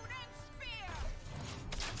moon and spear!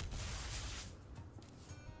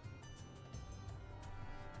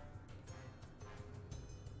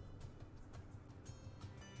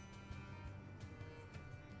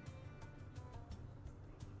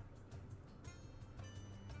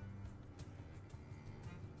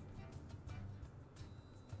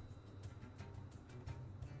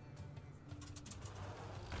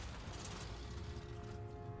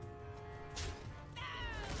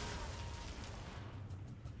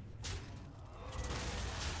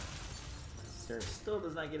 Still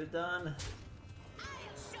does not get it done. I'll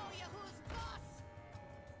show you who's boss!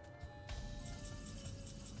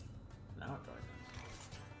 Now it probably does.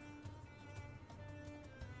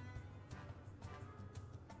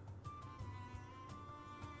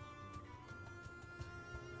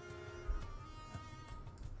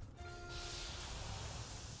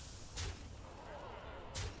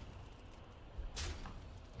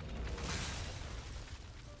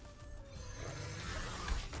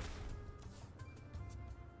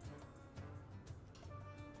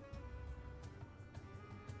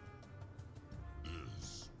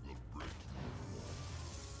 Is the breaking.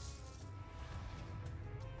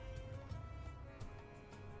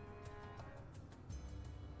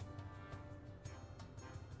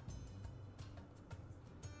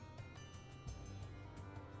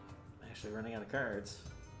 I'm actually running out of cards.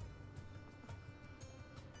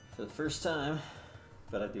 For the first time.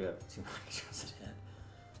 But I do have 2 more shots in hand.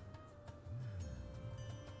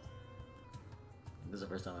 This is the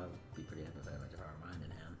first time I would be pretty happy if I have a Devour Mind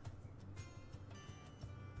in hand.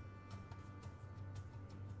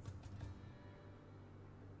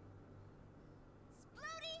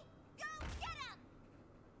 Splody, go get him!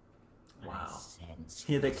 Wow.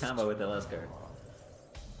 He had that combo with the last card.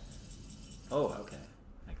 Oh, okay.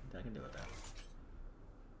 I can deal with that.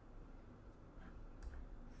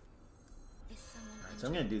 Is someone Alright, so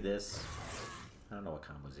I'm gonna do this. I don't know what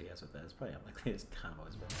combos he has with that. It's probably unlikely his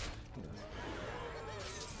combos, but who knows.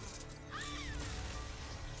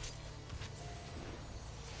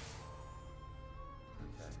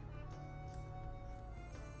 Okay.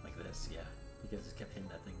 Like this, yeah. You guys just kept hitting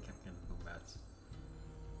that thing, kept getting boom bats.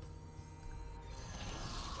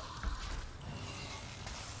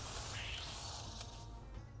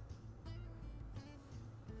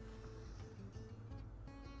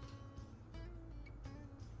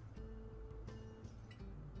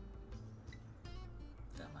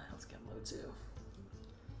 That my health's getting low too.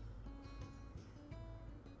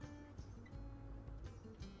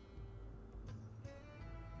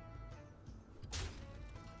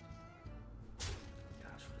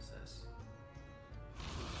 Gosh, what is this?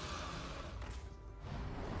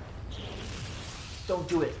 Don't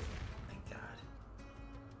do it! Thank God.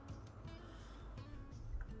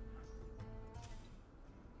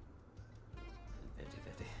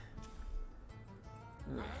 $50-50.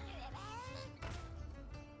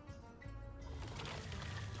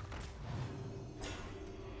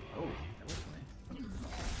 Oh, that was funny.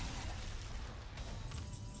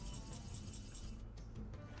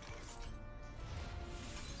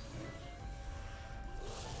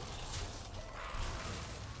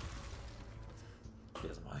 He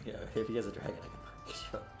doesn't mind. Yeah, if he has a dragon, I can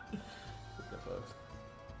show. Good folks.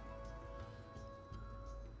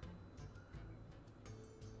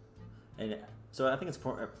 And so I think it's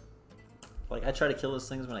important. Like I try to kill those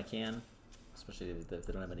things when I can, especially if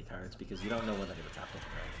they don't have any cards, because you don't know when they're gonna top deck the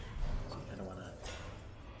card. So you kind of want to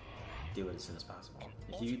do it as soon as possible.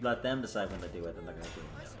 If you let them decide when to do it, then they're gonna do it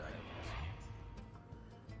when they have a dragon.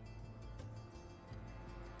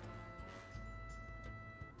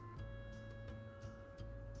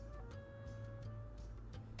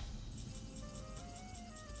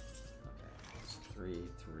 Okay, it's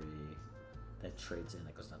 3/3. That trades in.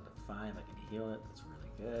 It goes down to 5. I can heal it. That's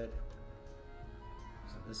really good.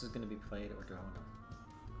 So this is going to be played or drawn.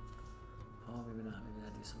 Oh, maybe not. Maybe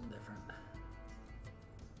I'll do something different.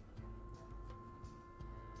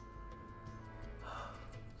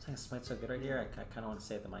 Saying Smite's so good right here. I kind of want to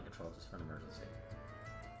save the mind control just for an emergency.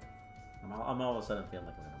 I'm all of a sudden feeling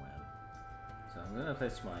like we're going to win. So I'm going to play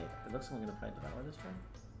Smite. It looks like I'm going to play Devour this turn.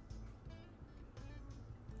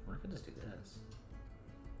 Or I could just do this.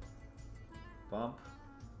 Bump.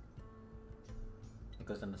 It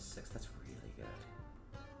goes down to 6. That's really good.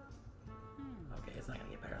 Okay, it's not gonna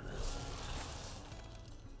get better than this.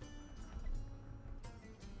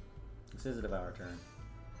 This is a devour turn.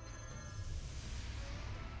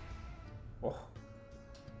 Oh.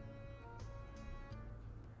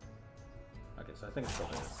 Okay, so I think it's still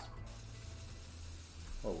this.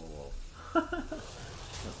 Whoa, whoa, whoa.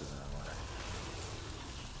 This isn't on water.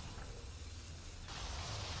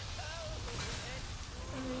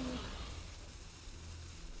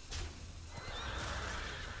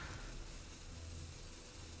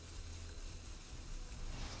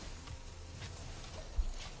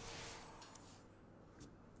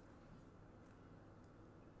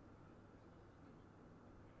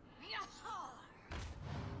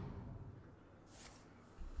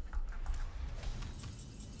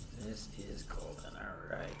 This is golden.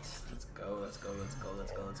 Alright. Let's go, let's go, let's go,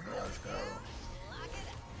 let's go, let's go, let's go.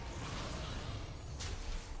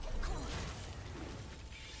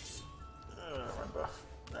 Run buff.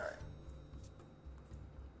 Alright.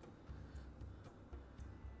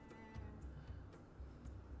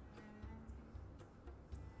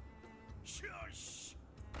 Shush!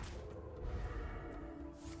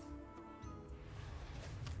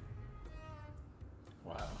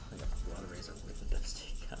 Wow, I got Blood Razor with the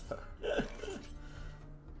Devastate combo.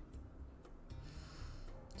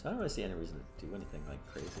 So I don't really see any reason to do anything like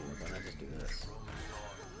crazy. Why not just do this?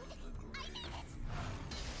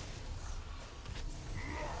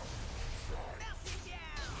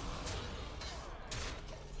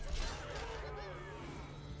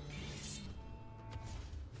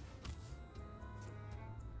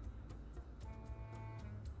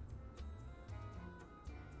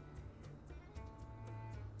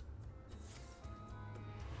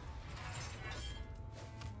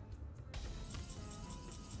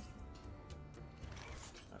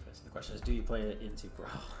 The question is, do you play it into Brawl?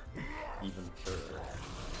 Even further.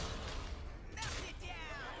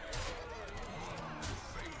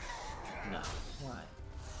 No. Why?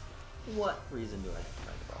 What reason do I have to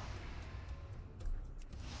play the Brawl?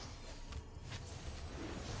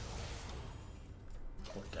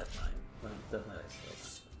 Or Death Knight. Well, Death Knight I still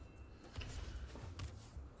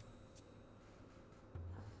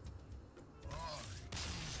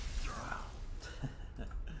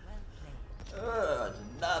I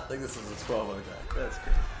did not think this was a 12-0 deck. That's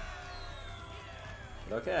crazy.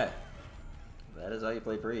 But okay. That is how you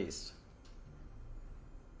play Priest.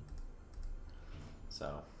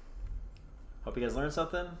 So, hope you guys learned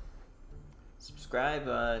something. Subscribe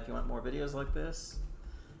if you want more videos like this.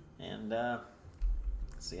 And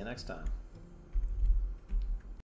see you next time.